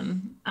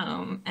fun.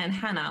 And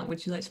Hannah,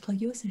 would you like to plug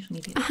your social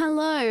media?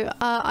 Hello,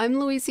 I'm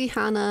Louise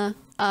Hannah.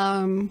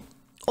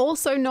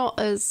 Also not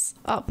as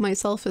up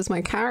myself as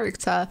my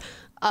character.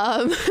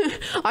 I'm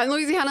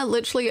Louise Hannah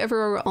literally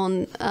everywhere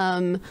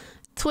on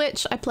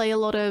Twitch. I play a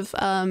lot of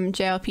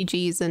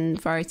JRPGs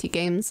and variety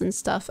games and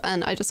stuff,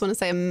 and I just want to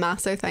say a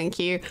massive thank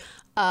you.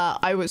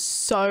 I was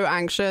so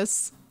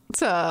anxious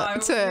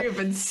We've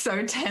been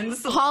so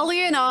tense.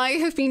 Harley and I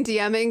have been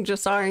DMing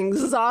just our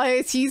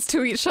anxieties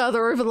to each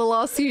other over the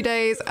last few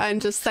days,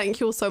 and just thank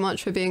you all so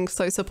much for being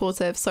so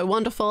supportive, so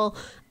wonderful.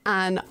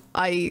 And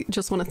I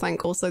just want to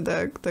thank also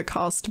the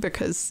cast,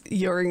 because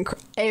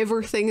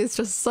everything is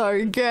just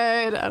so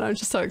good, and I'm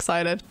just so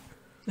excited.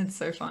 It's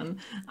so fun.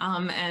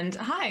 And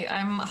hi,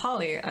 I'm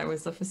Holly. I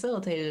was the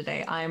facilitator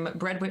today. I'm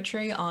Bread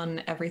Witchery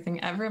on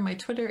everything ever. My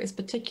Twitter is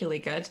particularly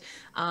good.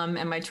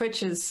 And my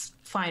Twitch is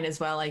fine as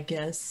well, I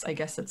guess. I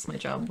guess it's my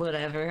job,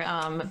 whatever.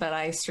 But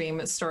I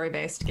stream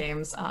story-based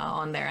games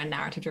on there and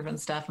narrative-driven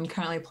stuff. I'm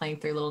currently playing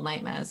through Little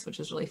Nightmares,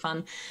 which is really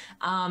fun.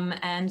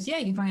 And yeah,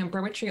 you can find me on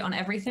Bread Witchery on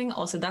everything.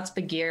 Also, that's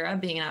Bagheera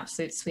being an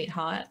absolute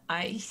sweetheart.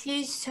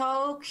 He's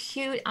so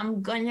cute.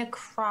 I'm gonna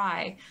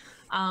cry.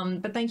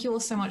 But thank you all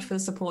so much for the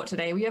support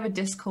today. We have a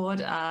Discord,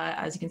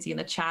 as you can see in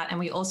the chat, and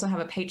we also have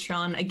a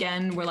Patreon.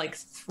 Again, we're like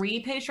 3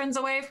 patrons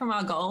away from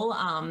our goal.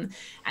 And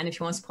if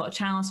you want to support our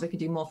channel so we could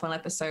do more fun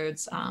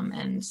episodes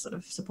and sort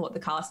of support the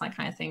cast and that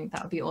kind of thing,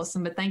 that would be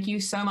awesome. But thank you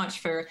so much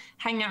for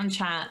hanging out in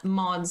chat,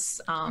 mods,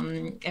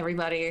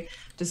 everybody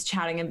just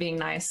chatting and being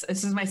nice.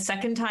 This is my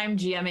 2nd time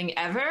GMing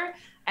ever.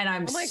 And I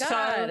was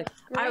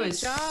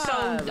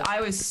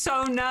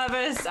so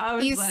nervous.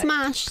 You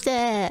smashed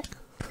it.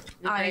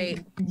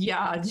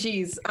 Yeah,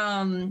 geez.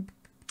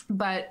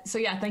 But so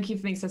yeah, thank you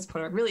for being so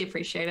supportive. I really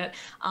appreciate it.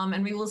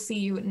 And we will see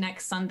you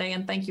next Sunday.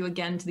 And thank you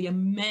again to the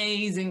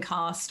amazing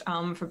cast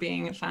for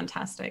being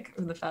fantastic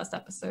in the first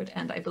episode.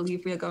 And I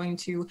believe we are going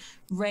to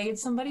raid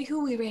somebody.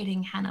 Who are we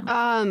raiding,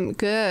 Hannah?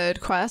 Good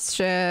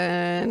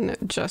question.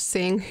 Just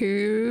seeing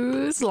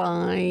who's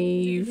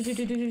live.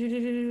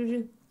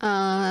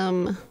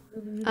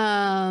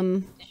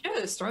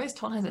 Sure, Stories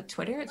Told has a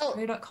Twitter. It's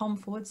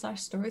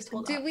twitter.com/Stories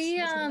Told. Do we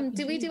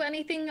do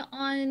anything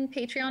on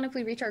Patreon if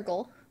we reach our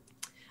goal?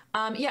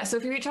 Yeah, so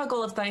if we reach our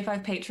goal of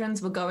 35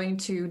 patrons, we're going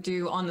to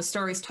do on the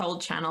Stories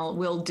Told channel,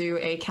 we'll do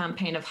a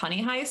campaign of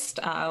Honey Heist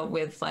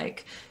with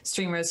like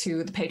streamers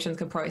who the patrons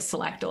can probably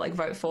select or like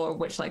vote for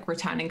which like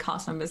returning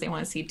cast members they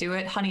want to see do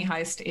it. Honey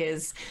Heist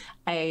is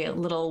a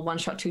little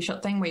one-shot,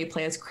 two-shot thing where you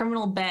play as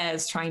criminal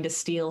bears trying to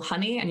steal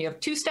honey, and you have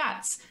 2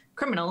 stats,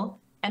 criminal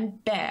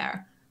and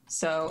bear.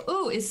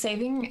 So, is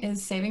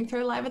saving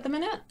throw live at the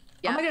minute?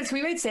 Yeah. Oh my goodness, can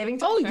we raid saving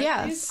throw? Oh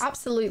yes, please?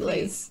 Absolutely.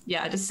 Please.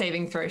 Yeah, just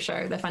saving throw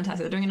show. They're fantastic.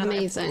 They're doing another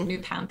episode, new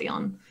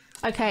Pantheon.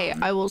 Okay,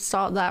 I will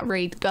start that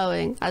raid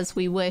going as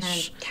we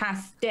wish.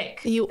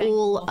 Fantastic. You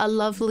all a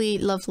lovely,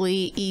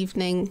 lovely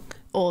evening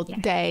or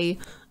day.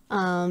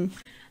 And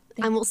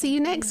we'll see you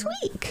next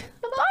week.